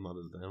for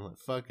Mother's Day?" I'm like,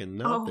 "Fucking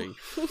nothing.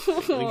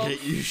 I'm gonna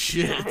get you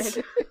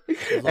shit."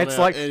 It's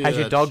like, has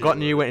your dog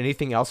gotten you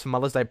anything else for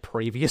Mother's Day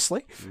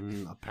previously?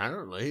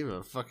 Apparently,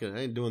 but fucking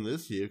ain't doing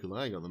this year because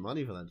I ain't got the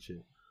money for that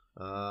shit.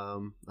 I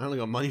only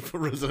got money for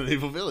Resident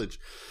Evil Village.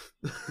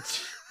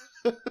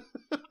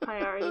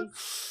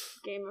 Priorities.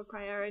 Game of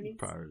priorities.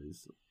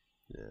 Priorities.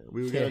 Yeah,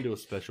 we were going to do a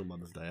special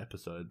Mother's Day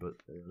episode, but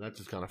that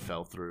just kind of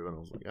fell through, and I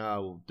was like,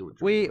 we'll do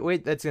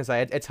it. That's gonna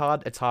say it's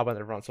hard when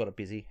everyone's sort of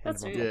busy and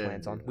everyone's got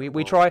plans on.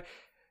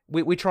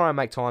 We try and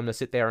make time to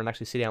sit there and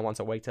actually sit down once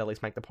a week to at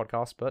least make the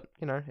podcast. But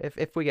you know,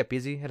 if we get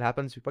busy, it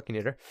happens. What can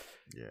you do?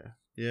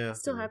 Yeah.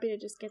 Still happy to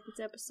just get this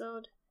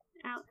episode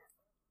out.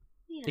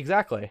 Yeah.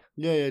 Exactly.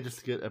 Yeah, just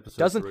to get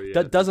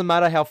episode doesn't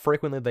matter how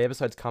frequently the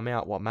episodes come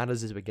out. What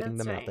matters is we're getting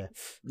them out there.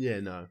 Yeah,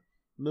 no.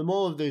 The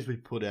more of these we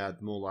put out,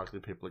 the more likely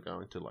people are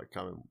going to like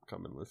come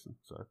and listen.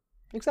 So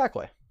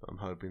exactly. I'm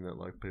hoping that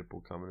like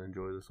people come and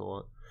enjoy this a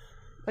lot.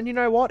 And you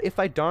know what? If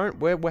they don't,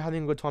 we're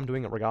having a good time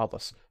doing it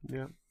regardless.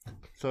 Yeah.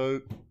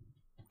 So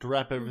to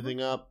wrap everything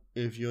up,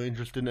 if you're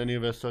interested in any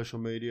of our social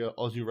media,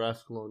 Aussie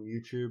Rascal on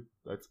YouTube.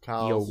 That's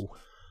Carl's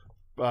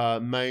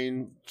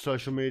main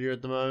social media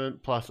at the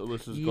moment. Plus,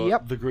 Alyssa's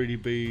got The Greedy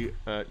Bee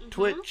at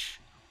Twitch.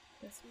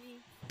 That's me.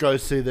 Go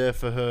see there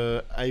for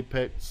her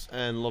Apex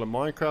and a lot of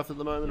Minecraft at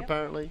the moment,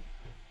 apparently.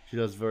 She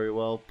does very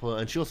well.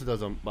 And she also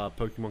does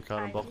Pokemon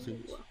card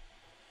unboxings.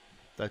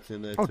 That's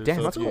in there too. Oh, damn,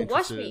 so that's cool.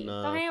 Watch me.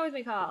 Come hang out with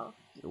me, Carl.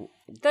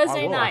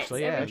 Thursday nights,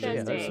 actually, every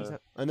Thursday.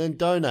 And then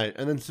donate,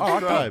 and then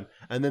subscribe,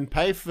 and then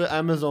pay for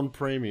Amazon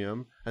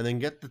Premium, and then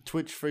get the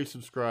Twitch free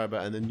subscriber,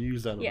 and then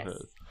use that on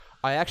hers.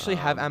 I actually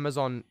have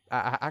Amazon.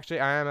 I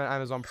am an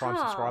Amazon Prime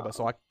subscriber,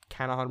 so I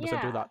can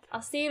 100% do that.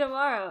 I'll see you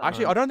tomorrow.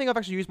 Actually, I don't think I've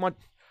actually used my.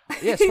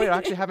 Yeah, sweet. I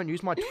actually haven't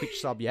used my Twitch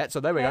sub yet, so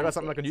there we go. I got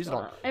something I can use it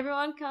on.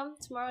 Everyone, come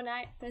tomorrow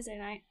night, Thursday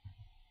night.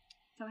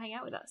 Come hang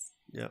out with us.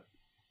 Yep.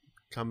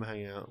 Come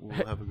hang out. We'll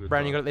have a good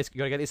Brandon, time. you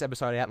got to get this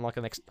episode out in like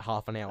the next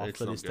half an hour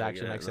for this to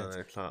actually make sense.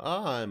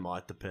 It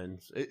might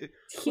depend.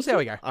 We'll see how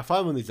we go. I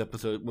find when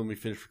we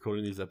finish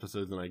recording these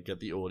episodes and I get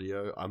the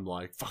audio, I'm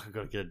like, fuck, I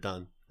gotta get it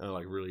done. And I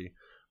like really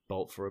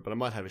bolt for it. But I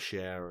might have a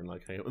shower and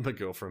like hang out with my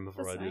girlfriend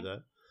before I do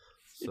that.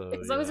 So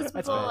as long as it's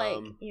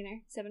before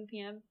 7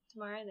 p.m.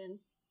 tomorrow, then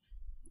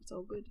it's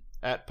all good.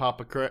 At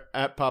Papa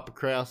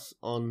Kraus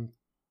on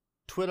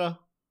Twitter.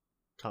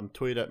 Come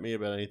tweet at me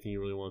about anything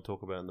you really want to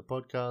talk about in the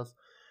podcast.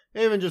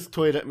 Even just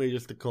tweet at me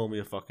just to call me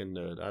a fucking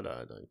nerd. I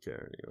don't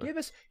care anyway. Give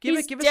us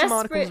some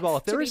articles as well.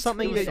 If there is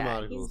something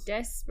that he's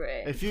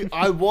desperate.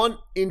 I want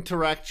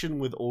interaction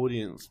with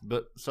audience,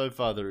 but so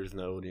far there is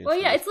no audience.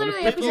 Well, yeah, it's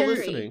literally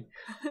episode 3.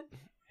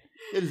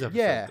 It is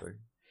episode 3.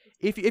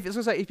 if it's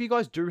gonna say, if you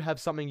guys do have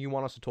something you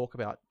want us to talk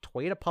about,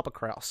 tweet at Papa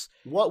Kraus.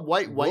 What?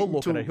 Wait We'll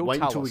look at it. He'll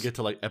tell until we us. get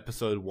to like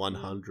episode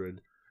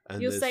 100.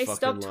 And You'll there's say, fucking,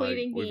 "Stop like,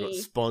 tweeting we've got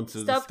me.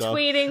 sponsors Stop and stuff.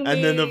 tweeting me."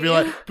 And then they'll be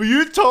like, "But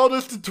you told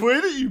us to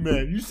tweet at you,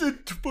 man. You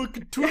said to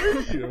fucking tweet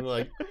at you." I'm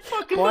like,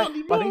 "Fucking not I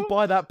anymore." think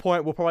by that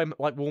point we'll probably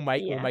we'll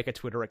Yeah. make a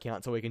Twitter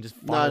account so we can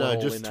just No, funnel it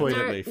all just in tweet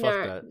there. at me. No, Fuck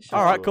no, that. sure.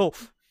 All right, cool,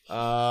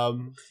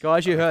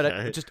 Guys, you heard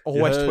okay. it. Just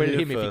always heard tweet it at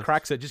him if he first.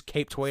 cracks it. Just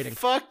keep tweeting.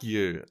 Fuck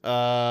you.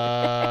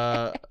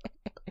 All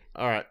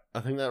right, I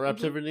think that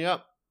wraps everything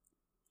up.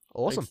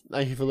 Awesome.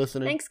 Thank you for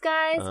listening. Thanks,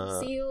 guys. Uh,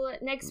 See you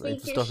next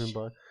week. Thanks for stopping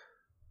by.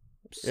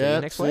 See you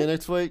next See week. you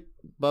next week.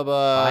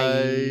 Bye-bye.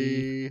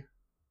 Bye.